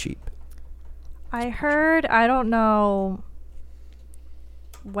it's pretty cheap. I heard, I don't know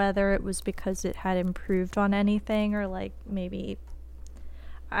whether it was because it had improved on anything or like maybe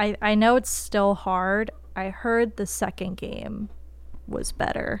I know it's still hard. I heard the second game was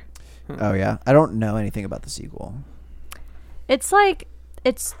better. Oh yeah, I don't know anything about the sequel. It's like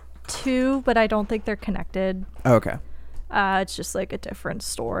it's two, but I don't think they're connected. Oh, okay, It's just like a different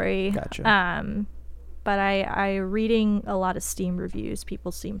story. Gotcha. But I reading a lot of Steam reviews,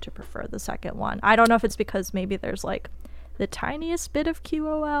 people seem to prefer the second one. I don't know if it's because maybe there's like the tiniest bit of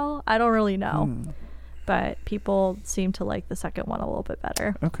QOL. I don't really know. But people seem to like the second one a little bit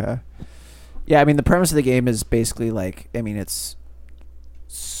better. Okay. Yeah, I mean the premise of the game is basically like, I mean it's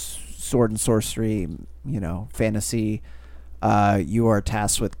sword and sorcery, fantasy. You are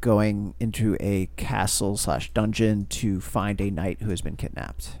tasked with going into a castle/dungeon to find a knight who has been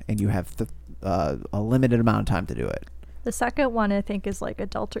kidnapped, and you have a limited amount of time to do it. The second one, I think, is like a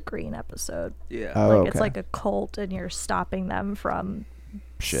Delta Green episode. Yeah. Oh, Like okay. it's like a cult, and you're stopping them from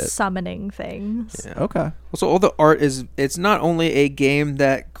Shit. summoning things. Yeah. Okay. Also, all the art it's not only a game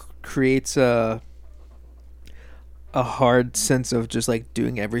that creates a hard sense of just like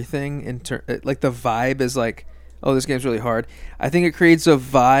doing everything like the vibe is like, oh, this game's really hard. I think it creates a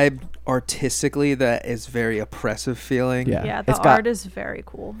vibe artistically that is very oppressive feeling. Yeah. Yeah, the It's got- art is very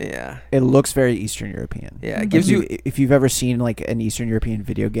cool. Yeah. It looks very Eastern European. Yeah, it Like gives you if you've ever seen like an Eastern European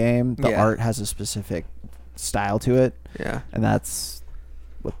video game, the Yeah. art has a specific style to it, yeah. and that's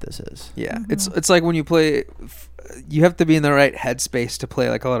what this is. Yeah, it's like when you play, you have to be in the right headspace to play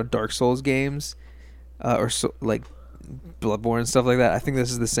like a lot of Dark Souls games, like Bloodborne and stuff like that. I think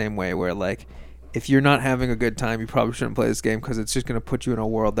this is the same way where like if you're not having a good time, you probably shouldn't play this game because it's just going to put you in a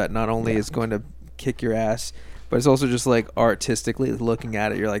world that not only is going to kick your ass, but it's also just like artistically looking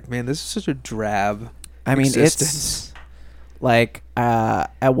at it, you're like, man, this is such a drab existence. It's like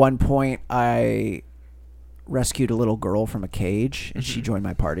at one point I rescued a little girl from a cage and she joined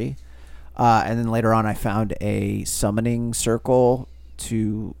my party. And then later on I found a summoning circle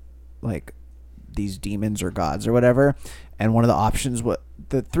to like these demons or gods or whatever. And one of the options,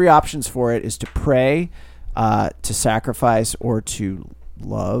 the three options for it is to pray, to sacrifice, or to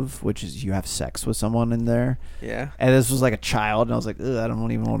love, which is you have sex with someone in there. Yeah. And this was like a child, and I was like, I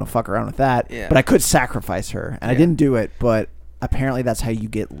don't even want to fuck around with that. Yeah. But I could sacrifice her, and I didn't do it. But apparently, that's how you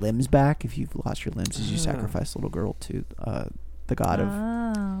get limbs back if you've lost your limbs. Is you sacrifice a little girl to the god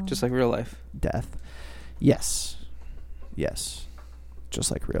of just like real life death. Yes,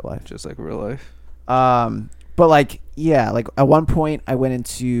 just like real life. Just like real life. But like like at one point I went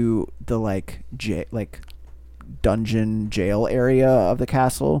into the dungeon jail area of the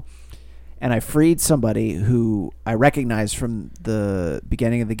castle, and I freed somebody who I recognized from the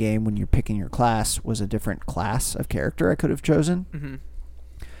beginning of the game when you're picking your class was a different class of character I could have chosen. Mm-hmm.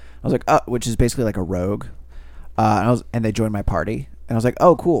 I was like, which is basically like a rogue, and they joined my party, and I was like,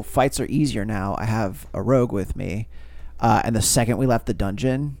 oh cool, fights are easier now. I have a rogue with me, and the second we left the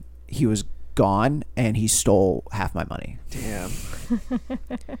dungeon, he was gone and he stole half my money. Damn.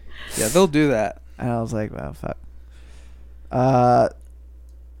 Yeah, they'll do that. And I was like, well, fuck. So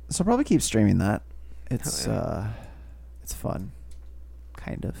I'll probably keep streaming that. It's it's fun,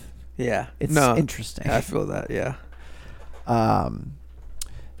 kind of. Yeah, it's interesting. I feel that. Yeah.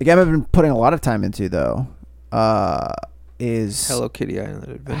 The game I've been putting a lot of time into though is Hello Kitty Island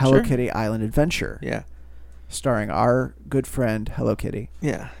Adventure. Hello Kitty Island Adventure. Yeah. Starring our good friend Hello Kitty.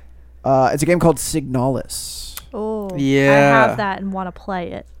 Yeah. It's a game called Signalis. Oh, yeah. I have that and want to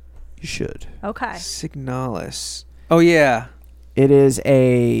play it. You should. Okay. Signalis. Oh yeah. It is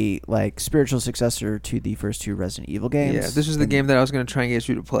a like spiritual successor to the first two Resident Evil games. Yeah, this was the game that I was going to try and get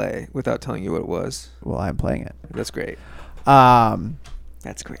you to play without telling you what it was. Well, I'm playing it. That's great.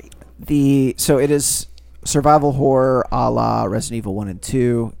 That's great. So it is survival horror a la Resident Evil 1 and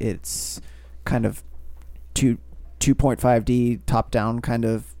 2. It's kind of 2.5D top-down kind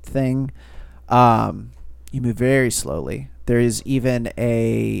of thing. You move very slowly. There is even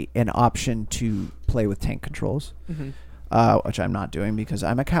an option to play with tank controls, which I'm not doing because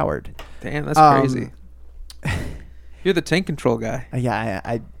I'm a coward. Damn, that's crazy. You're the tank control guy.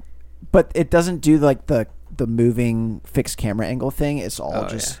 Yeah, but it doesn't do like the moving fixed camera angle thing. It's all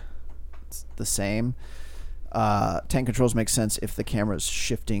it's the same. Tank controls make sense if the camera's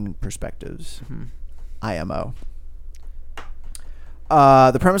shifting perspectives. IMO.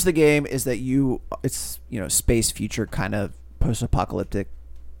 The premise of the game is that it's space future kind of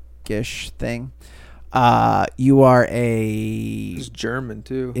post-apocalyptic-ish thing. You are It's German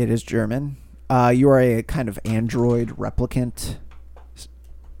too. It is German. You are a kind of android replicant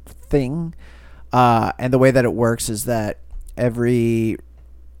thing. And the way that it works is that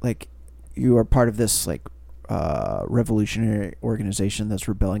you are part of this revolutionary organization that's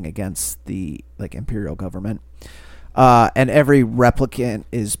rebelling against the imperial government. And every replicant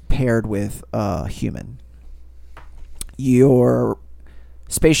is paired with a human. Your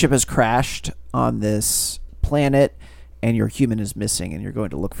spaceship has crashed on this planet, and your human is missing, and you're going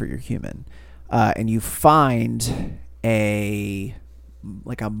to look for your human. And you find a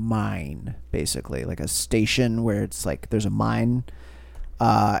mine, basically, like a station where it's like there's a mine,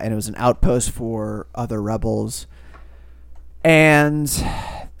 and it was an outpost for other rebels. And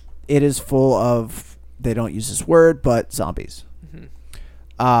it is full of, they don't use this word, but zombies.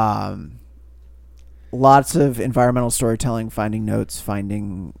 Lots of environmental storytelling, finding notes,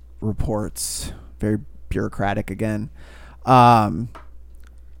 finding reports, very bureaucratic again. You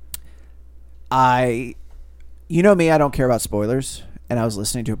know me, I don't care about spoilers, and I was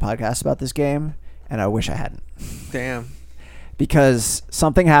listening to a podcast about this game, and I wish I hadn't. Damn. Because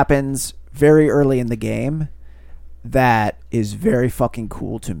something happens very early in the game that is very fucking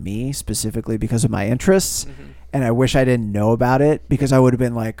cool to me, specifically because of my interests, and I wish I didn't know about it, because I would have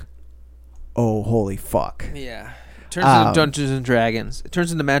been like, oh, holy fuck. Yeah. It turns into Dungeons and Dragons. It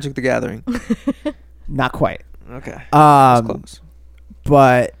turns into Magic the Gathering. Not quite. Okay. That's close.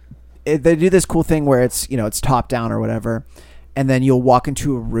 But they do this cool thing where it's top down or whatever, and then you'll walk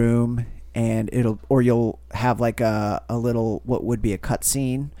into a room and you'll have like a little, what would be a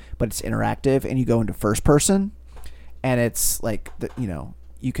cutscene, but it's interactive, and you go into first person, and it's like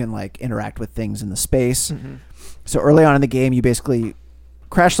you can like interact with things in the space. Mm-hmm. So early on in the game, you basically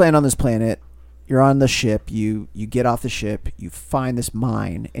crash land on this planet. You're on the ship. You get off the ship. You find this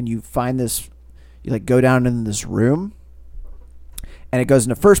mine, and you find this. You like go down in this room, and it goes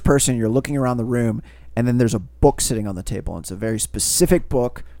into first person. You're looking around the room, and then there's a book sitting on the table. And it's a very specific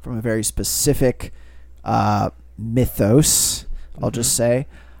book from a very specific mythos. I'll just say,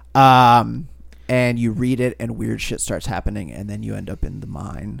 and you read it, and weird shit starts happening, and then you end up in the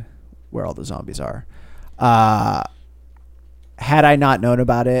mine where all the zombies are. Had I not known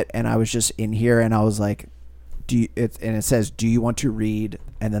about it, and I was just in here, and I was like, and it says, "Do you want to read?"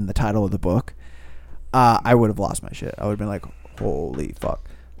 and then the title of the book, I would have lost my shit. I would have been like, "Holy fuck!"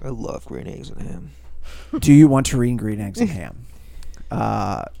 I love green eggs and ham. Do you want to read green eggs and ham?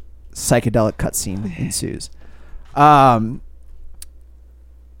 Psychedelic cutscene ensues.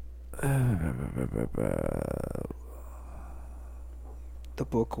 The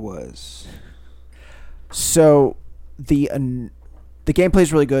book was so the gameplay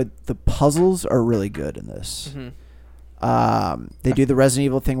is really good. The puzzles are really good in this. They do the Resident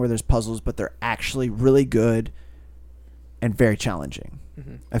Evil thing where there's puzzles, but they're actually really good and very challenging.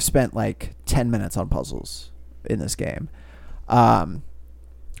 I've spent like 10 minutes on puzzles in this game. The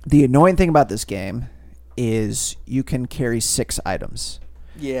annoying thing about this game is you can carry 6 items.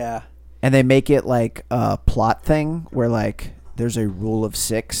 Yeah. And they make it like a plot thing where like there's a rule of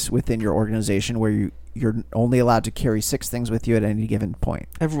 6 within your organization where you're only allowed to carry 6 things with you at any given point.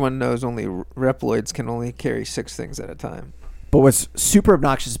 Everyone knows only Reploids can only carry 6 things at a time. But what's super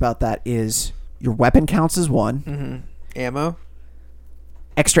obnoxious about that is your weapon counts as 1. Ammo?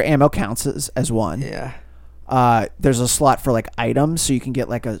 Extra ammo counts as 1. Yeah. There's a slot for like items, so you can get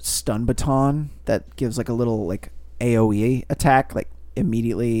like a stun baton that gives like a little like AoE attack like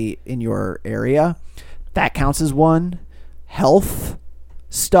immediately in your area. That counts as 1. Health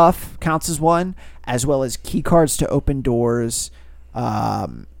stuff counts as 1, as well as key cards to open doors,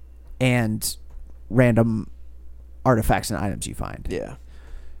 and random artifacts and items you find. Yeah.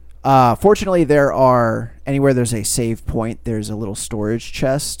 Fortunately, anywhere there's a save point, there's a little storage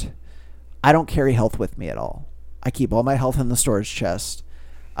chest. I don't carry health with me at all. I keep all my health in the storage chest,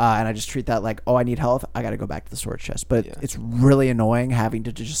 and I just treat that like, oh, I need health, I got to go back to the storage chest. But it's really annoying having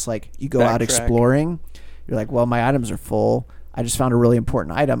to just like, you go out exploring, you're like, well, my items are full. I just found a really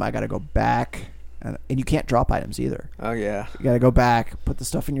important item. I got to go back. And you can't drop items either. Oh, yeah. You got to go back, put the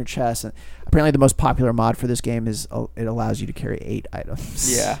stuff in your chest. And apparently the most popular mod for this game is it allows you to carry 8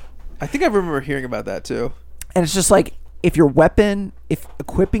 items. Yeah. I think I remember hearing about that too. And it's just like, if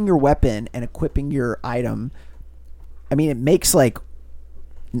equipping your weapon and equipping your item, I mean, it makes like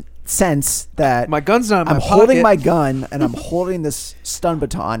sense that my gun's not in my I'm pocket. holding my gun and I'm holding this stun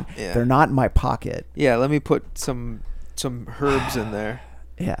baton. Yeah. They're not in my pocket. Yeah, let me put some herbs in there.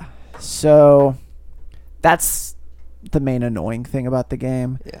 Yeah. So that's the main annoying thing about the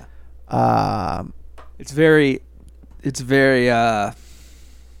game. Yeah. It's very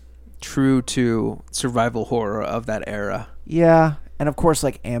true to survival horror of that era. Yeah. And of course,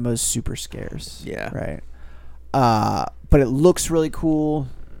 like, ammo's super scarce. Yeah. Right. But it looks really cool.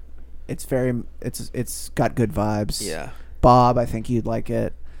 It's got good vibes. Yeah. Bob, I think you'd like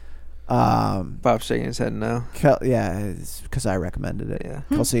it. Bob's shaking his head no. Yeah, it's because I recommended it. Yeah.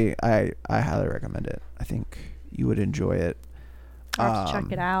 Kelsey, I highly recommend it. I think you would enjoy it. I'll have to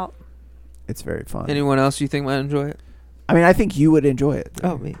check it out. It's very fun. Anyone else you think might enjoy it? I mean, I think you would enjoy it.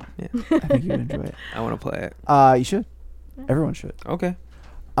 Oh, me. Yeah. I think you would enjoy it. I want to play it. You should. Everyone should. Okay.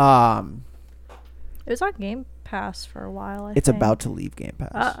 It was on Game Pass for a while. I It's think. about to leave Game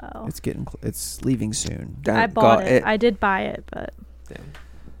Pass. Uh-oh. It's leaving soon. I bought it. I did buy it, but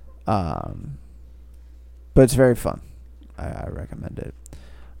Damn. But it's very fun. I recommend it.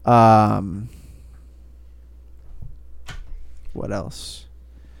 What else?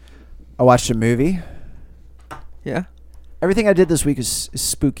 I watched a movie. Yeah. Everything I did this week is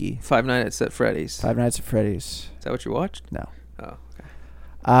spooky. Five Nights at Freddy's. Five Nights at Freddy's. Is that what you watched? No. Oh,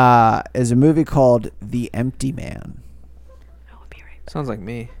 okay. Is a movie called The Empty Man. I will be right back. Sounds like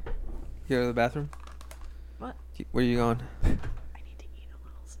me. You go to the bathroom? What? Where are you going? I need to eat a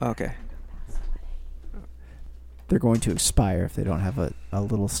little. Okay. They're going to expire if they don't have a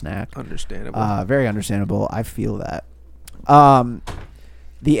little snack. Understandable. Very understandable. I feel that.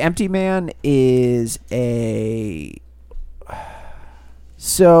 The Empty Man is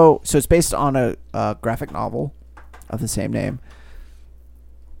so it's based on a graphic novel of the same name.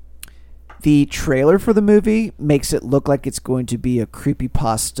 The trailer for the movie makes it look like it's going to be a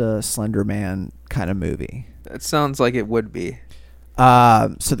creepypasta Slender Man kind of movie. That sounds like it would be.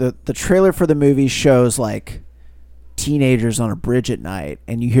 So the trailer for the movie shows like teenagers on a bridge at night,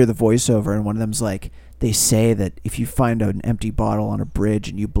 and you hear the voiceover, and one of them's like, they say that if you find an empty bottle on a bridge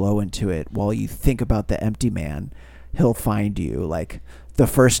and you blow into it while you think about the empty man, he'll find you. Like, the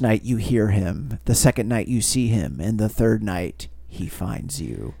first night you hear him, the second night you see him, and the third night he finds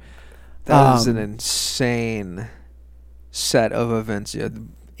you. That is an insane set of events. Yeah, the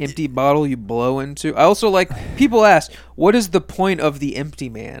empty bottle you blow into. I also like, people ask, what is the point of the empty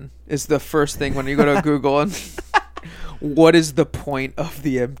man? Is the first thing when you go to Google. And what is the point of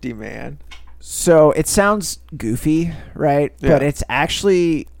the empty man? So it sounds goofy, right? Yeah. But it's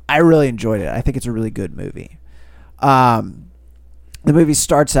actually, I really enjoyed it. I think it's a really good movie. The movie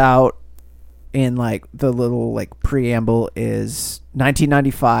starts out in like the little like preamble is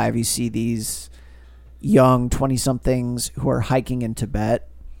 1995. You see these young 20-somethings who are hiking in Tibet,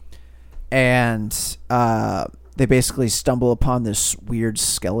 and they basically stumble upon this weird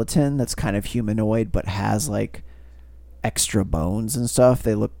skeleton that's kind of humanoid but has like extra bones and stuff.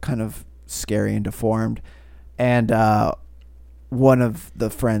 They look kind of scary and deformed, and one of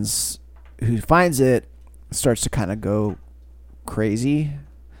the friends who finds it starts to kind of go crazy,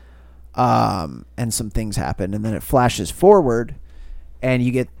 and some things happen, and then it flashes forward, and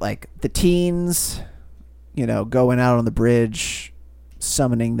you get like the teens, you know, going out on the bridge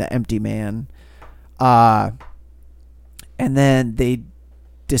summoning the empty man, and then they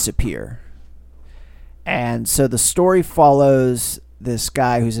disappear. And so the story follows this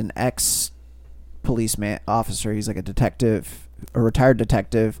guy who's an ex-policeman officer. He's like a detective, a retired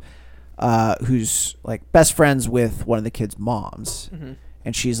detective, who's like best friends with one of the kids' moms. Mm-hmm.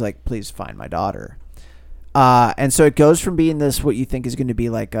 And she's like, please find my daughter. And so it goes from being this, what you think is going to be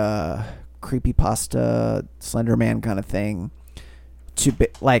like a creepypasta, Slender Man kind of thing, to be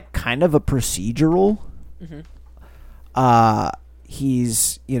like kind of a procedural. Mm-hmm.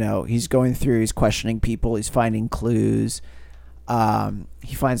 He's going through, he's questioning people, he's finding clues.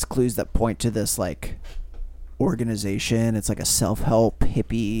 He finds clues that point to this like organization. It's like a self-help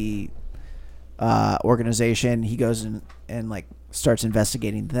hippie organization. He goes and like starts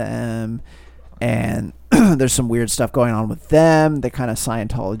investigating them, and there's some weird stuff going on with them. They're kind of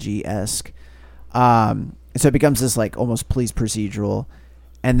Scientology-esque. So it becomes this like almost police procedural,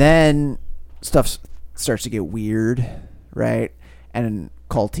 and then stuff starts to get weird, right? And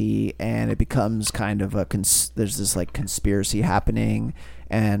culty, and it becomes kind of there's this like conspiracy happening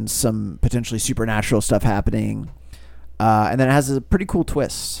and some potentially supernatural stuff happening, and then it has a pretty cool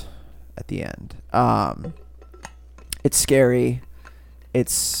twist at the end. It's scary,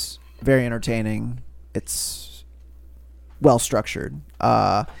 it's very entertaining, it's well structured. It's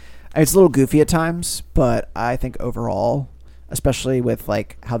a little goofy at times, but I think overall, especially with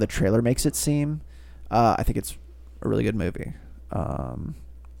like how the trailer makes it seem, I think it's a really good movie.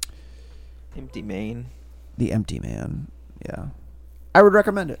 Empty Man. The Empty Man. Yeah. I would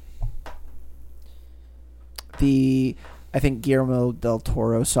recommend it. I think Guillermo del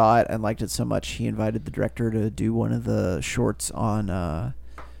Toro saw it and liked it so much he invited the director to do one of the shorts on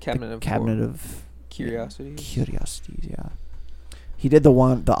Cabinet of Curiosities. Curiosities, yeah. He did the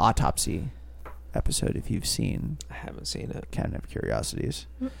autopsy episode, if you've seen. I haven't seen it. Cabinet of Curiosities.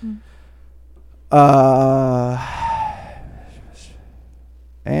 Mm-mm.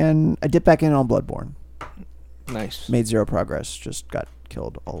 And I dipped back in on Bloodborne. Nice. Made zero progress. Just got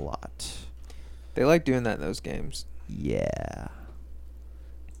killed a lot. They like doing that in those games. Yeah.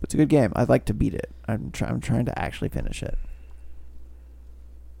 But it's a good game. I'd like to beat it. I'm trying to actually finish it.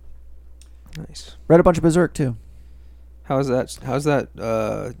 Nice. Read a bunch of Berserk, too. How's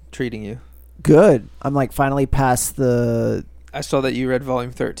that treating you? Good. I'm like finally past the... I saw that you read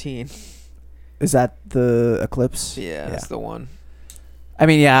volume 13. Is that the Eclipse? Yeah, that's the one. I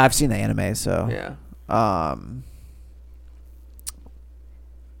mean, yeah, I've seen the anime, so... Yeah.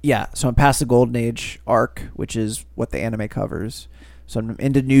 Yeah, so I'm past the Golden Age arc, which is what the anime covers. So I'm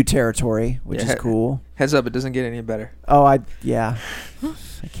into new territory, which is cool. Heads up, it doesn't get any better. Oh, yeah.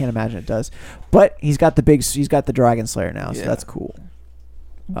 I can't imagine it does. But he's got the Dragon Slayer now, so that's cool.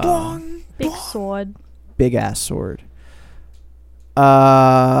 Big sword. Big ass sword.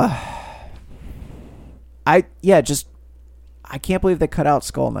 I can't believe they cut out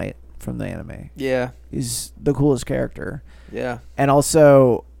Skull Knight from the anime. Yeah. He's the coolest character. Yeah. And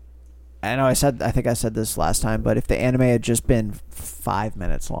also, I think I said this last time, but if the anime had just been 5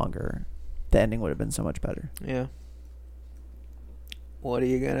 minutes longer, the ending would have been so much better. Yeah. What are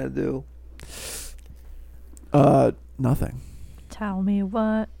you gonna do? Nothing. Tell me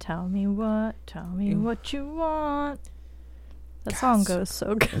what you want. That song goes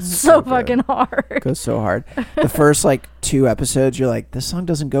so good. It's So so good. fucking hard. Goes so hard. The first like 2 episodes, you're like, this song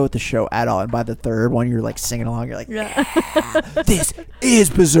doesn't go with the show at all. And by the third one, you're like singing along. You're like, Yeah. this is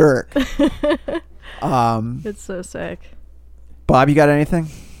Berserk. It's so sick. Bob, you got anything?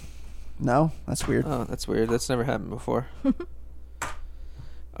 No, that's weird. Oh, that's weird. That's never happened before.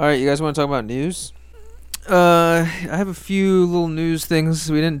 All right, you guys want to talk about news? I have a few little news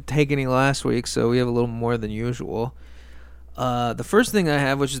things. We didn't take any last week, so we have a little more than usual. The first thing I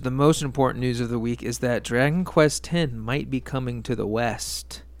have, which is the most important news of the week, is that Dragon Quest X might be coming to the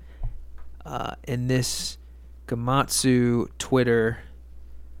West. In this Gamatsu Twitter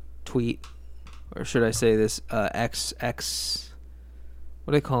tweet, or should I say this XX?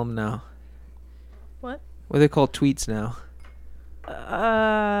 What do they call them now? What? What do they call tweets now?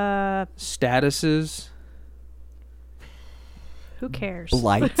 Statuses. Who cares?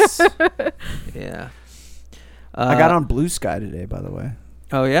 Blights. Yeah. I got on Blue Sky today, by the way.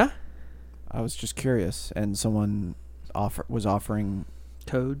 Oh yeah. I was just curious, and someone was offering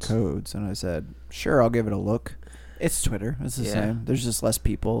codes, and I said, sure, I'll give it a look. It's Twitter. It's the same. There's just less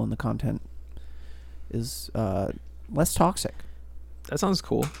people, and the content is less toxic. That sounds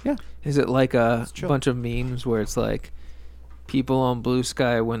cool. Yeah. Is it like a It's chill. bunch of memes where it's like people on Blue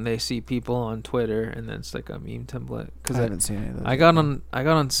Sky when they see people on Twitter, and then it's like a meme template? I haven't seen any of those. I got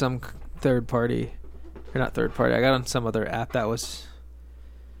on some third party, or not third party. I got on some other app that was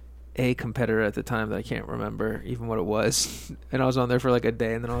a competitor at the time that I can't remember even what it was, and I was on there for like a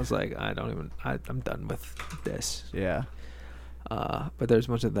day, and then I was like, I'm done with this. Yeah. But there's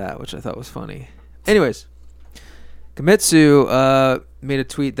much of that, which I thought was funny. Anyways, Gamitsu made a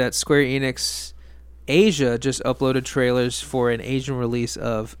tweet that Square Enix Asia just uploaded trailers for an Asian release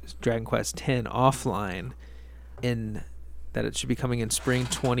of Dragon Quest X offline, in that it should be coming in spring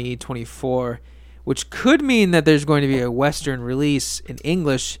 2024, which could mean that there's going to be a Western release in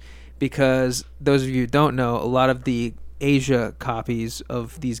English, because those of you who don't know, a lot of the Asia copies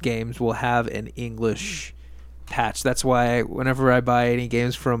of these games will have an English patch. That's why whenever I buy any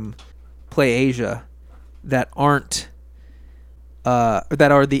games from Play Asia that aren't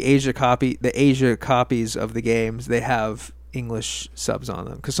that are the Asia copies of the games, they have English subs on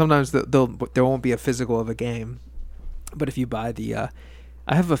them, because sometimes there won't be a physical of a game, but if you buy the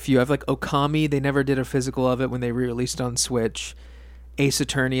I have a few. I have like Okami. They never did a physical of it when they re-released on Switch. Ace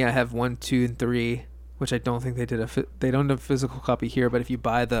Attorney, I have 1, 2, and 3, which I don't think they did they don't have a physical copy here, but if you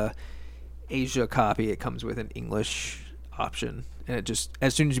buy the Asia copy, it comes with an English option, and it just,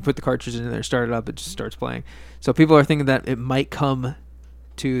 as soon as you put the cartridge in there, start it up, it just starts playing. So people are thinking that it might come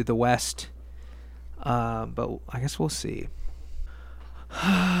to the West, but I guess we'll see.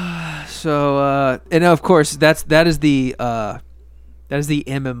 So and of course that is the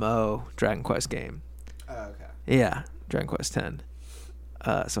MMO Dragon Quest game. Oh, okay. Yeah, Dragon Quest X.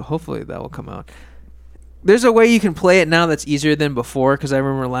 So hopefully that will come out. There's a way you can play it now that's easier than before, because I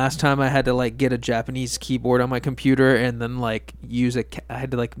remember last time I had to like get a Japanese keyboard on my computer and then like I had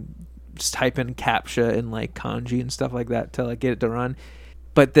to like just type in CAPTCHA and like kanji and stuff like that to like get it to run.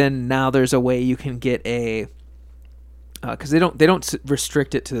 But then now there's a way you can get a because they don't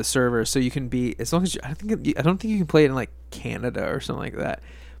restrict it to the server, so you can be, as long as I don't think you can play it in like Canada or something like that.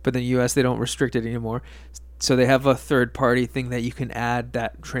 But in the US they don't restrict it anymore. So they have a third party thing that you can add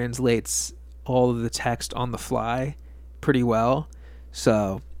that translates all of the text on the fly pretty well.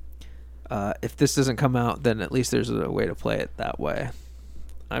 So if this doesn't come out, then at least there's a way to play it that way.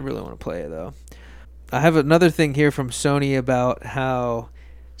 I really want to play it though. I have another thing here from Sony about how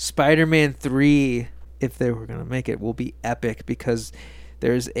Spider-Man 3, if they were going to make it, will be epic, because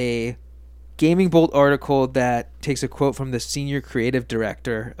there's a Gaming Bolt article that takes a quote from the senior creative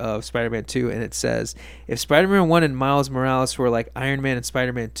director of Spider-Man 2, and it says, if Spider-Man 1 and Miles Morales were like Iron Man and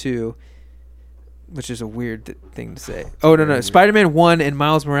Spider-Man 2, which is a weird thing to say. Oh, no. Spider-Man 1 and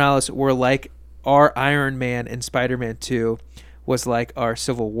Miles Morales were like our Iron Man, and Spider-Man 2 was like our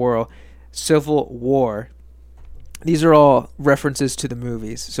Civil War. These are all references to the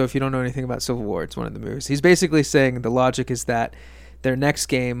movies. So if you don't know anything about Civil War, it's one of the movies. He's basically saying the logic is that their next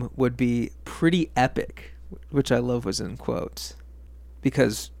game would be pretty epic, which I love was in quotes,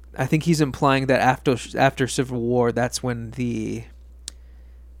 because I think he's implying that after Civil War, that's when the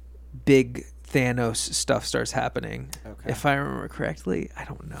big Thanos stuff starts happening. Okay. If I remember correctly, I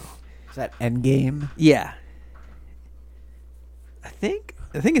don't know. Is that Endgame? Yeah, I think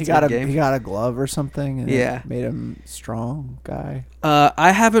it's Endgame. He got a glove or something. And Yeah. it made him strong guy.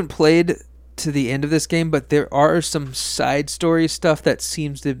 I haven't played to the end of this game, but there are some side story stuff that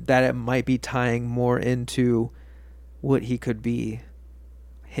seems that it might be tying more into what he could be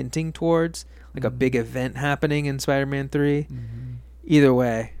hinting towards. like a big event happening in Spider-Man 3. Mm-hmm. Either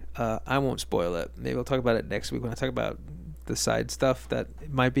way, I won't spoil it. Maybe we'll talk about it next week when I talk about the side stuff that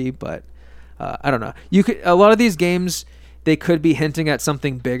it might be, but I don't know. A lot of these games, they could be hinting at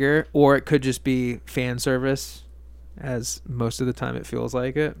something bigger, or it could just be fan service, as most of the time it feels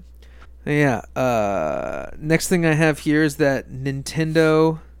like it. Yeah. Next thing I have here is that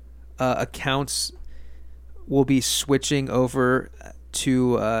Nintendo accounts will be switching over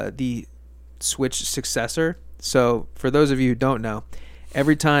to the Switch successor. So for those of you who don't know,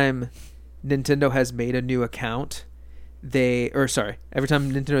 every time Nintendo has made a new account, every time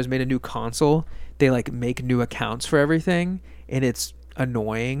Nintendo has made a new console, they like make new accounts for everything, and it's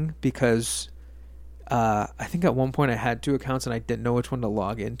annoying because I think at one point I had 2 accounts and I didn't know which one to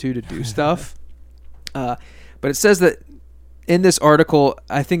log into to do stuff. But it says that in this article,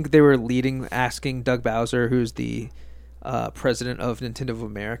 I think they were asking Doug Bowser, who's the president of Nintendo of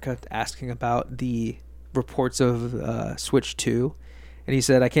America, asking about the reports of Switch 2. And he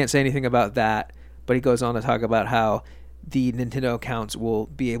said, I can't say anything about that, but he goes on to talk about how the Nintendo accounts will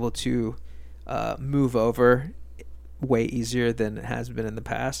be able to move over way easier than it has been in the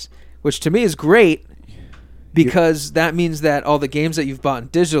past, which to me is great. Because that means that all the games that you've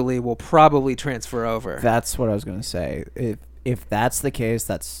bought digitally will probably transfer over. That's what I was going to say. If that's the case,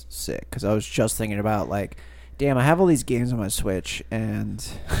 that's sick. Because I was just thinking about, like, damn, I have all these games on my Switch, and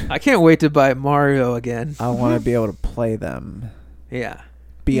I can't wait to buy Mario again. I want to be able to play them. Yeah.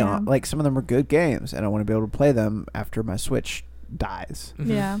 Beyond, like, some of them are good games, and I want to be able to play them after my Switch dies.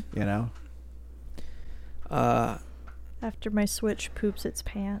 Mm-hmm. Yeah. You know? After my Switch poops its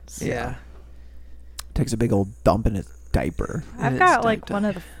pants. Yeah. Takes a big old dump in its diaper. I've got like one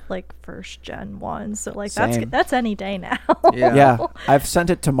of the like first gen ones, so like Same. that's any day now. Yeah. I've sent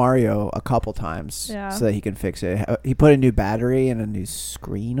it to Mario a couple times so that he can fix it. He put a new battery and a new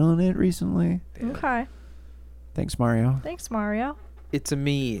screen on it recently. Okay. Thanks, Mario. Thanks, Mario. It's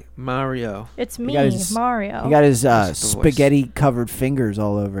me, Mario. It's me, Mario. He got his spaghetti covered fingers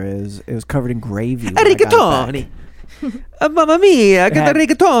all over it. It was covered in gravy. Rigatoni. Mamma mia, I got the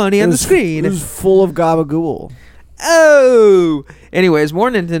rigatoni on the screen. It was full of gabagool. Oh! Anyways,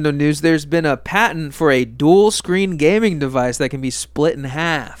 more Nintendo news. There's been a patent for a dual screen gaming device that can be split in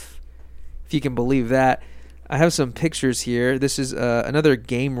half. If you can believe that. I have some pictures here. This is another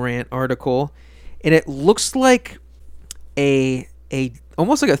Game Rant article, and it looks like a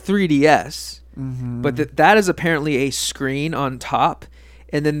almost like a 3DS, but that is apparently a screen on top,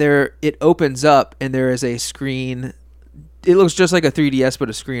 and then it opens up, and there is a screen. It looks just like a 3DS, but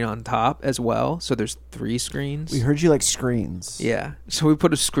a screen on top as well. So there's 3 screens. We heard you like screens. Yeah. So we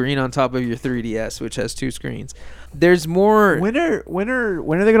put a screen on top of your 3DS, which has 2 screens. There's more. When are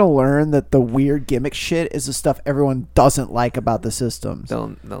they gonna learn that the weird gimmick shit is the stuff everyone doesn't like about the systems?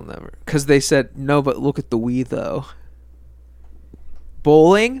 They'll never. Because they said, no, but look at the Wii, though.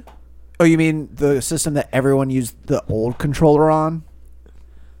 Bowling? Oh, you mean the system that everyone used the old controller on?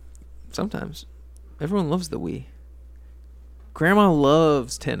 Sometimes. Everyone loves the Wii. Grandma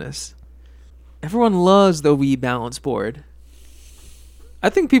loves tennis. Everyone loves the Wii balance board. I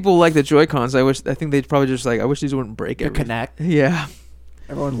think people like the Joy-Cons. I think they'd probably just I wish these wouldn't break. The Kinect. Yeah.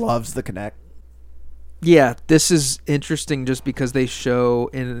 Everyone loves the Kinect. Yeah, this is interesting just because they show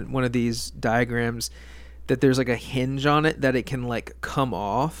in one of these diagrams that there's like a hinge on it that it can like come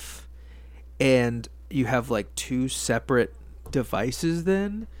off, and you have like 2 separate devices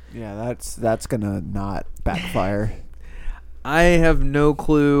then. Yeah, that's gonna not backfire. I have no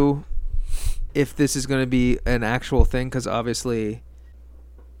clue if this is going to be an actual thing, because obviously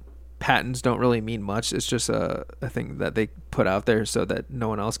patents don't really mean much. It's just a thing that they put out there so that no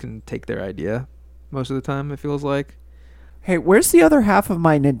one else can take their idea most of the time, it feels like. Hey, where's the other half of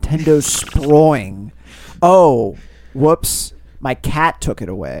my Nintendo Sproing? Oh, whoops. My cat took it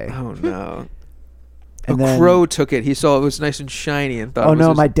away. Oh, no. And a crow took it. He saw it was nice and shiny and thought, oh, it was no,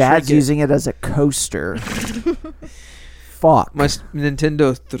 his my dad's trinket. using it as a coaster. Fuck. My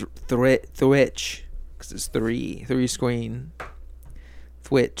Nintendo Switch, because it's 3 screen.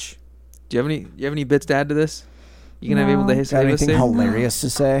 Switch. Do you have any bits to add to this? You gonna be able to say Got anything this? hilarious to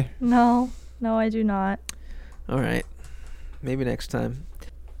say? No, I do not. All right, maybe next time.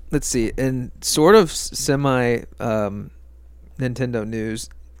 Let's see. And sort of semi Nintendo news.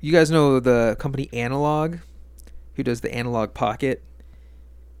 You guys know the company Analog, who does the Analog Pocket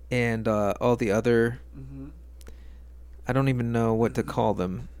and all the other. I don't even know what to call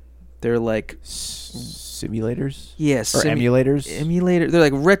them. They're like simulators. Yes, or emulators. They're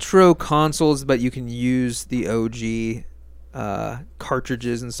like retro consoles, but you can use the OG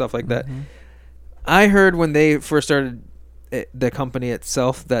cartridges and stuff like that. I heard when they first started the company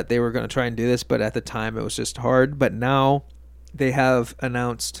itself that they were going to try and do this, but at the time it was just hard. But now they have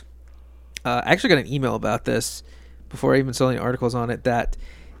announced. I actually got an email about this before I even saw any articles on it, that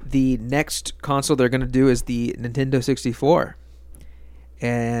the next console they're going to do is the Nintendo 64.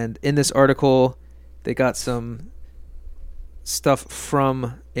 And in this article, they got some stuff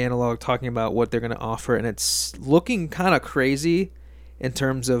from Analog talking about what they're going to offer, and it's looking kind of crazy in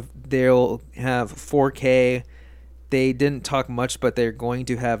terms of they'll have 4K. They didn't talk much, but they're going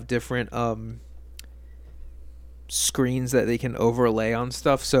to have different screens that they can overlay on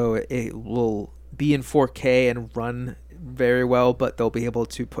stuff, so it will be in 4K and run very well, but they'll be able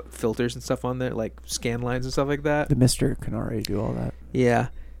to put filters and stuff on there, like scan lines and stuff like that. The Mister can already do all that. Yeah,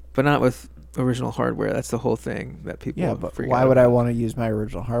 but not with original hardware. That's the whole thing that people. Yeah, but why would I want to use my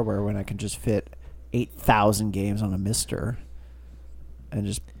original hardware when I can just fit 8,000 games on a Mister and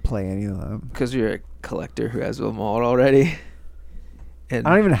just play any of them? Because you're a collector who has them all already. And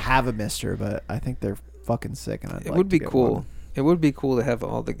I don't even have a Mister, but I think they're fucking sick, and it would be cool. It would be cool to have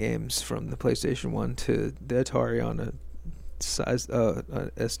all the games from the PlayStation 1 to the Atari on a size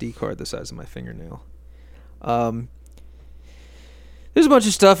a SD card the size of my fingernail. There's a bunch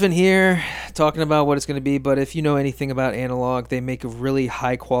of stuff in here talking about what it's going to be, but if you know anything about Analog, they make a really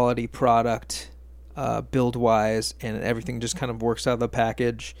high quality product build wise, and everything just kind of works out of the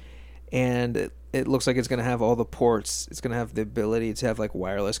package. And it looks like it's going to have all the ports. It's going to have the ability to have like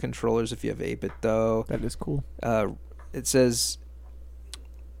wireless controllers if you have 8-bit though. That is cool. It says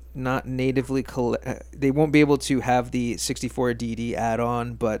not natively they won't be able to have the 64DD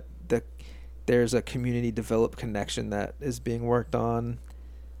add-on, but there's a community developed connection that is being worked on.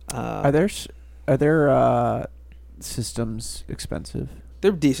 Are there systems expensive?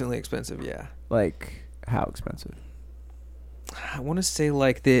 They're decently expensive, yeah. Like how expensive? I want to say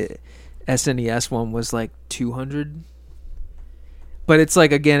like the SNES one was like $200. But it's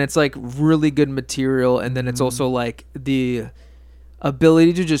like, again, it's like really good material, and then it's also like the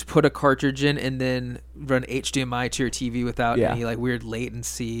ability to just put a cartridge in and then run HDMI to your TV without any like weird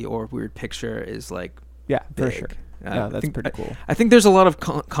latency or weird picture is like big. For sure. Yeah, that's pretty cool. I think there's a lot of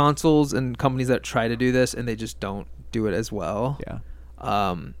consoles and companies that try to do this and they just don't do it as well. Yeah.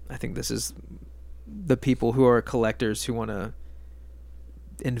 I think this is the people who are collectors who want to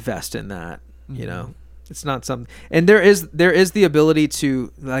invest in that, you know. It's not something, and there is the ability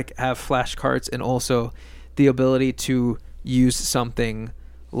to like have flash cards, and also the ability to use something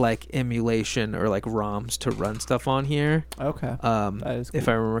like emulation or like ROMs to run stuff on here. Okay. That is cool. If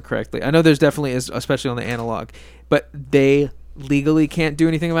I remember correctly. I know there's definitely is, especially on the Analog, but they legally can't do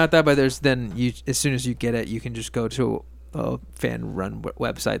anything about that. But there's as soon as you get it, you can just go to a fan run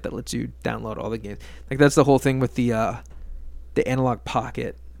website that lets you download all the games. Like that's the whole thing with the Analog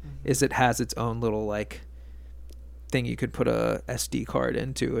Pocket. Is it has its own little like thing you could put a SD card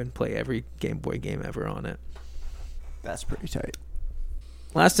into and play every Game Boy game ever on it. That's pretty tight.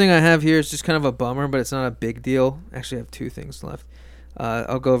 Last thing I have here is just kind of a bummer, but it's not a big deal. Actually, I have two things left.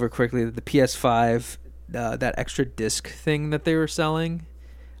 I'll go over quickly. The PS5, that extra disc thing that they were selling,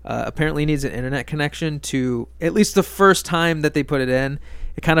 apparently needs an internet connection to at least the first time that they put it in.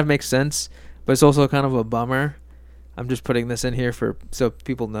 It kind of makes sense, but it's also kind of a bummer. I'm just putting this in here so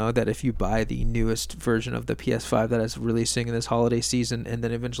people know that if you buy the newest version of the PS5 that is releasing in this holiday season, and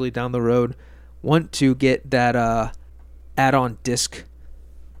then eventually down the road want to get that add-on disc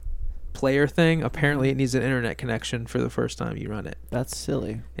player thing, apparently it needs an internet connection for the first time you run it. That's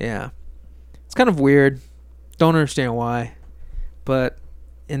silly. Yeah. It's kind of weird. Don't understand why. But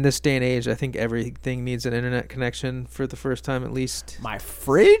in this day and age, I think everything needs an internet connection for the first time at least. My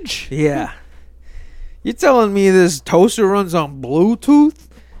fridge? Yeah. You telling me this toaster runs on Bluetooth?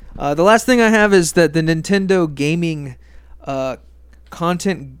 The last thing I have is that the Nintendo gaming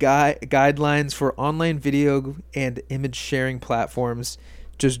content guidelines for online video and image sharing platforms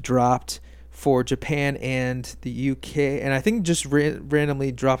just dropped for Japan and the UK, and I think just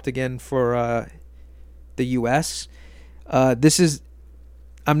randomly dropped again for the US.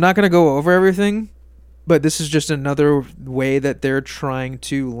 I'm not going to go over everything, but this is just another way that they're trying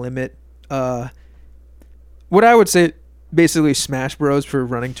to limit what I would say basically Smash Bros for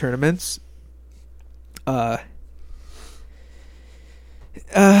running tournaments. They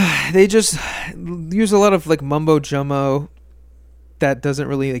just use a lot of like mumbo jumbo that doesn't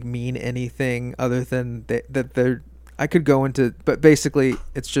really like mean anything other than that they're. I could go into, but basically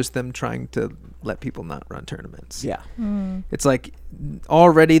it's just them trying to let people not run tournaments. Yeah. It's like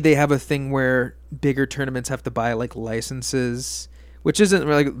already they have a thing where bigger tournaments have to buy like licenses, which isn't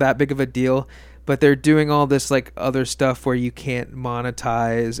really that big of a deal. But they're doing all this like other stuff where you can't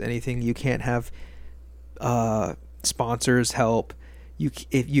monetize anything. You can't have sponsors help.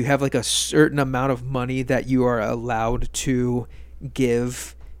 If you have like a certain amount of money that you are allowed to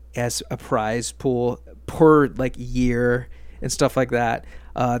give as a prize pool per like year and stuff like that.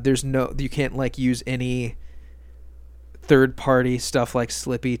 You can't like use any third party stuff like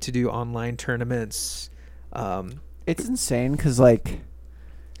Slippy to do online tournaments. It's insane because like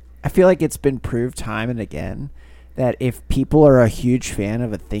I feel like it's been proved time and again that if people are a huge fan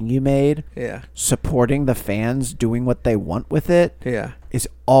of a thing you made, supporting the fans doing what they want with it is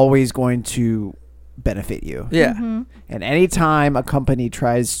always going to benefit you. Yeah. Mm-hmm. And anytime a company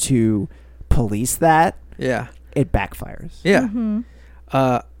tries to police that, it backfires. Yeah. Mm-hmm.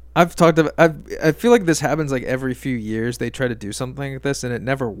 I feel like this happens like every few years. They try to do something like this and it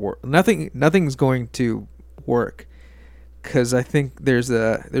never works. Nothing's going to work. Because I think there's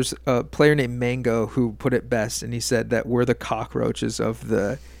a player named Mango who put it best, and he said that we're the cockroaches of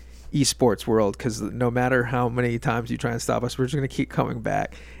the esports world. Because no matter how many times you try and stop us, we're just going to keep coming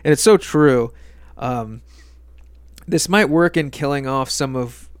back, and it's so true. This might work in killing off some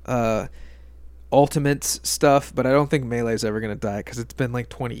of Ultimate's stuff, but I don't think Melee's ever going to die because it's been like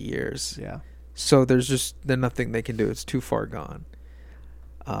 20 years. Yeah. So there's nothing they can do. It's too far gone.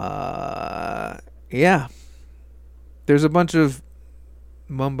 Yeah. There's a bunch of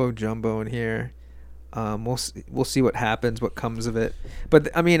mumbo jumbo in here. We'll see what happens, what comes of it. But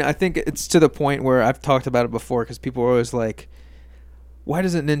I mean, I think it's to the point where I've talked about it before because people are always like, "Why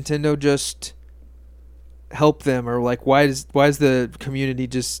doesn't Nintendo just help them?" Or like, "Why does the community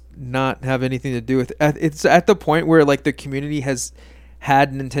just not have anything to do with it?" It's at the point where like the community has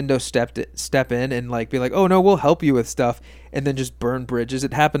had Nintendo step in and like be like, "Oh no, we'll help you with stuff," and then just burn bridges.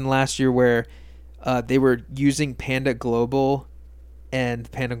 It happened last year where. They were using Panda Global,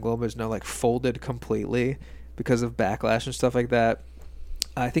 and Panda Global is now like folded completely because of backlash and stuff like that.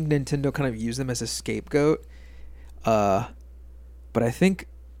 I think Nintendo kind of used them as a scapegoat. But I think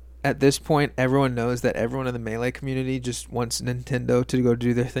at this point, everyone knows that everyone in the Melee community just wants Nintendo to go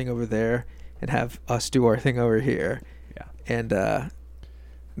do their thing over there and have us do our thing over here. Yeah. And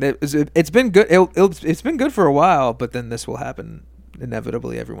it's been good. It's been good for a while, but then this will happen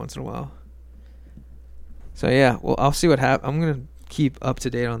inevitably every once in a while. So yeah, well, I'll see what happens. I'm gonna keep up to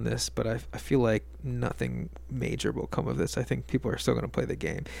date on this, but I feel like nothing major will come of this. I think people are still gonna play the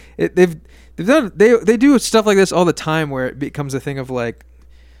game. They do stuff like this all the time, where it becomes a thing of like,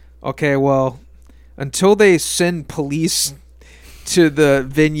 okay, well, until they send police to the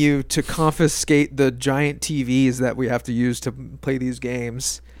venue to confiscate the giant TVs that we have to use to play these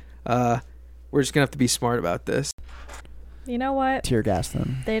games, we're just gonna have to be smart about this. You know what? Tear gas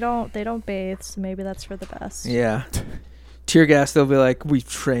them. They don't bathe, so maybe that's for the best. Yeah. Tear gas, they'll be like, "We've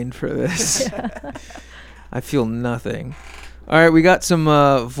trained for this." Yeah. I feel nothing. All right, we got some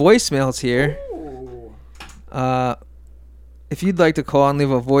voicemails here. If you'd like to call and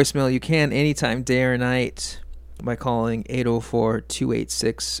leave a voicemail, you can anytime, day or night, by calling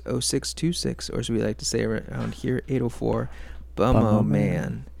 804-286-0626, or as we like to say around here, 804 Bummo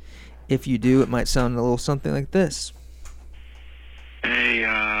Man. If you do, it might sound a little something like this. Hey,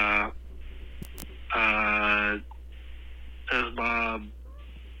 this is Bob.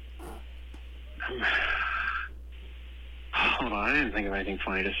 Hold on, I didn't think of anything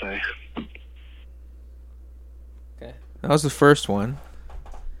funny to say. Okay, that was the first one.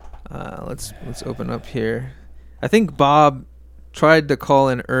 Let's open up here. I think Bob tried to call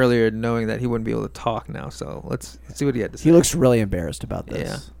in earlier, knowing that he wouldn't be able to talk now. So let's see what he had to say. He looks really embarrassed about this.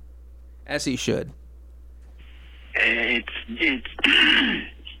 Yeah, as he should. It's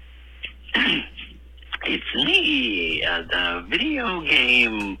it's me, the video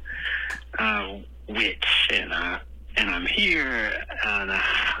game witch, and I'm here on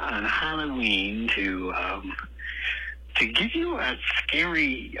Halloween to give you a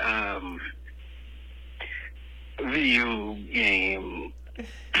scary video game.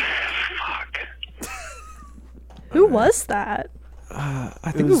 Fuck. Who was that?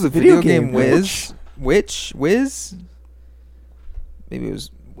 I think it was a video game Wiz. Wiz? Maybe it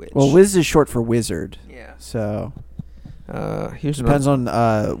was Witch. Well, Wiz is short for wizard. Yeah. So here's depends on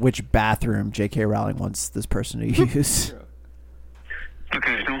which bathroom J.K. Rowling wants this person to use.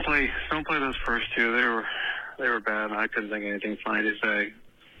 Okay, don't play those first two. They were bad. I couldn't think of anything funny to say.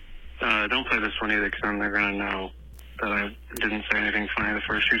 Don't play this one either, because then they're gonna know that I didn't say anything funny the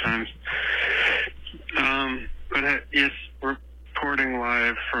first two times. But yes, reporting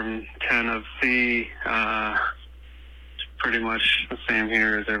live from Tennessee. It's pretty much the same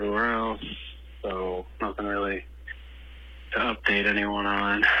here as everywhere else, so nothing really to update anyone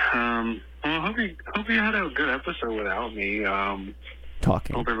on. Well, hope you had a good episode without me.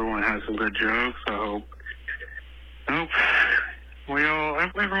 Talking. Hope everyone has some good jokes. I hope Nope.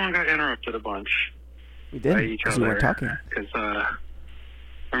 Everyone got interrupted a bunch We by did each because we other. weren't talking.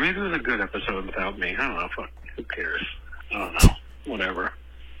 Or maybe it was a good episode without me. I don't know. Fuck. Who cares? I don't know. Whatever.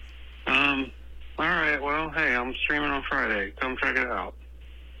 All right. Well, hey, I'm streaming on Friday. Come check it out.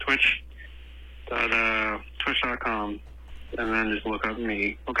 Twitch.com, and then just look up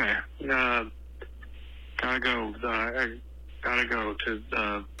me. Okay. Gotta go. I gotta go to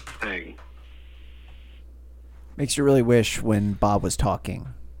the thing. Makes you really wish when Bob was talking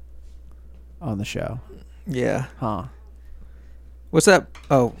on the show. Yeah. Huh. What's that?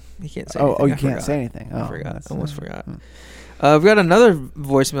 Oh, you can't say anything. Oh, you I can't forgot. say anything. Oh, I forgot. that's- Almost forgot. We've got another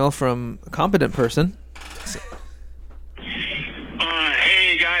voicemail from a competent person.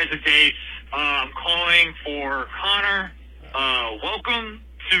 Hey guys, it's Ace. I'm calling for Connor. Welcome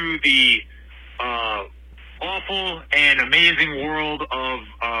to the awful and amazing world of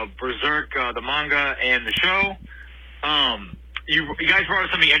Berserk, the manga and the show. You guys brought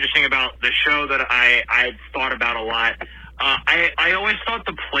up something interesting about the show that I thought about a lot. I always thought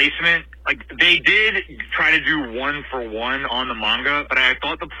the placement, like they did try to do 1-for-1 on the manga, but I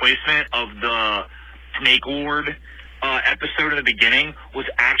thought the placement of the Snake Lord episode in the beginning was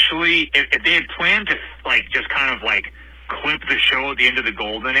actually, if they had planned to like just kind of like clip the show at the end of the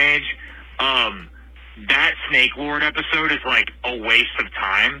Golden Age, that Snake Lord episode is like a waste of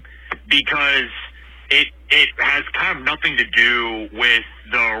time because it has kind of nothing to do with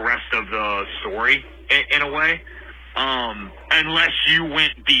the rest of the story in a way, unless you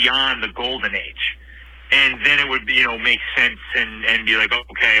went beyond the Golden Age. And then it would, make sense and be like,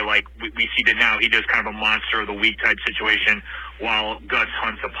 okay, like we see that now he does kind of a monster of the week type situation while Guts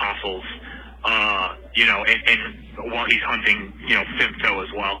hunts apostles, and while he's hunting, Femto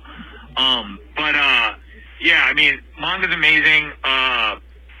as well. Yeah, I mean, manga's amazing.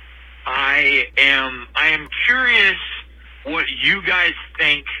 I am curious what you guys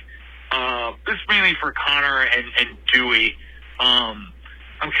think. This is mainly for Connor and Dewey. I'm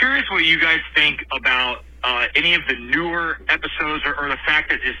curious what you guys think about any of the newer episodes or the fact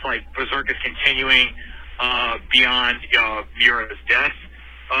that just like Berserk is continuing beyond Mira's death.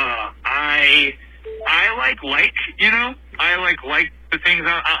 I like the things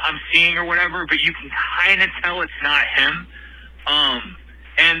I'm seeing or whatever, but you can kind of tell it's not him.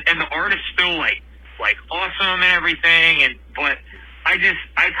 And the art is still like awesome and everything, but I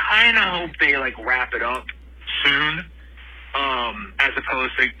kind of hope they like wrap it up soon, as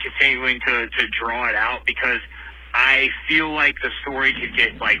opposed to continuing to draw it out, because I feel like the story could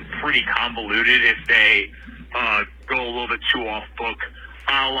get like pretty convoluted if they go a little bit too off book,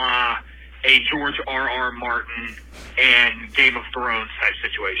 a la a George R.R. Martin and Game of Thrones type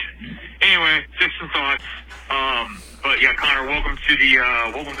situation. Anyway, just some thoughts. But yeah, Connor, welcome to the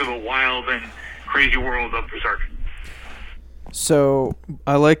wild and crazy world of Berserk. So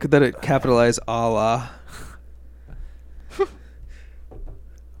I like that it capitalized Allah.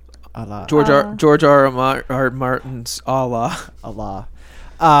 Allah. George R. Martin's Allah. Allah.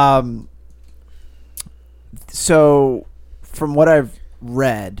 So from what I've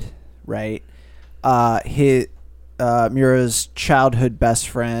read, right, Mira's childhood best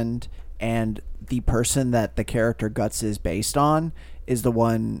friend and the person that the character Guts is based on is the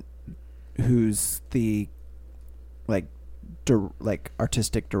one who's the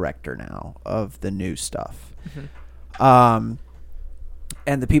artistic director now of the new stuff. Mm-hmm.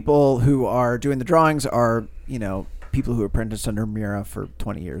 And the people who are doing the drawings are, people who apprenticed under Mira for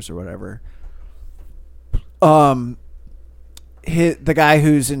 20 years or whatever. The guy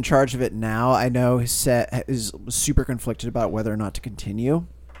who's in charge of it now, I know, is super conflicted about whether or not to continue.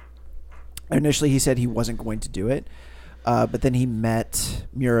 Initially, he said he wasn't going to do it, but then he met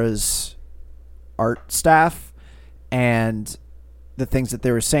Mira's art staff, and the things that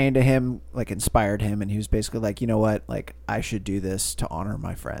they were saying to him inspired him, and he was basically like, you know what, I should do this to honor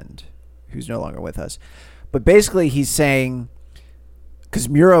my friend who's no longer with us. But basically, he's saying, because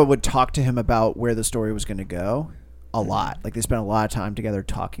Mira would talk to him about where the story was going to go a lot. They spent a lot of time together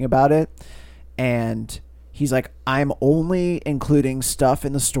talking about it. And he's like, I'm only including stuff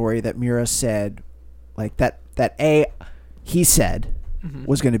in the story that Mira said, he said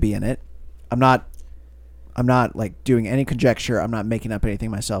was going to be in it. I'm not doing any conjecture. I'm not making up anything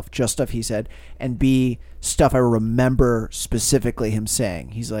myself. Just stuff he said. And B, stuff I remember specifically him saying.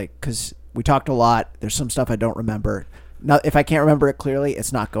 He's like, because we talked a lot. There's some stuff I don't remember. If I can't remember it clearly,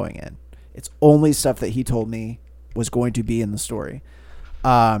 it's not going in. It's only stuff that he told me was going to be in the story.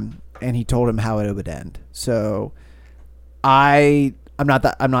 And he told him how it would end. So I'm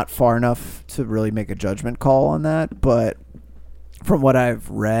not far enough to really make a judgment call on that, but from what I've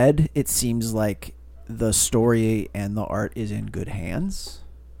read, it seems like the story and the art is in good hands,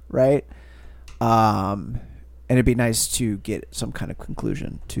 right? And it'd be nice to get some kind of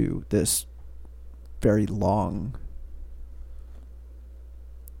conclusion to this very long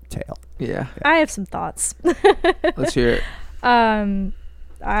tale. Yeah. I have some thoughts. Let's hear it.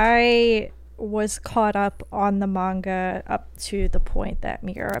 I was caught up on the manga up to the point that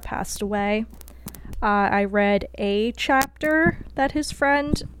Miura passed away. I read a chapter that his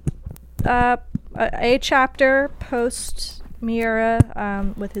friend, a chapter post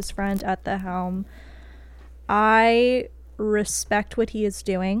Miura with his friend at the helm. I respect what he is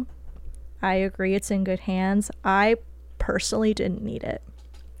doing. I agree it's in good hands. I personally didn't need it.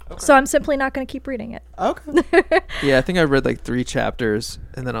 Okay. So I'm simply not going to keep reading it. Okay. Yeah, I think I read like 3 chapters,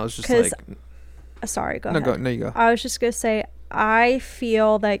 and then I was just like... Sorry, go ahead. No, you go. I was just going to say, I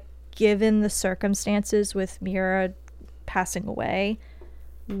feel that given the circumstances with Miura passing away,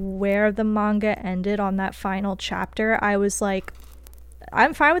 where the manga ended on that final chapter, I was like,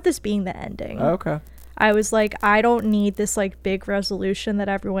 I'm fine with this being the ending. Okay. I was like, I don't need this like big resolution that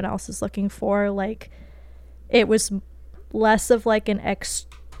everyone else is looking for. Like, it was less of like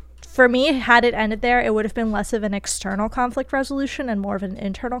for me, had it ended there, it would have been less of an external conflict resolution and more of an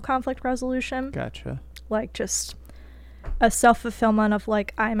internal conflict resolution. Gotcha. Like, just a self-fulfillment of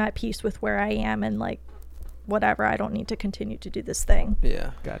like, I'm at peace with where I am and like, whatever, I don't need to continue to do this thing.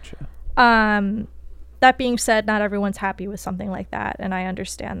 Yeah. Gotcha. That being said, not everyone's happy with something like that, and I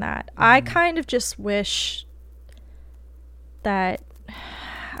understand that. I kind of just wish that,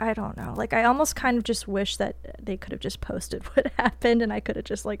 I don't know, like I almost kind of just wish that they could have just posted what happened and I could have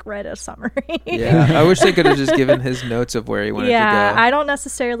just like read a summary. Yeah, I wish they could have just given his notes of where he wanted to go. Yeah, I don't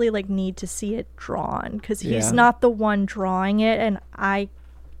necessarily like need to see it drawn because he's not the one drawing it, and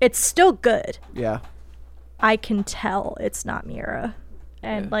it's still good. Yeah. I can tell it's not Miura.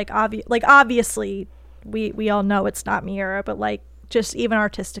 And obviously we all know it's not Miura, but like just even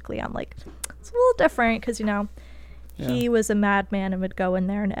artistically I'm like, it's a little different because he was a madman and would go in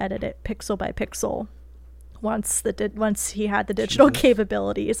there and edit it pixel by pixel once he had the digital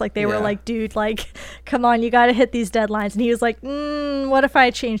capabilities. Like they were like, dude, like come on, you got to hit these deadlines. And he was like, what if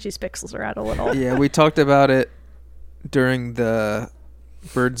I change these pixels around a little? Yeah, we talked about it during the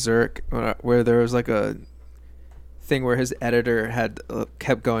Berserk where there was like a thing where his editor had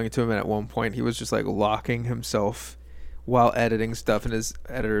kept going to him, and at one point he was just like locking himself while editing stuff, and his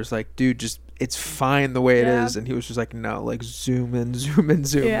editor's like, dude, just it's fine the way it is, and he was just like, no, like zoom in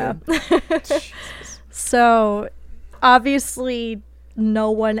So obviously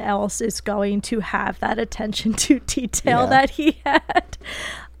no one else is going to have that attention to detail that he had.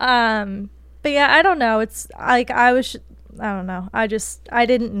 But yeah, I don't know, it's like I don't know. I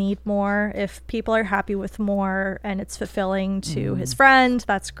didn't need more. If people are happy with more and it's fulfilling to his friend,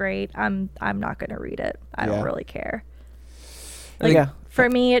 that's great. I'm not going to read it. I don't really care. Like, for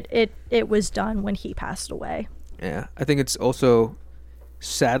me, it was done when he passed away. Yeah. I think it's also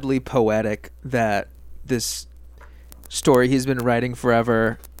sadly poetic that this story he's been writing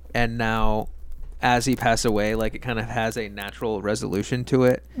forever, and now as he passed away, like it kind of has a natural resolution to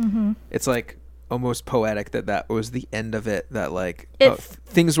it. Mm-hmm. It's like almost poetic that was the end of it, that like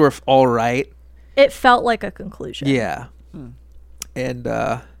things were all right. It felt like a conclusion. Yeah. And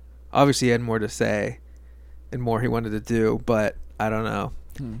obviously he had more to say and more he wanted to do, but I don't know.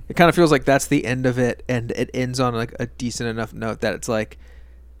 It kind of feels like that's the end of it, and it ends on like a decent enough note that it's like,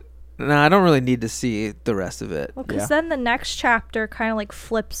 I don't really need to see the rest of it. Well, because then the next chapter kind of like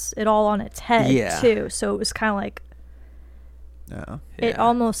flips it all on its head too. So it was kind of like, it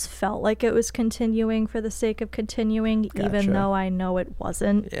almost felt like it was continuing for the sake of continuing, even though I know it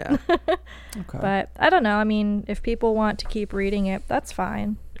wasn't. Yeah. Okay. But I don't know. I mean, if people want to keep reading it, that's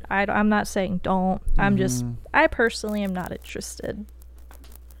fine. I'm not saying don't. I personally am not interested.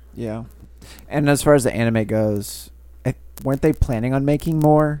 Yeah. And as far as the anime goes, weren't they planning on making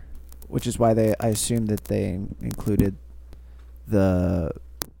more? Which is why I assumed that they included the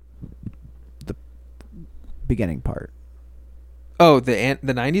beginning part. Oh, the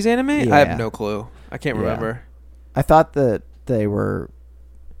 90s anime? Yeah. I have no clue. I can't remember. I thought that they were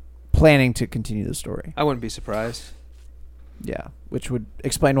planning to continue the story. I wouldn't be surprised. Yeah, which would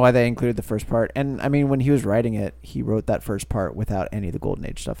explain why they included the first part. And I mean, when he was writing it, he wrote that first part without any of the Golden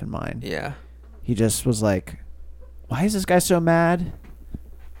Age stuff in mind. Yeah. He just was like, why is this guy so mad?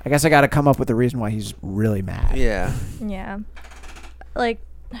 I guess I got to come up with a reason why he's really mad. Yeah. Yeah. Like,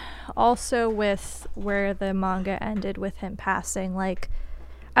 also with where the manga ended with him passing, like,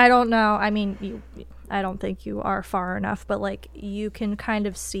 I don't know. I mean, I don't think you are far enough, but like you can kind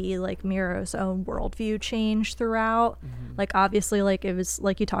of see like Miro's own worldview change throughout. Like obviously like it was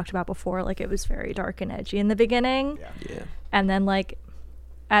like you talked about before, like it was very dark and edgy in the beginning. Yeah. And then like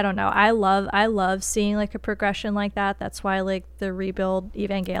I don't know, I love seeing like a progression like that. That's why like the Rebuild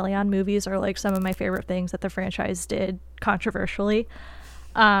Evangelion movies are like some of my favorite things that the franchise did controversially.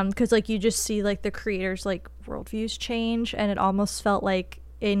 Because like you just see like the creators like worldviews change, and it almost felt like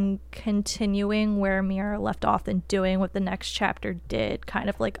in continuing where Mira left off and doing what the next chapter did kind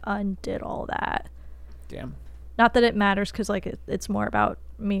of like undid all that. Damn. Not that it matters, because like it's more about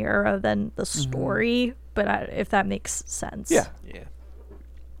Mira than the story, but if that makes sense. Yeah.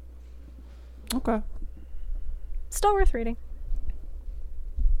 Okay. Still worth reading.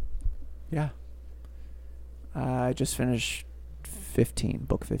 Yeah. I just finished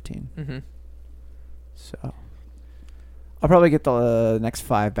book 15. Mm-hmm. So I'll probably get the next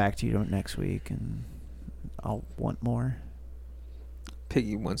 5 back to you next week, and I'll want more.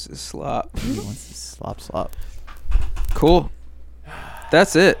 Piggy wants to slop. He wants to slop. Cool.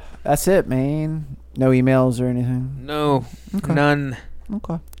 That's it. That's it, man. No emails or anything? No. Okay. None.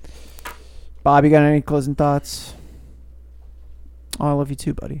 Okay. Bob, you got any closing thoughts? Oh, I love you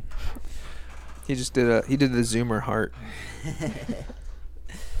too, buddy. He just did the Zoomer heart.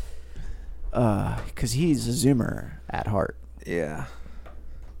 Because he's a Zoomer at heart. Yeah.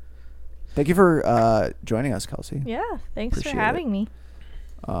 Thank you for joining us, Kelsey. Yeah, thanks Appreciate for having me.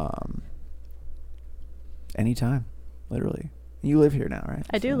 Anytime, literally. You live here now, right?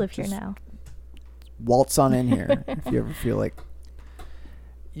 I do So live here just now. Waltz on in here if you ever feel like.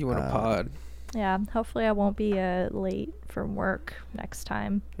 You want a pod. Yeah, hopefully I won't be late from work next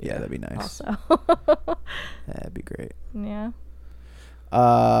time. Yeah, that'd be nice. Also. That'd be great. Yeah.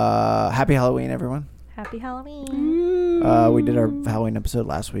 Happy Halloween, everyone. Happy Halloween. We did our Halloween episode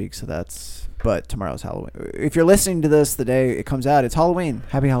last week, but tomorrow's Halloween. If you're listening to this the day it comes out, it's Halloween.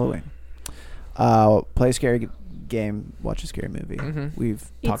 Happy Halloween. Play a scary game, watch a scary movie. We've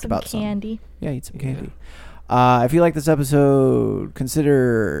talked about candy. Yeah, eat some candy. If you like this episode,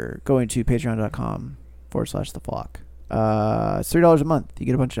 consider going to patreon.com/theflock. It's $3 a month. You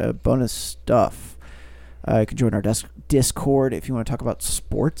get a bunch of bonus stuff. You can join our Discord if you want to talk about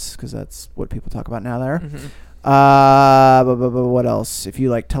sports, because that's what people talk about now there. But what else? If you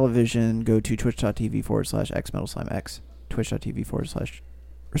like television, go to twitch.tv/xmetalslimex,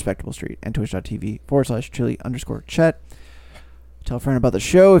 twitch.tv/respectable street, and twitch.tv/chili_chet. Tell a friend about the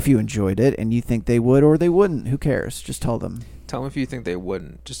show if you enjoyed it and you think they would or they wouldn't. Who cares? Just tell them. Tell them if you think they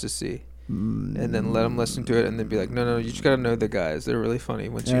wouldn't, just to see. And then let them listen to it and then be like, no, you just got to know the guys. They're really funny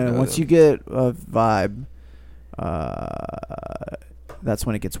once you know once them. you get a vibe, that's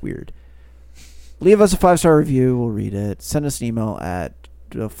when it gets weird. Leave us a 5-star review. We'll read it. Send us an email at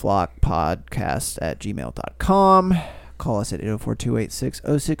theflockpodcast@gmail.com. Call us at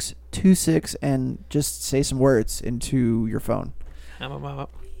 804-286-0626 and just say some words into your phone. And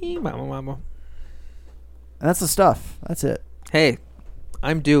that's the stuff. That's it. Hey,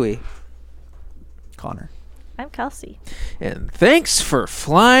 I'm Dewey. Connor. I'm Kelsey. And thanks for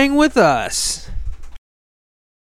flying with us.